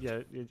just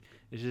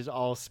it's just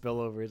all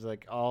spillover. It's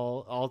like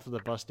all to the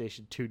bus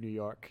station to New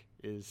York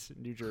is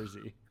New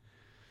Jersey.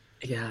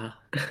 Yeah.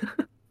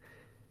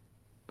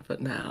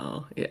 But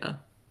now, yeah,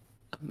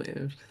 I've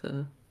moved,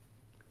 so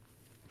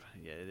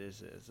Yeah, it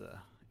is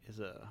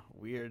a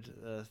weird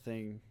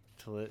thing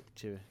to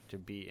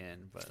be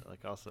in, but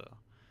like also,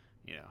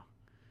 you know,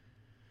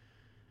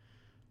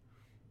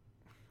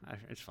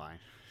 it's fine.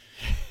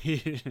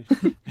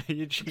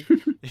 It's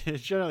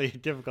generally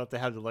difficult to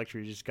have the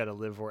luxury. You just got to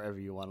live wherever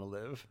you want to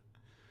live.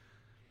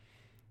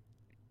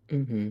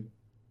 hmm.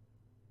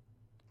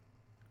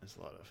 There's a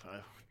lot of.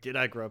 Did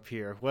I grow up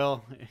here?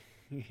 Well,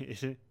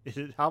 is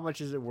it? How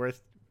much is it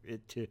worth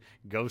it to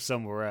go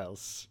somewhere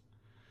else?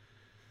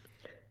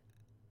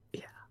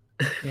 Yeah.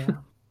 Yeah.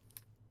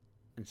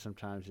 And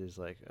sometimes it's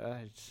like,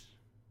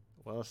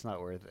 it's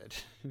not worth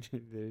it.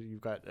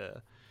 You've got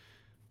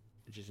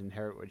just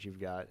inherit what you've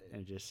got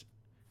and just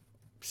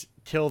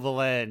till the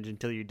land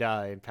until you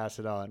die and pass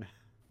it on.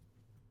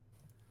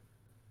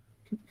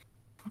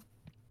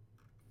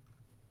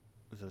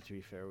 So to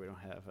be fair, we don't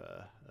have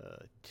a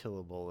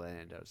tillable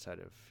land outside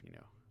of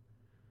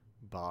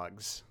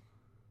bogs.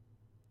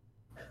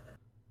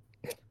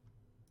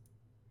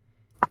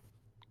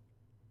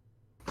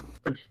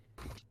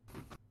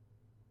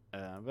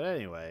 But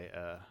anyway,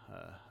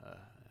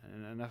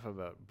 enough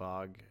about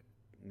bog.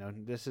 No,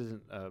 this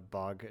isn't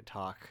bog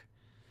talk.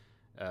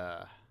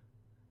 Uh,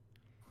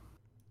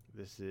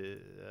 this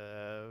is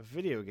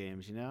video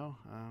games.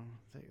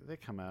 They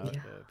come out.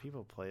 Yeah.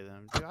 People play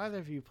them. Do either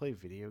of you play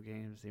video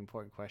games? The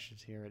important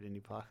questions here at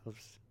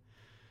Indiepocalypse.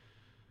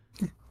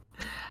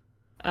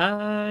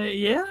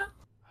 Yeah.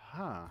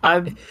 Huh.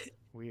 I'm.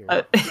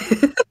 Weird.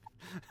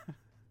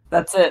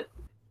 That's it.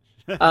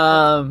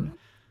 Um.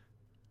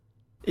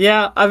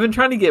 Yeah, I've been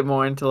trying to get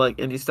more into like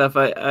indie stuff.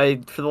 I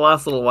for the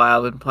last little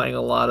while I've been playing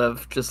a lot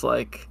of just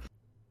like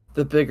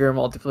the bigger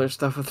multiplayer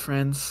stuff with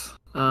friends.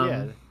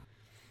 Yeah,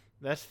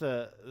 that's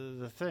the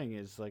thing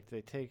is like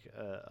they take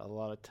a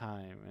lot of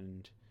time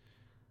and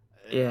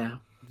Yeah.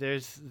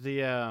 there's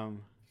the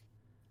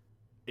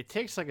it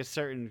takes like a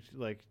certain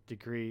like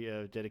degree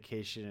of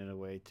dedication in a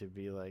way to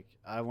be like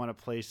I want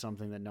to play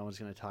something that no one's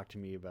going to talk to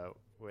me about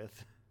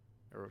with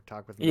or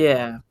talk with me about.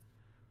 Yeah.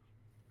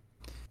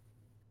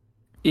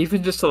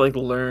 Even just to like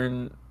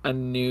learn a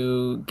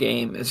new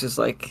game is just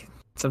like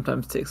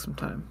sometimes takes some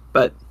time.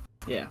 But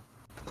yeah,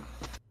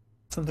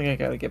 something I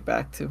gotta get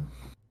back to.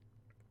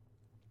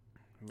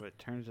 But it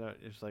turns out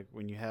it's like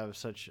when you have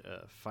such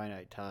a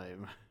finite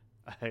time,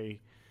 I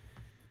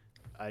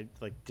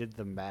like did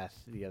the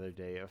math the other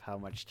day of how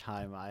much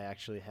time I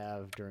actually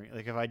have during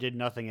like if I did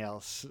nothing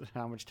else,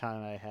 how much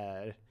time I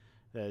had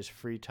that is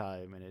free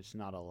time, and it's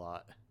not a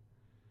lot.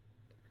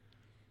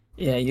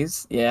 Yeah,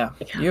 Yeah.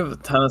 you have a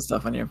ton of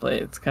stuff on your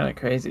plate. It's kind of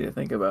crazy to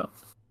think about.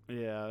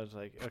 Yeah, I was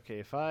like, okay,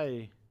 if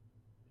I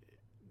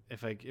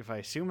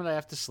assume that I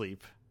have to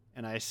sleep,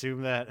 and I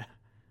assume that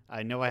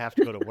I know I have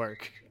to go to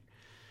work,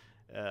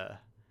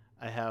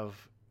 I have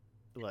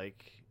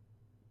like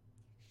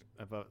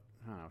about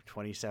I don't know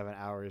 27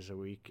 hours a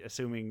week,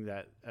 assuming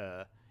that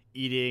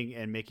eating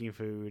and making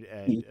food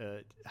and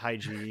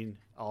hygiene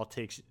all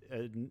takes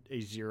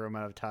a zero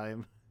amount of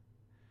time.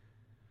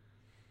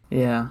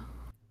 Yeah.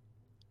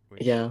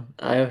 Which Yeah,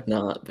 I have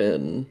not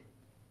been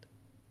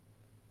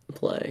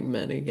playing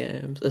many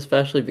games,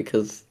 especially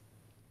because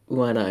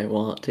when I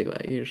want to,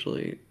 I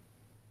usually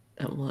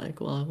am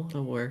like, well, I want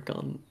to work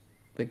on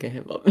the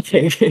game I'm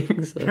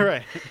making, so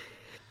right,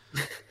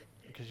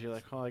 because you're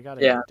like, well,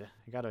 Yeah,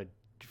 I gotta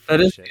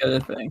that is finish it. the other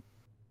thing.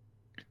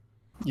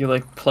 You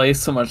like play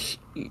so much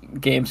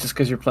games just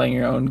because you're playing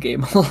your own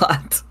game a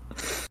lot.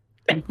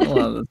 A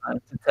lot of the time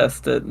to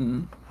test it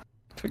and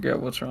figure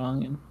out what's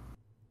wrong and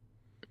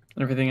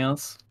everything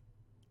else.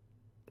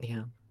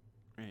 yeah.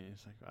 And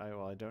it's like,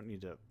 I don't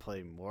need to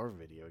play more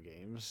video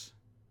games.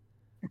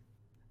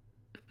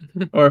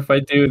 Or if I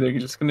do, they're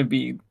just gonna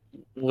be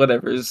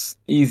whatever's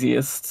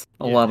easiest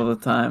a Yeah, lot of the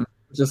time.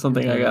 It's just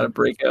something I gotta Mhm.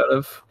 break out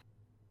of.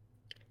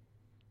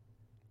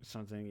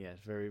 something. Yeah,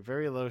 very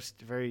very low.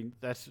 Very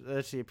that's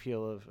the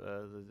appeal of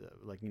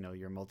like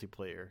your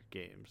multiplayer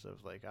games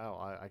of like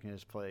I can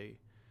just play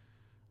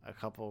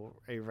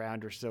a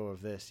round or so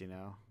of this, and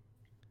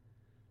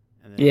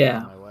then be on Yeah,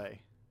 my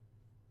way.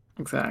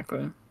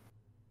 exactly.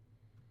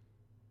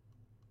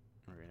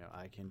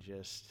 I can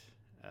just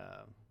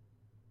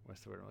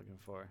what's the word I'm looking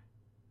for?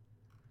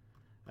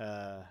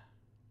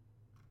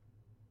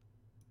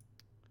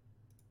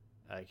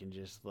 I can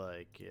just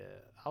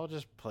I'll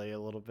just play a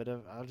little bit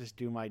of. I'll just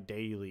do my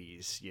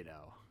dailies, you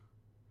know.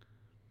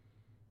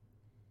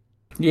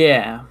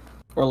 Yeah.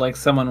 Or like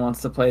someone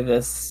wants to play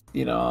this,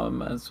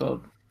 might as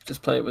well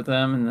just play it with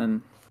them and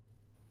then.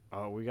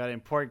 Oh, we got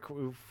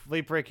important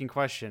late breaking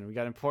question. We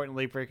got important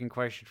late breaking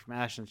question from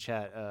Ash in the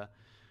chat.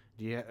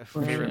 Do you have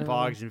favorite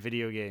bogs in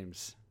video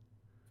games?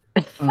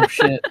 Oh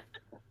shit.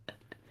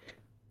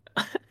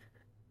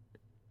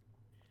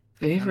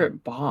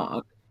 Favorite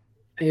bog.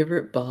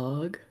 Favorite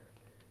bog?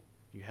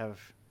 You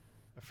have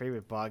a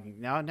favorite bog?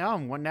 Now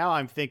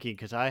I'm thinking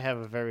because I have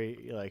a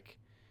very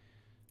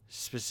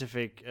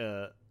specific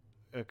a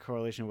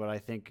correlation of what I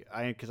think.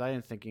 Because I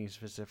am thinking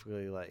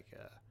specifically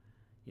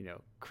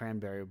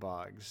cranberry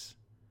bogs.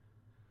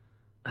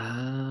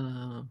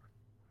 Oh.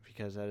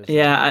 Because that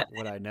is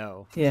what I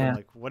know. Yeah. So I'm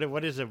like,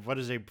 what is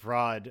a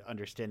broad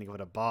understanding of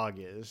what a bog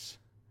is?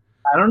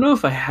 I don't know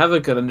if I have a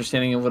good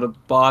understanding of what a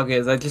bog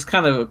is. I just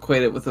kind of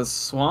equate it with a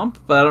swamp,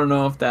 but I don't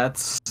know if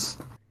that's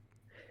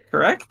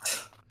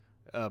correct.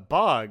 A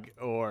bog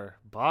or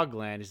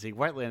bogland is a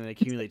wetland that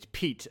accumulates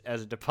peat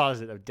as a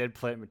deposit of dead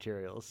plant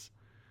materials.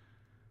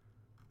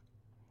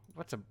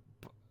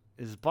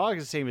 Is bog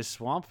the same as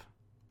swamp?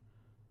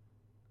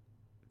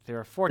 There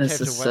are 4 types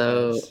of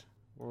wetlands.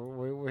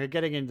 We're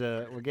getting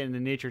into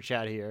nature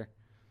chat here.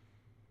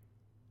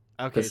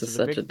 Okay, this is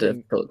such a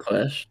difficult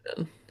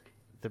question.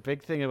 The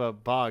big thing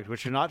about bogs,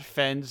 which are not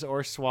fens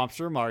or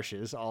swamps or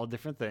marshes, all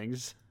different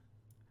things.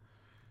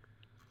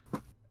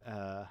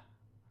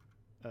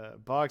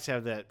 Bogs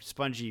have that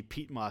spongy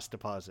peat moss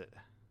deposit.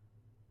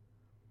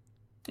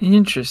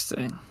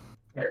 Interesting.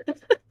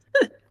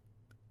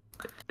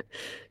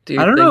 Do you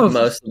think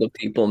most of the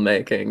people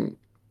making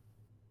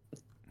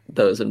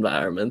those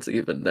environments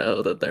even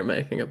know that they're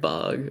making a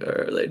bog,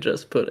 or are they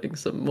just putting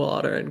some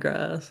water and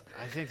grass?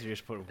 I think they're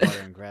just putting water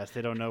and grass.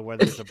 They don't know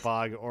whether it's a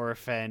bog or a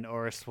fen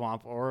or a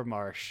swamp or a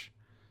marsh.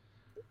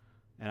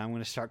 And I'm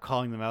going to start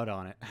calling them out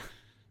on it.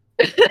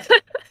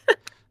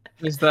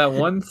 There's that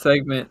one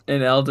segment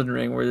in Elden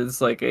Ring where there's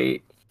like a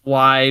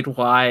wide,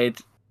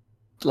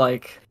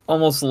 like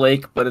almost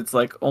lake, but it's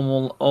like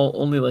almost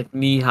only like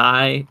knee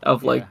high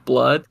of like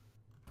blood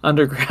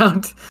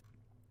underground.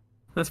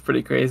 That's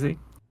pretty crazy.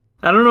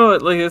 I don't know,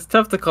 like it's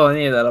tough to call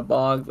any of that a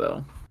bog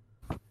though.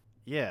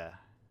 Yeah.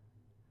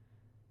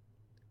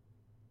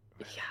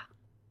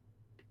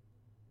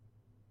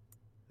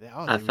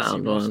 I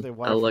found one.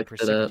 I looked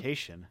it up.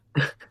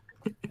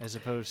 As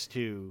opposed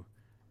to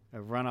a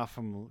runoff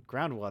from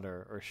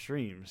groundwater or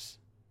streams.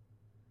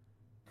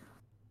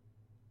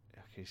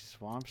 Okay,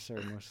 swamps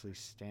are mostly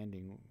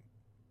standing.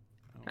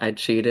 I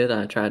cheated.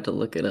 I tried to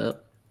look it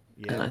up.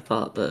 Yeah. And I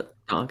thought that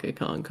Donkey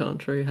Kong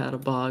Country had a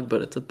bog,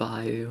 but it's a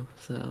bayou.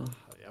 So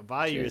a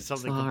bayou is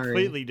something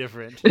completely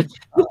different.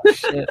 Oh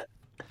shit.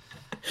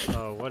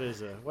 Oh, what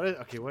is a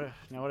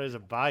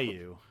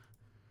bayou?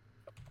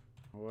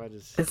 What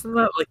is? Isn't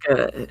that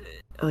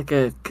like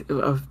a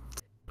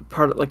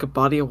part of like a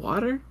body of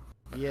water?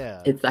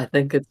 Yeah. I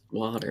think it's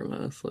water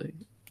mostly,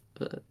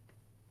 but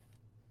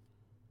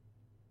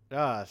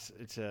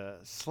it's a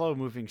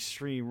slow-moving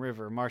stream,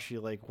 river, marshy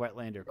lake,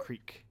 wetland, or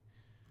creek.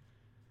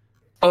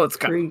 Oh, it's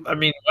creek. I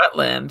mean,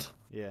 wetland.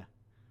 Yeah.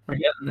 We're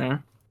getting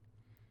there.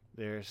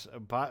 There's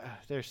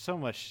so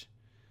much.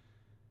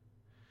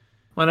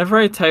 Whenever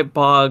I type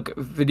bog,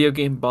 video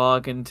game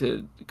bog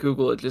into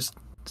Google, it just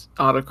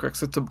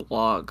autocorrects it to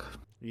blog.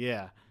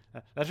 Yeah,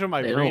 that's what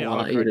my brain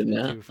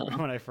autocorrected it to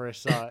when I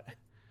first saw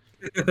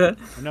it.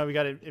 No, we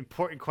got an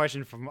important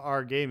question from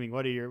R Gaming.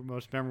 What are your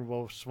most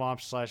memorable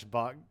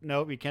swamp/bog?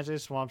 No, you can't say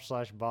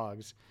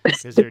swamp/bogs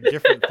because they're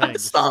different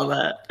things. I saw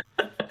that.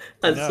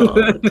 I saw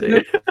that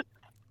too.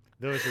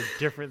 Those are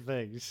different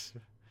things.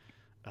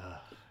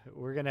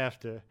 We're gonna have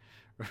to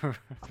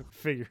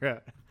figure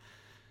out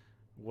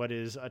what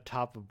is a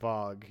top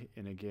bog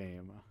in a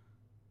game.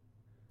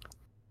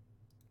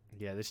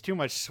 Yeah, there's too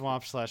much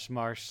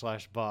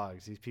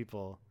swamp/marsh/bogs. These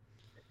people.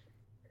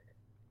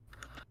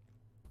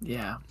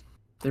 Yeah,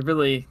 they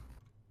really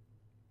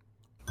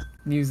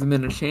use them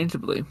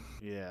interchangeably.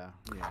 Yeah.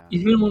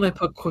 Even when I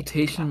put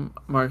quotation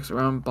marks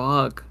around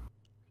bog,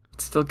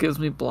 it still gives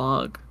me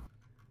blog.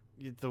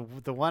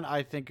 The one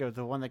I think of,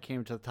 the one that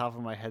came to the top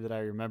of my head that I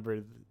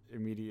remembered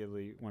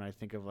immediately when I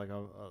think of like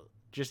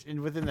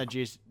within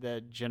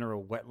that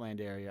general wetland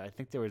area, I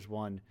think there was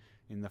one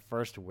in the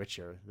first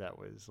Witcher that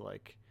was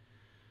like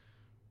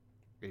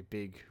a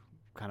big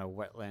kind of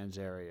wetlands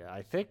area.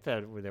 I think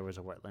that there was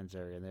a wetlands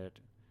area and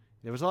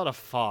there was a lot of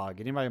fog.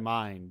 And in my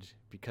mind,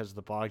 because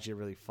the bogs get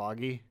really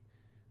foggy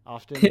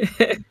often,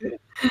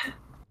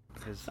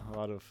 there's a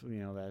lot of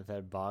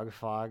that bog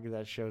fog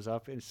that shows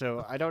up, and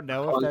so I don't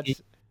know if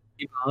that's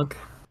bog.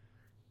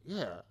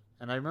 Yeah,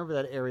 and I remember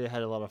that area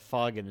had a lot of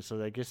fog in it,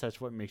 so I guess that's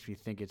what makes me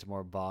think it's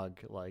more bog.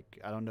 Like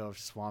I don't know if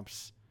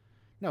swamps.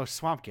 No,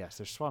 swamp gas.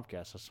 There's swamp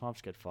gas, so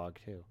swamps get fog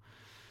too.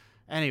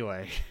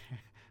 Anyway,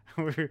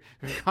 we've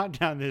gone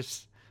down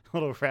this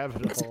little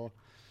rabbit hole.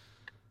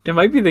 It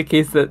might be the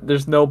case that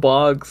there's no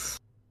bogs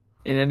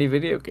in any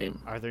video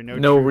game. Are there no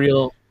No true?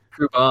 real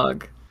true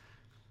bog.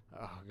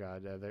 Oh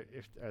God,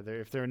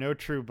 if there are no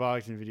true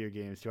bogs in video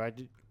games, do I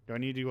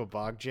need to do a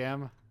bog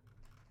jam?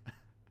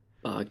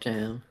 Bog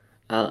Jam.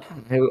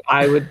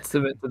 I would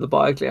submit to the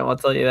bog jam. I'll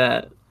tell you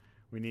that.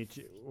 We need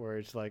to, where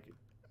it's like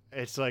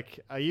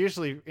I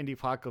usually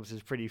Indiepocalypse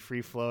is pretty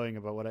free flowing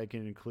about what I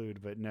can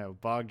include, but no,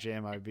 bog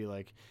jam. I'd be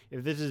like,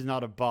 if this is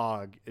not a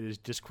bog, it is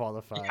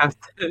disqualified.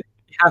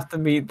 You have to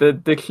meet the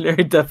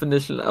dictionary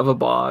definition of a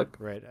bog.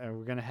 Right,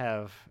 and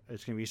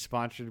it's gonna be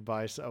sponsored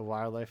by a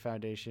wildlife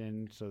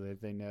foundation, so that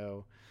they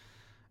know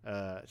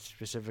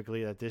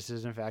specifically that this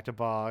is in fact a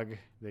bog.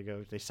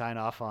 They sign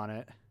off on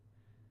it.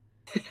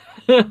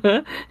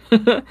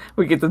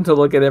 We get them to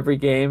look at every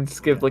game,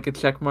 just give Yeah. like a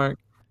check mark.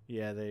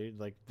 Yeah, they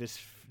like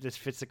this. This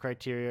fits the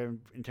criteria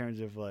in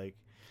terms of like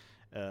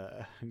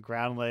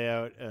ground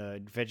layout,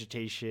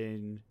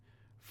 vegetation,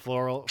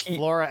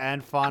 flora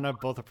and fauna,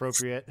 both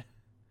appropriate.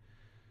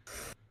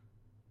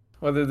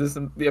 Whether there's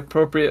the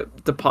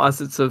appropriate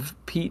deposits of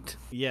peat.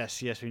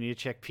 Yes, we need to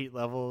check peat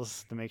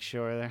levels to make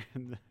sure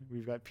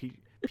we've got peak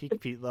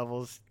peat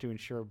levels to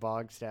ensure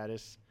bog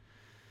status.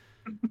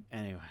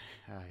 Anyway,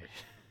 all right.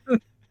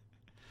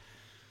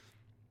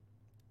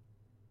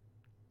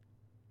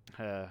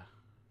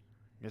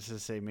 Guess to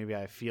say maybe I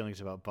have feelings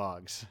about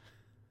bogs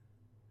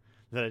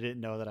that I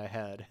didn't know that I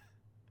had.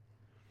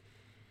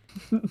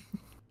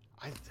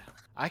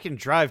 I can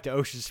drive to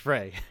Ocean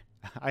Spray.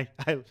 I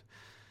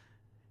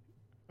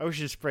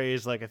Ocean Spray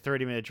is like a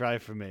 30-minute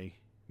drive for me,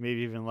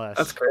 maybe even less.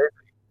 That's crazy.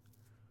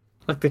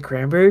 Like the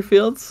cranberry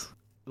fields?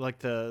 Like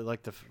the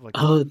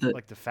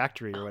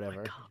factory or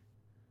whatever.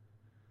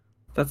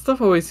 That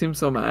stuff always seems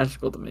so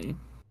magical to me.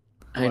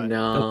 I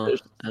know.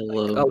 I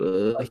love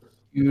it. Like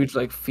huge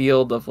like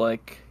field of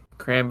like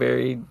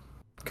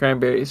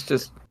cranberries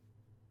just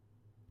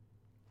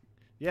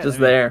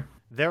there.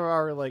 There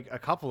are like a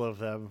couple of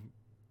them,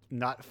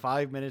 not a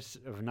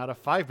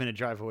 5-minute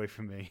drive away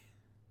from me.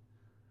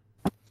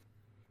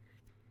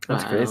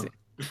 That's crazy.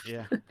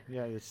 Yeah.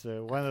 It's one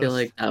of those. I feel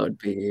like that would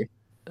be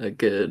a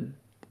good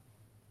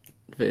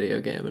video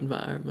game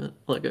environment,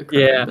 like a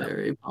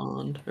cranberry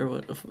pond or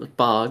what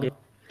bog.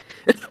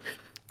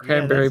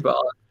 Cranberry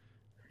bog.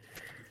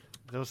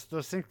 Those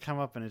things come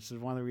up, and it's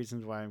one of the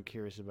reasons why I'm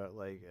curious about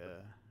like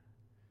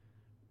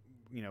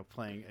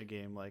playing a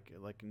game like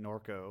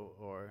Norco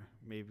or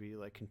maybe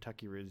like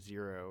Kentucky Route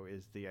Zero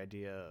is the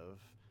idea of.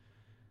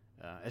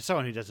 As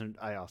someone who doesn't,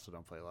 I also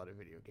don't play a lot of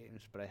video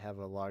games, but I have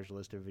a large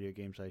list of video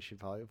games I should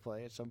probably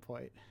play at some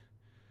point.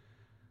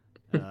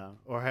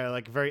 Or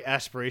like very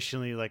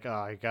aspirationally, like, oh,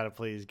 I gotta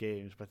play these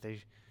games, but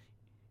they,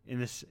 in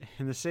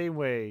the same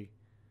way,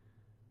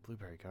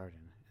 Blueberry Garden,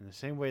 in the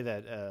same way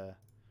that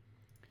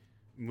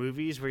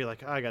movies where you're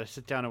like, oh, I gotta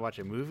sit down and watch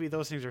a movie.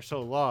 Those things are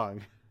so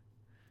long.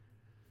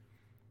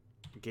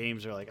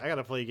 Games are like, I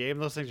gotta play a game.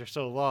 Those things are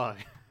so long.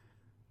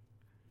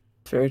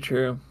 Very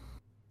true.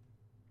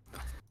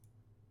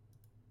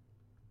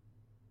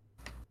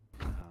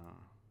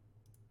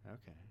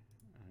 Okay,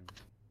 I'm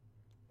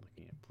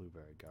looking at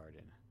Blueberry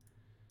Garden,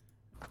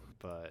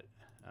 but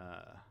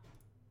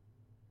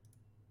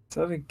is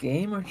that a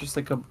game or just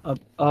like a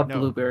no,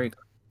 blueberry?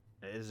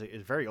 It's a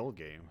very old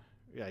game.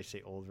 Yeah, I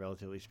say old,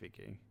 relatively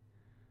speaking.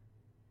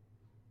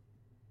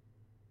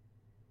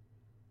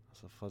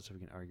 Also, floods, so we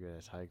can argue it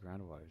as high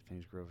groundwater.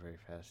 Things grow very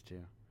fast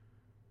too.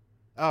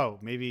 Oh,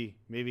 maybe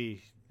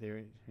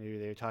they're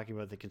talking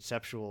about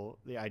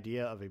the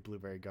idea of a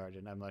blueberry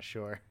garden. I'm not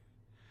sure.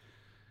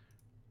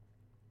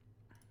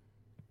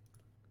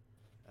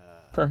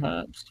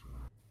 Perhaps.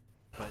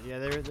 But yeah,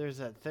 there's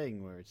that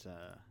thing where it's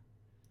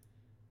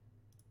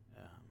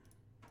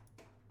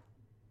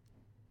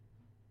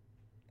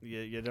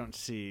you don't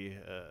see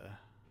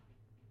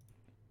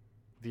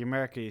the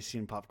America you see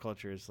in pop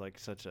culture is like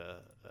such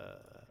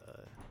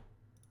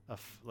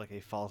like a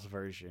false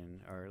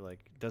version, or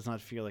like does not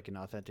feel like an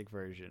authentic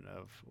version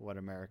of what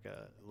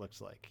America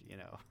looks like.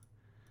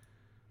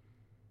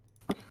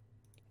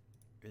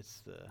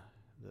 It's the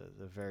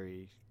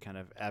very kind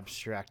of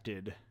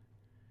abstracted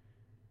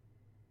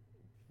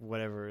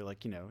whatever,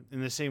 like,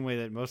 in the same way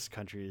that most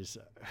countries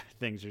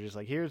things are just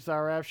like, here's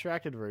our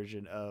abstracted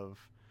version of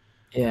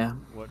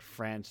what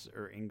France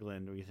or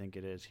England we think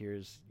it is.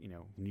 Here's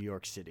New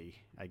York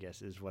City, I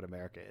guess, is what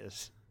America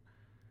is.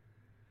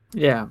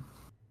 Yeah.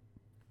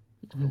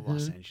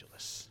 Los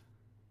Angeles.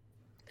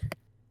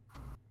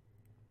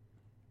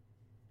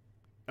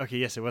 Okay,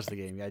 yes, it was the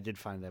game. Yeah, I did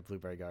find that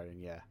Blueberry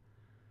Garden. Yeah.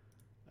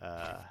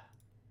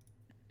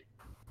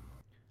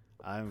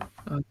 I'm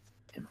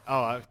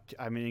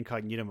in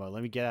incognito mode.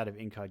 Let me get out of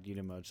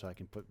incognito mode so I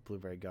can put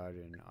Blueberry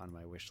Garden on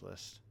my wish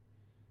list.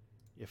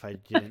 If I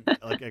didn't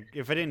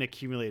if I didn't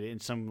accumulate it in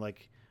some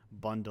like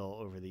bundle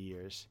over the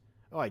years.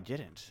 Oh, I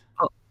didn't.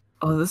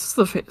 Oh, this is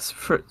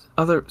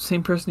the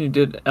same person who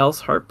did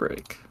Elle's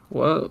Heartbreak.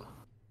 Whoa.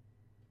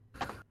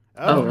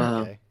 Oh,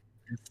 wow. Okay.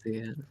 I see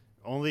it.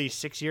 Only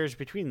 6 years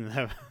between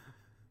them.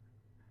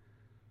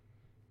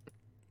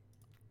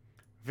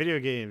 Video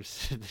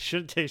games they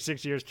shouldn't take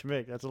 6 years to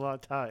make. That's a lot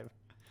of time.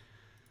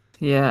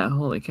 Yeah,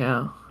 holy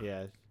cow.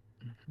 Yeah,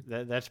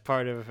 that's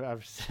part of.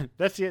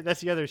 That's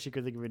the other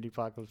secret thing of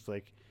Indiepocalypse,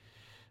 like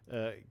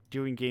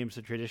doing games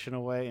the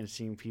traditional way and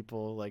seeing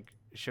people like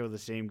show the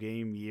same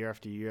game year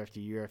after year after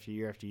year after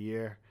year after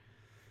year.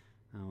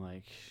 I'm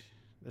like,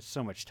 that's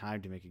so much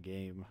time to make a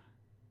game.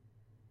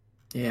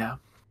 Yeah.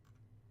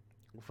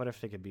 What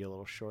if they could be a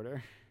little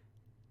shorter?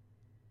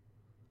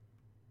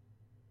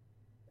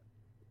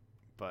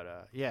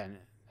 But yeah, and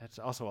that's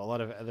also a lot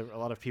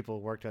of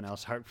people worked on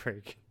Alice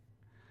Heartbreak.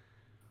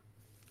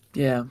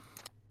 Yeah.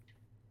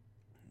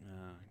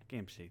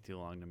 Games take too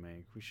long to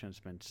make. We shouldn't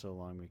spend so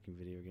long making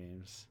video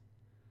games.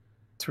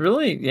 It's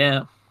really,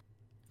 yeah.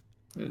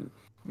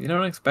 You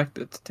don't expect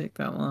it to take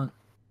that long.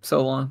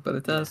 So long, but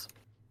it does.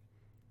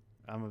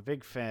 I'm a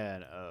big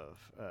fan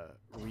of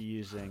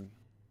reusing.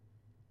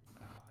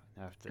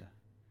 I have to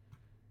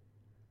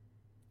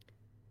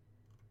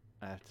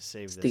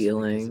save this because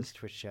Stealing. this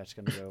Twitch chat's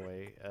gonna go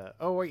away.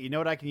 Oh wait, you know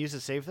what I can use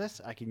to save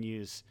this? I can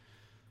use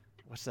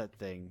what's that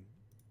thing?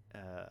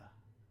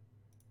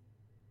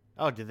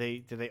 Oh, did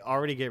they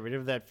already get rid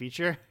of that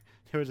feature?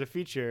 There was a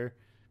feature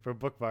for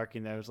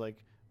bookmarking that was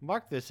like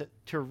mark this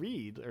to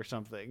read or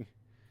something.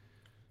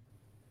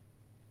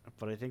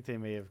 But I think they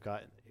may have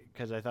gotten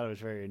because I thought it was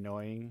very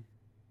annoying.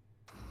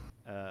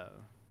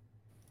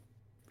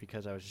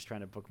 Because I was just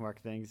trying to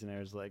bookmark things and I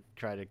was like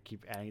trying to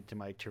keep adding it to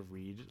my to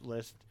read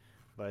list.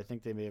 But I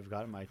think they may have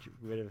gotten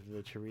rid of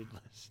the to read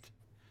list.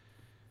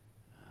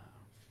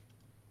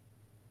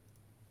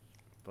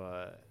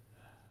 But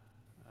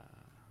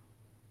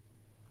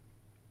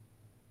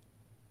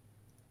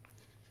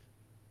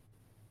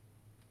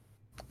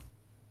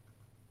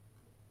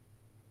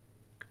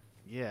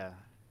yeah,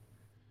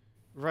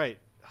 right.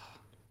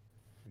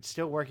 I'm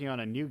still working on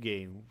a new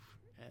game.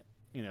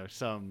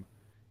 Some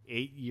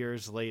 8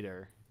 years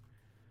later.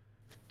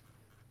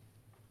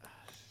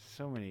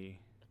 So many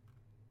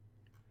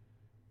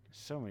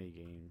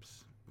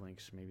games.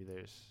 Links. Maybe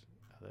there's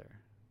other.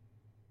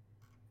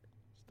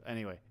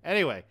 Anyway,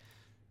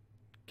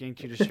 getting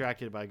too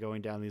distracted by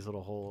going down these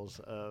little holes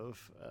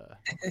of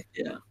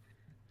Yeah.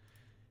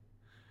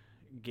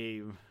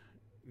 game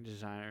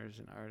designers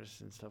and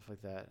artists and stuff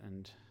like that,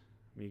 and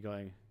me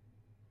going.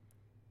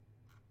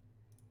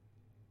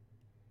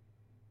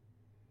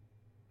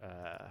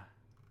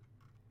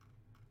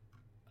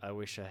 I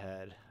wish I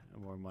had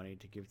more money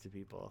to give to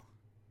people.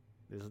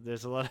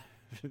 There's a lot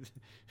of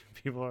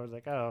people are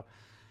like, oh,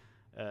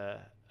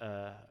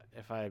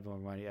 if I had more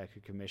money, I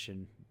could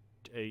commission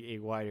a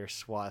wider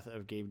swath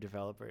of game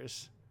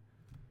developers.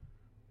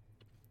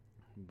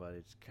 But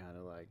it's kind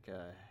of like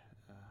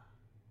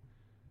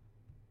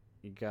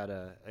you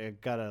gotta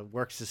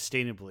work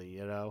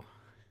sustainably,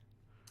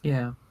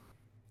 Yeah.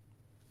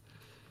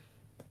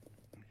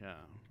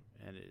 Yeah,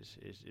 and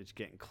it's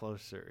getting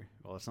closer.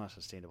 Well, it's not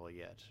sustainable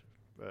yet.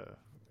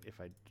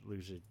 If I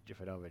if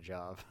I don't have a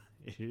job,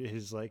 it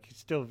is like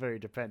still very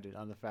dependent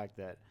on the fact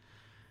that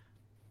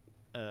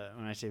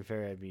when I say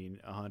very, I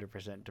mean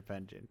 100%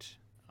 dependent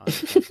on the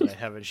fact that I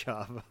have a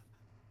job.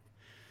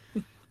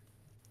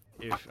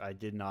 If I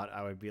did not,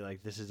 I would be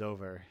like, this is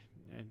over.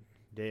 And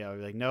I would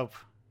be like, nope,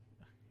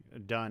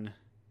 done.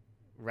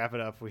 Wrap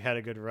it up. We had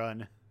a good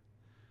run.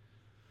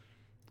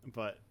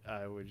 But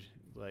I would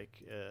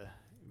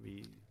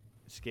be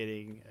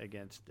skating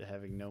against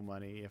having no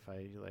money if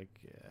I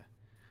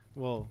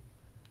well,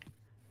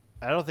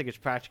 I don't think it's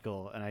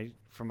practical, and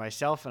for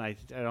myself, and I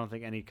don't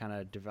think any kind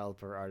of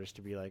developer artist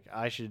to be like,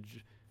 I should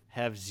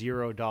have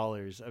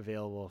 $0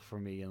 available for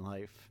me in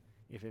life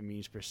if it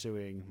means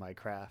pursuing my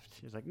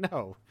craft. It's like,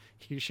 no,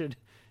 you should.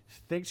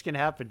 Things can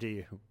happen to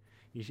you.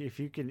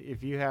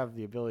 If you have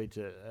the ability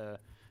to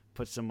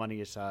put some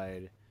money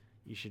aside,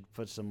 you should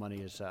put some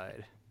money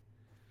aside.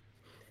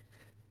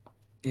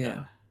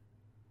 Yeah.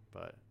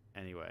 But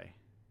anyway,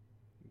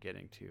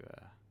 getting to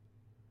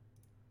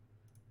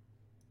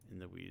in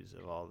the weeds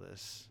of all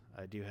this,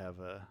 I do have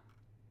a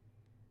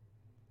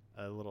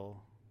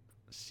little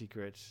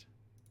secret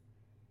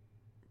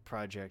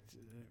project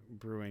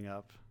brewing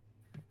up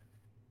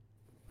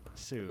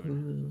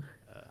soon.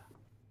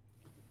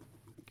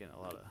 Getting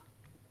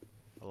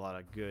a lot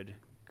of good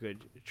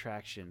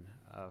traction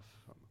of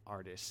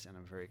artists, and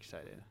I'm very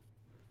excited.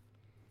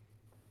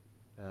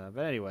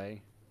 But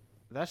anyway,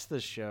 that's the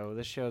show.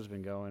 This show's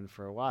been going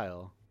for a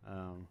while.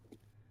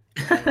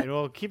 It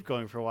will keep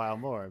going for a while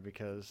more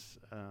because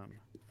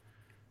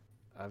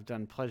I've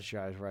done pledge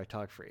drives where I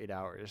talk for 8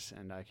 hours,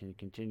 and I can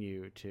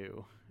continue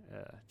to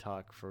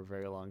talk for a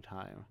very long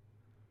time.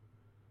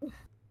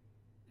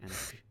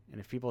 And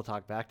if people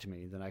talk back to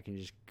me, then I can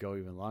just go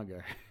even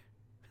longer.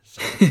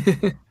 So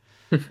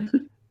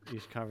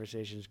these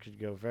conversations could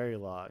go very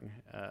long,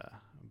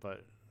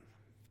 but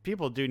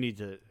people do need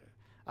to.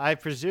 I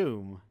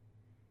presume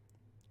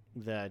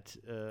that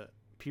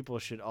people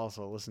should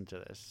also listen to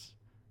this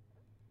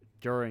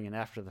during and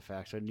after the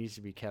fact, so it needs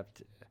to be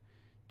kept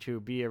to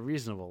be a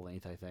reasonable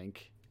length, I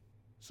think,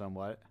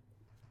 somewhat.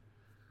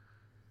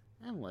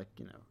 And like,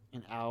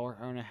 an hour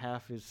and a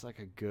half is like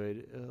a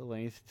good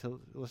length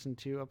to listen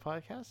to a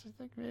podcast. I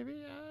think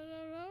maybe, I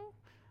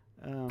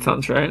don't know.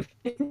 Sounds right.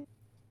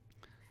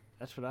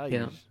 That's what I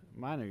Yeah. use.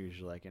 Mine are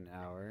usually like an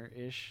hour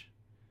ish.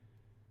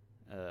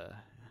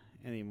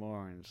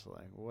 Anymore, and it's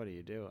like, what are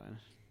you doing?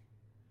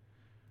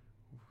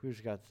 Who's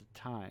got the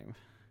time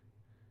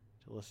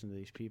to listen to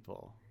these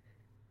people?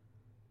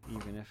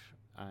 Even if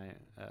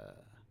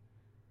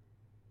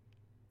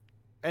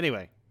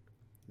Anyway,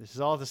 this is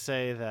all to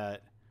say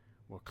that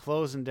we're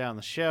closing down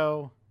the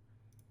show.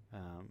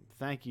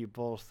 Thank you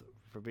both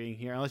for being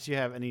here. Unless you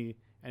have any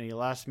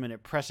last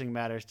minute pressing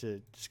matters to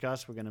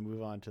discuss, we're going to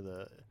move on to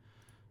the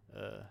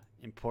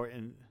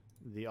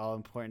all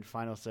important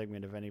final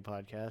segment of any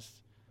podcast.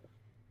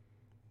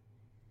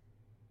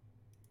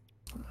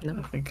 No,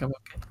 I think I'm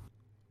okay.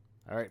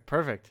 All right,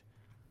 perfect.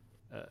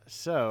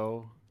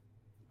 So,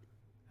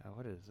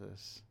 what is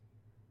this?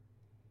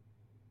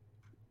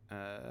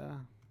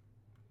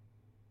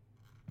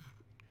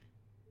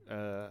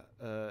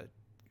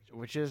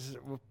 Which is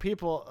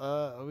people.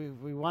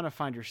 We want to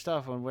find your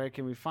stuff. And where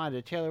can we find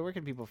it, Taylor? Where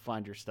can people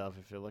find your stuff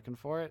if they're looking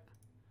for it?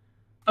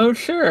 Oh,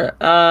 sure.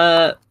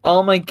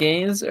 All my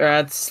games are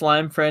at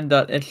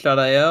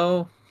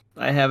slimefriend.itch.io.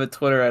 I have a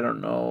Twitter. I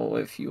don't know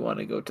if you want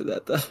to go to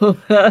that though.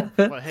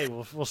 But hey,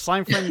 will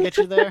Slime Friend get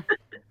you there?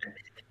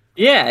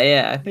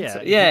 Yeah, I think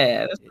so. Yeah,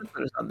 Yeah. That's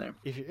Twitter's on there.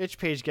 If your itch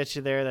page gets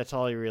you there, that's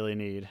all you really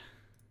need.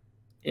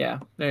 Yeah,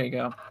 there you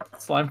go.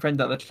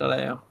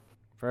 Slimefriend.itch.io.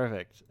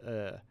 Perfect.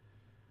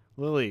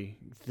 Lily,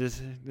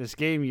 this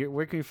game,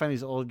 where can we find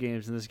these old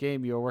games? In this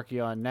game you're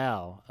working on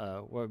now,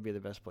 what would be the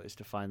best place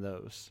to find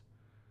those?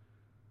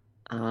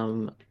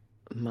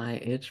 My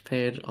itch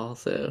page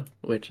also,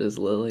 which is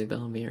Lily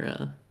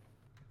Belmira,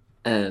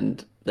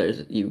 and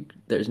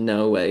there's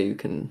no way you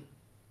can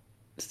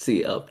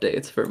see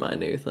updates for my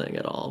new thing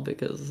at all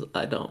because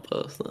I don't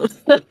post them.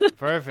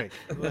 Perfect.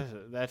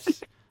 Listen,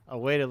 that's a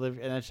way to live,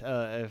 and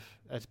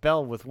that's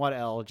Bell with one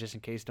L, just in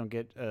case don't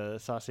get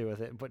saucy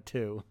with it, but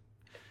two.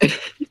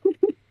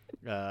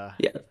 Yeah.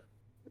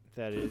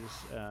 That is,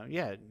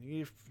 yeah.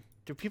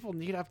 Do people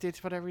need updates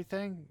about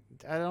everything?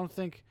 I don't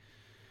think.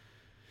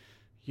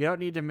 You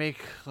don't need to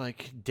make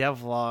like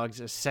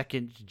devlogs a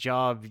second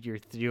job you're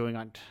doing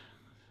on.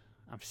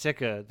 I'm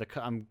sick of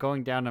I'm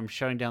going down. I'm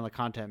shutting down the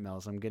content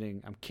mills. I'm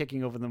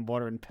kicking over the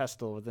mortar and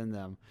pestle within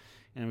them,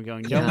 and I'm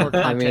going no more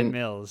content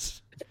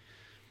mills.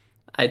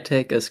 I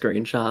take a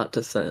screenshot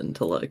to send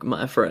to like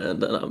my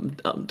friend, and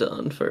I'm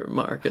done for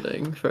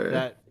marketing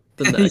for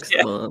the next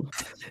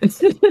month.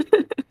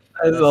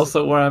 That is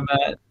also where I'm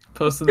at.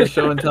 Posting the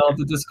show and tell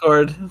to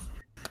Discord.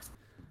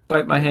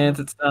 Wipe my hands.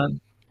 It's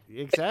done.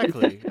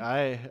 Exactly.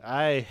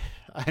 I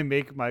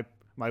make my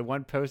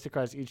one post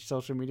across each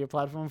social media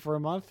platform for a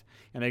month,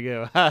 and I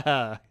go,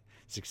 ha,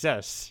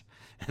 success,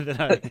 and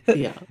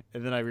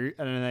then I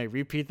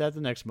repeat that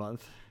the next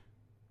month.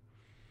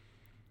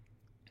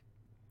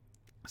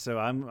 So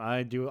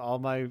I do all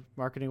my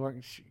marketing work.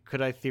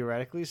 Could I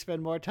theoretically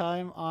spend more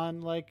time on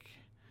like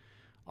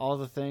all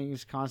the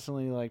things,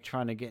 constantly like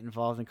trying to get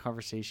involved in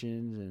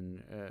conversations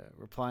and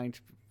replying to?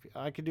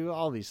 I could do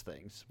all these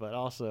things, but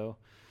also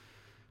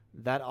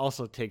that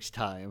also takes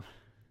time,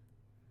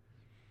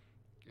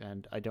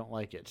 and I don't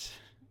like it.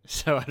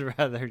 So I'd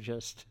rather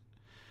just,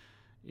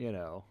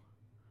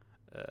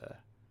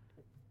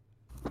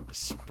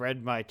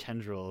 spread my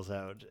tendrils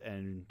out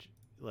and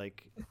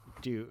like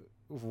do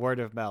word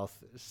of mouth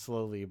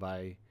slowly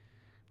by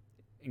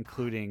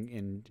including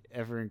an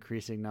ever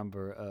increasing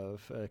number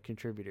of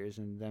contributors,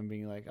 and them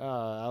being like,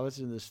 "Oh, I was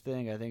in this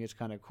thing. I think it's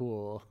kind of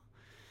cool,"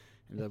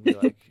 and they'll be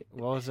like,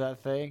 "What was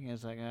that thing?" And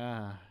it's like,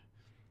 I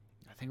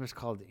think it was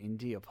called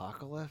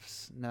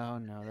Indiepocalypse.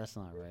 No, that's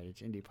not right.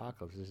 It's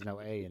Indiepocalypse. There's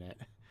no A in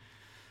it.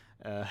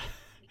 They're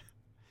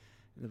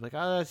like,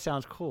 "Oh, that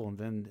sounds cool," and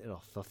then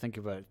they'll think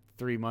about it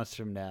 3 months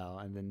from now,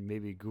 and then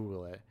maybe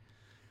Google it,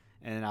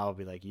 and I'll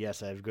be like,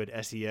 "Yes, I have good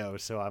SEO,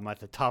 so I'm at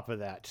the top of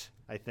that."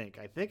 I think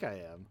I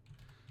am.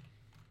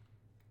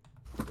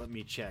 Let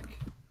me check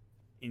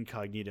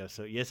incognito.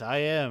 So yes, I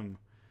am.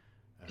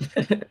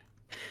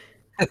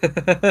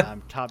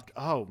 I'm top.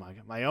 Oh my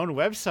god, my own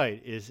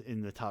website is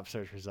in the top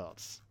search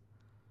results.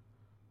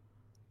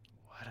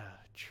 What a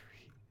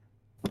treat!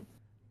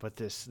 But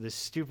this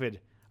stupid.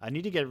 I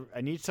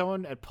need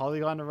someone at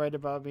Polygon to write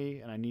about me,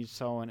 and I need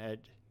someone at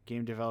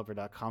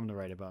GameDeveloper.com to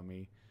write about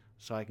me,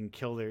 so I can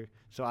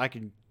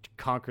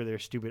conquer their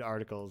stupid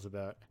articles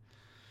about.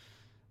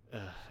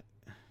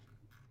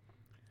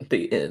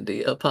 The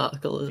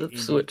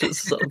Indiepocalypse, which is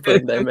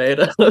something they made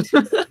up.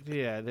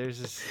 Yeah, there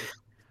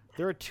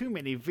are too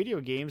many video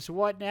games.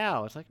 What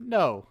now? It's like,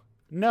 no,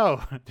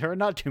 there are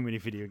not too many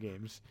video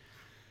games.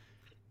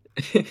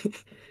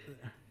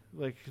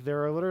 Like,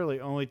 there are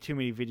literally only too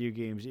many video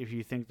games if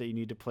you think that you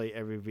need to play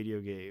every video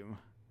game,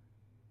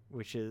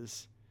 which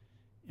is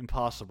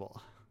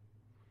impossible.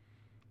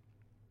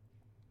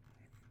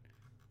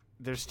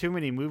 There's too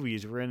many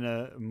movies. We're in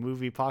a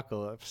movie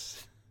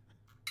apocalypse.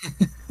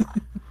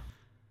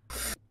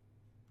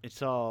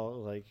 It's all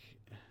like,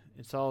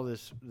 It's all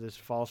this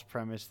false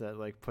premise that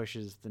like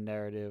pushes the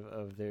narrative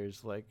of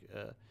there's like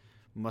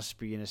must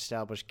be an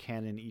established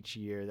canon each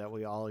year that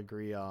we all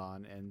agree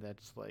on, and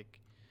that's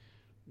like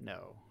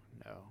no.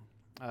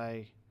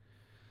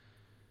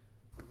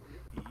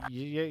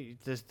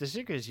 The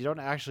secret is you don't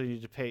actually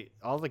need to pay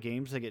all the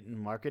games that get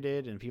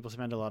marketed and people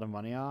spend a lot of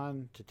money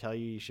on to tell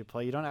you should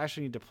play. You don't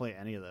actually need to play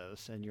any of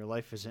those, and your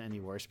life isn't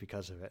any worse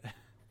because of it.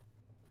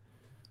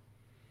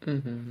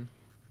 Mm-hmm.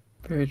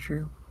 Very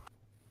true.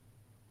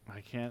 I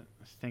can't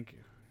think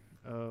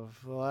of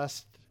the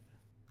last,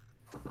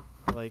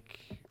 like,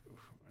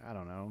 I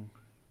don't know,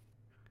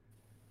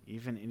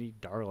 even any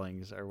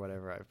darlings or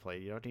whatever I've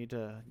played. You don't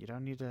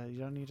need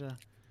to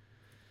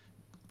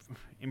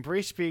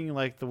embrace being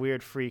like the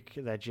weird freak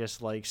that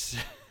just likes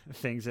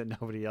things that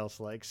nobody else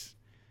likes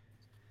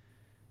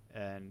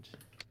and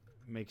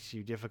makes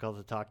you difficult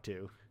to talk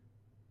to.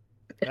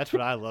 That's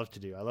what I love to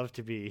do. I love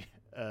to be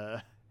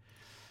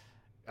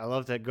I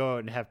love to go out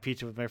and have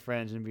pizza with my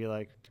friends and be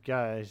like,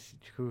 guys,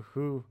 who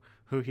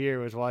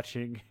here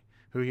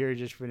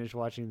just finished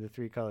watching the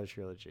Three Colors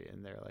trilogy?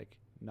 And they're like,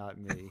 not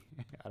me.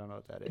 I don't know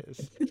what that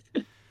is.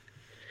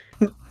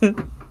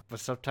 But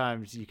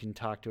sometimes you can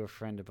talk to a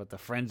friend about the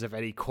Friends of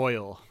Eddie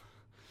Coyle,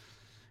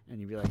 and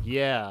you'd be like,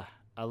 yeah,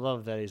 I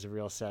love that he's a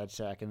real sad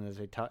sack, and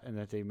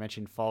that they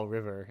mention Fall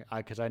River,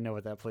 because I know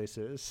what that place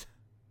is.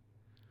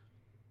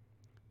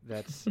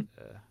 That's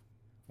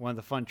one of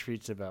the fun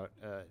treats about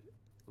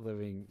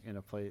living in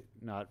a place,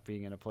 not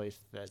being in a place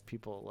that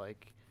people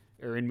like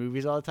are in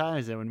movies all the time,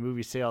 is that when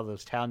movies say all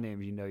those town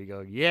names, you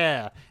go,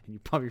 yeah, and you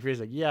pump your face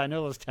like, yeah, I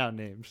know those town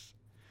names.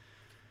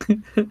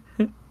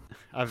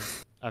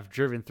 I've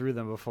driven through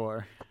them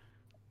before.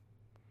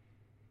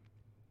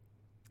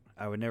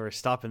 I would never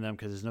stop in them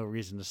because there's no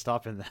reason to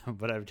stop in them,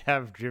 but I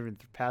have driven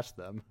past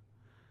them.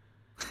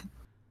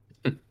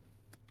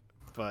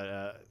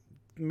 But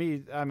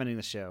I'm ending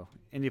the show.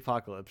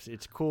 Indiepocalypse.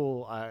 It's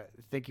cool. I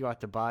think you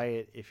ought to buy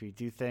it. If you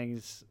do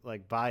things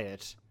like buy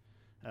it,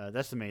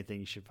 that's the main thing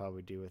you should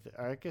probably do with it.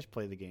 Or I guess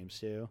play the games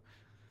too.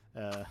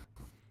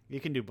 You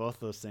can do both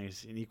those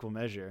things in equal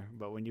measure.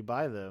 But when you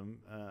buy them,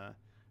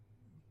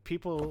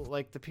 people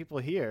like the people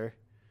here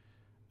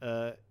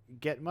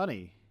get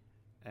money,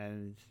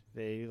 and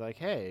they like,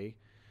 hey,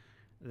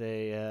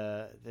 they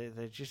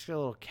just get a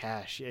little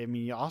cash. I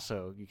mean,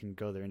 you can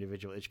go their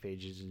individual itch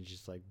pages and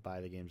just like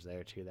buy the games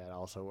there too. That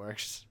also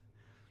works,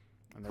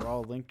 and they're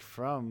all linked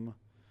from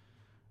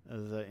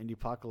the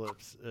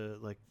Indiepocalypse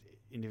like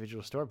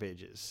individual store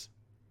pages.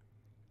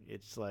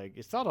 It's like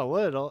it's not a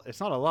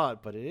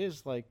lot, but it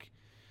is like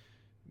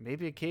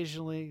maybe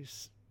occasionally.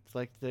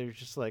 Like they're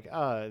just like,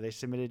 they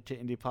submitted to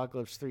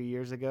Indiepocalypse 3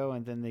 years ago,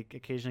 and then they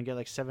occasionally get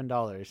like $7,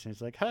 and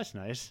it's like, that's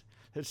nice.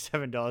 That's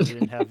 $7 I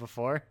didn't have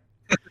before.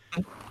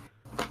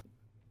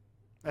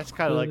 That's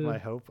kind of like my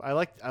hope. I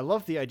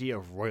love the idea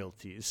of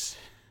royalties.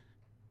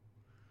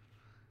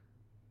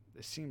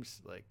 It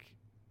seems like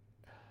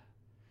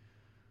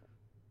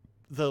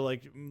the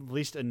like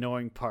least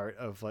annoying part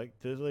of like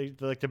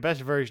the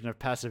best version of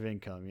passive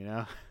income, you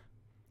know?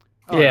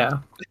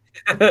 Yeah.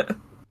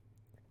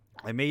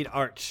 I made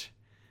art.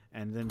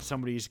 And then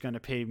somebody's going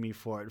to pay me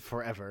for it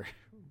forever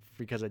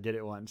because I did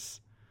it once.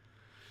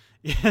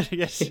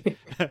 Yes.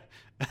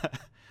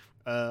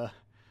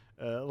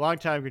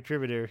 Long-time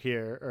contributor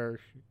here, or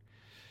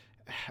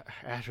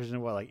Ash was in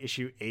like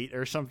issue 8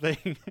 or something.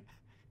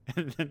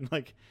 And then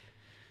like,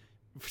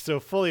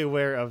 so fully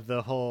aware of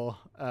the whole,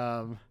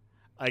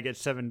 I get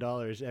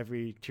 $7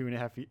 every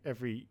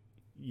every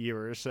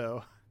year or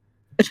so.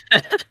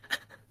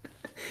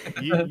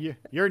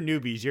 You're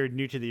newbies. You're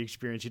new to the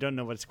experience. You don't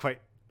know what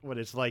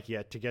it's like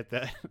yet to get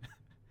that.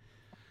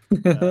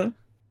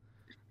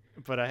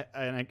 But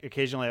I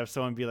occasionally have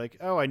someone be like,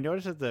 oh, I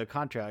noticed that the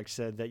contract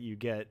said that you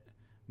get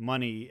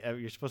money,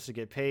 you're supposed to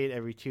get paid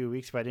every 2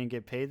 weeks, but I didn't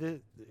get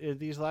paid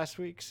these last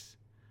weeks.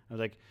 I was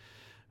like,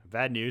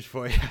 bad news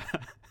for you.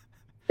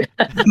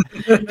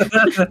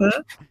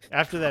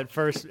 after that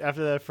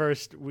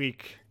first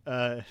week,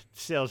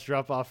 sales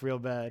drop off real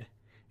bad.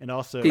 And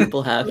also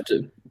people have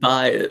to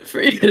buy it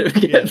for you to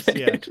get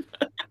paid.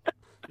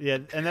 Yeah,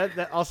 and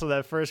that also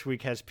that first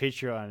week has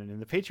Patreon,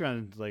 and the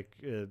Patreon's like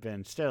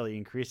been steadily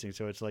increasing,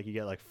 so it's like you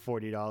get like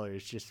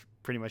 $40 just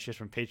pretty much just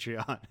from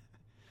Patreon.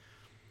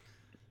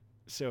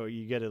 So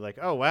you get it like,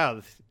 oh wow,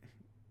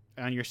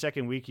 on your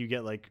second week you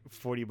get like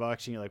 $40,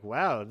 and you're like,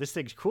 wow, this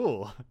thing's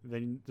cool.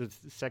 Then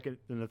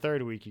the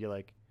third week you get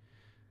like,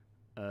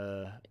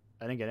 I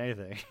didn't get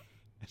anything.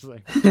 It's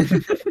like,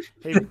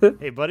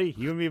 hey buddy,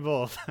 you and me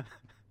both.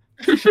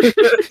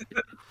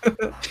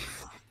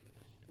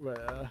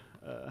 But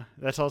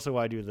that's also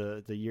why I do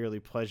the yearly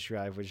pledge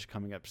drive, which is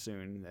coming up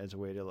soon, as a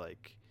way to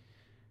like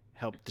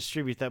help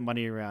distribute that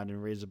money around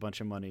and raise a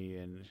bunch of money.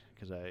 And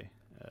because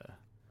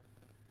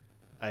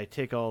I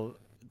take all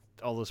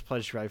those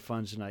pledge drive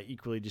funds and I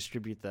equally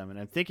distribute them. And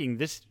I'm thinking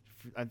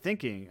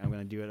I'm going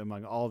to do it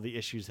among all the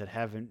issues that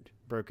haven't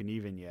broken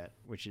even yet,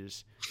 which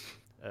is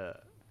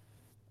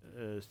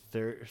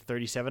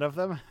 37 of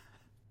them.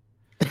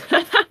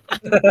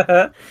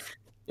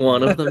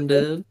 One of them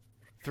did.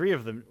 3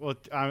 of them. Well,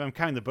 I'm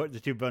counting the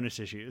 2 bonus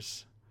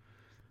issues.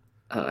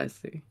 Oh, I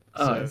see.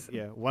 So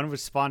yeah, one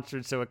was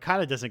sponsored, so it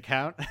kind of doesn't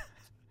count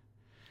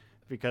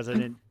because I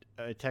didn't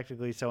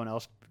technically someone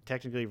else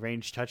technically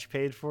Range Touch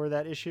paid for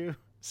that issue,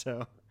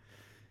 so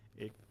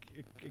it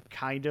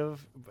kind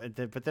of.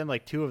 But then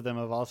like 2 of them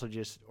have also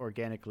just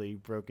organically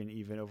broken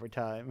even over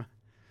time.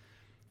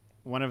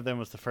 One of them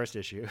was the first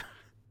issue,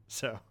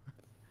 so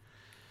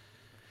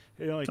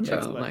it only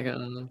takes like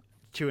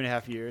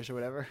 2.5 years or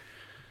whatever.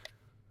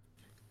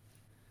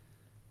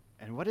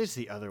 And what is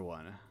the other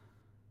one?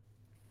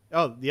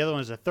 Oh, the other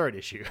one is a 3rd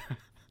issue.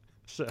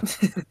 So,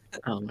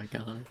 oh my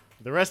god.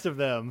 The rest of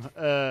them,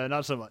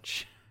 not so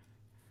much.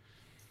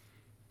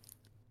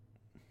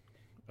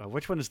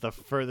 Which one is the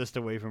furthest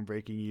away from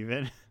breaking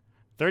even?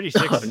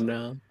 36. Oh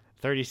no.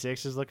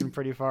 36 is looking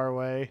pretty far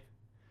away.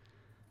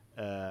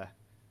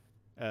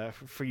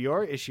 For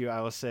your issue,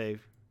 I will say,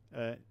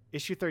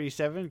 issue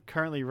 37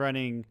 currently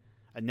running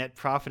a net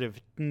profit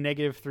of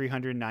negative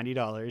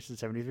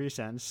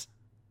 $390.73.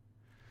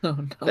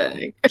 Oh no.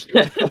 Dang.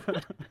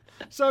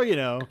 So,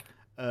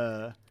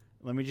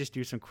 let me just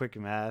do some quick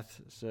math.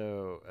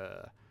 So,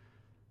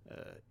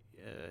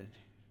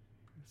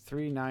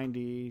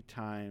 390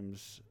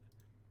 times,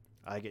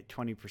 I get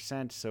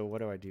 20%. So what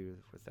do I do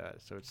with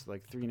that? So it's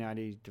like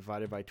 390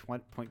 divided by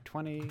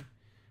 0.20,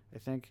 I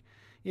think.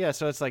 Yeah,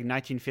 so it's like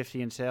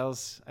 1950 in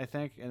sales, I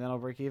think, and then I'll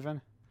break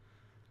even.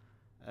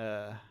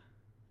 That's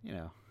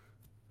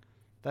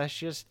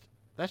just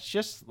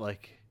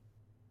like,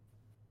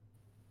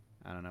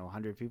 I don't know,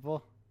 100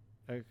 people.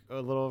 A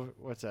little.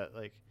 What's that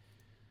like?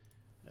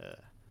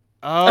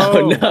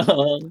 Oh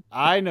no.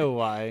 I know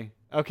why.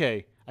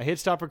 Okay, I hit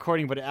stop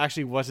recording, but it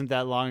actually wasn't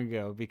that long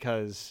ago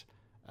because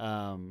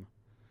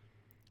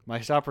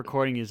my stop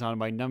recording is on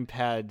my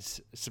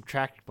numpad's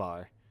subtract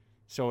bar.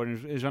 So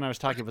it was when I was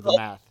talking about the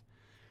math.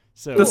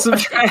 So the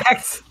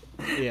subtract.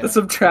 Yeah. The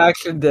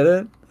subtraction did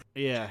it.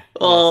 Yeah.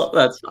 Oh,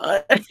 yes. That's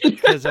fine.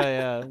 Because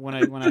when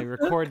I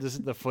record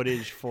the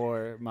footage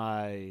for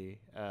my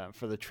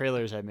for the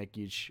trailers I make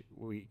each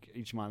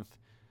month,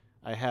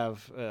 I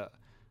have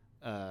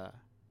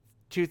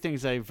 2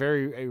 things I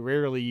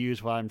rarely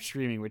use while I'm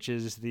streaming, which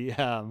is the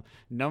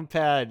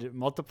numpad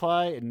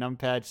multiply and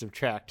numpad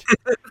subtract.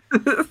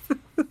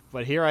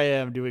 But here I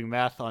am doing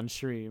math on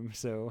stream,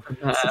 so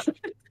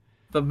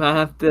the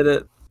math did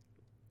it.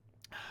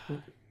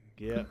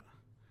 Yeah.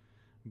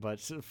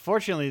 But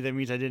fortunately, that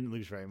means I didn't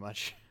lose very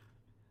much.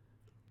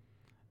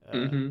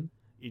 You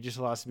just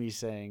lost me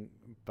saying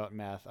about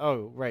math.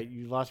 Oh, right.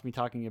 You lost me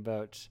talking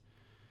about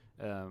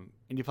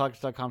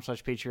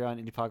indiepocalypse.com/Patreon,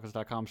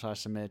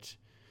 indiepocalypse.com/submit.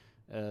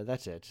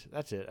 That's it.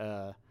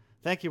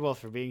 Thank you both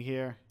for being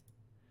here.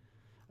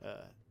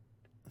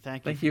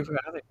 Thank you for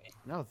having me.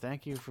 No,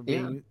 thank you for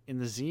being in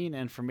the zine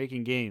and for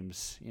making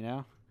games,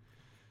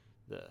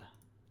 The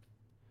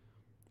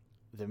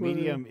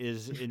medium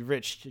is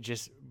enriched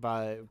just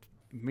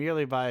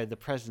merely by the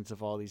presence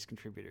of all these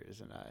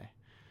contributors, and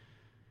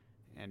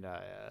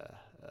I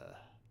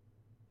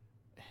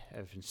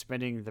have been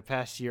spending the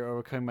past year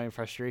overcoming my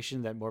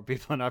frustration that more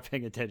people are not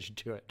paying attention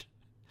to it.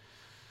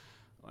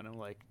 When I'm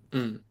like,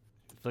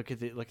 look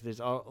at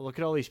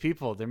all these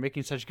people, they're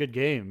making such good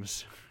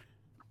games.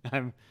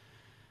 I'm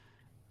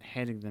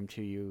handing them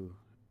to you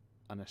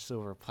on a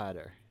silver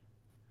platter.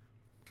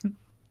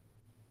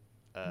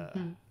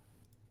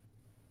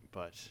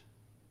 But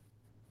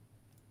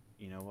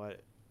you know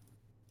what?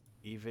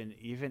 Even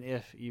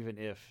if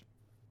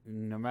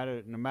no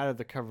matter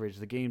the coverage,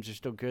 the games are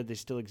still good. They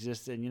still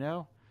exist,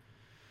 and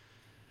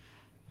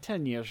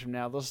 10 years from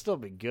now they'll still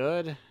be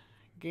good.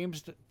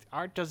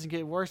 Art doesn't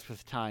get worse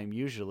with time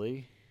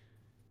usually.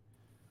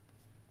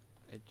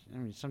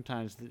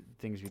 Sometimes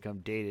things become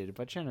dated,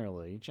 but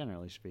generally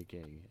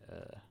speaking,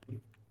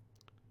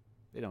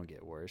 they don't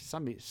get worse.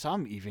 Some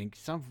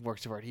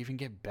works of art even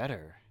get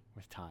better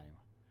with time.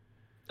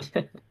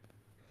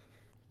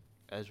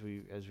 As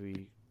we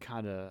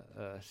kind of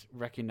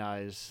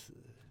recognize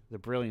the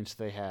brilliance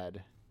they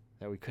had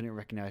that we couldn't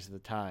recognize at the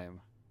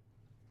time.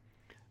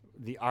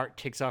 The art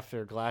takes off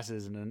their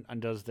glasses and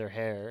undoes their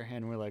hair,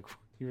 and we're like,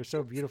 "You were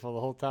so beautiful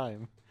the whole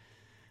time,"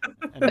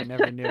 and I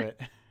never knew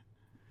it.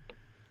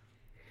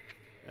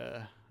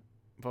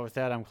 But with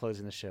that, I'm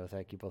closing the show.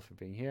 Thank you both for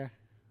being here.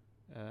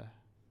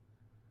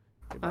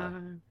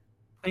 Goodbye.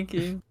 Thank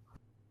you.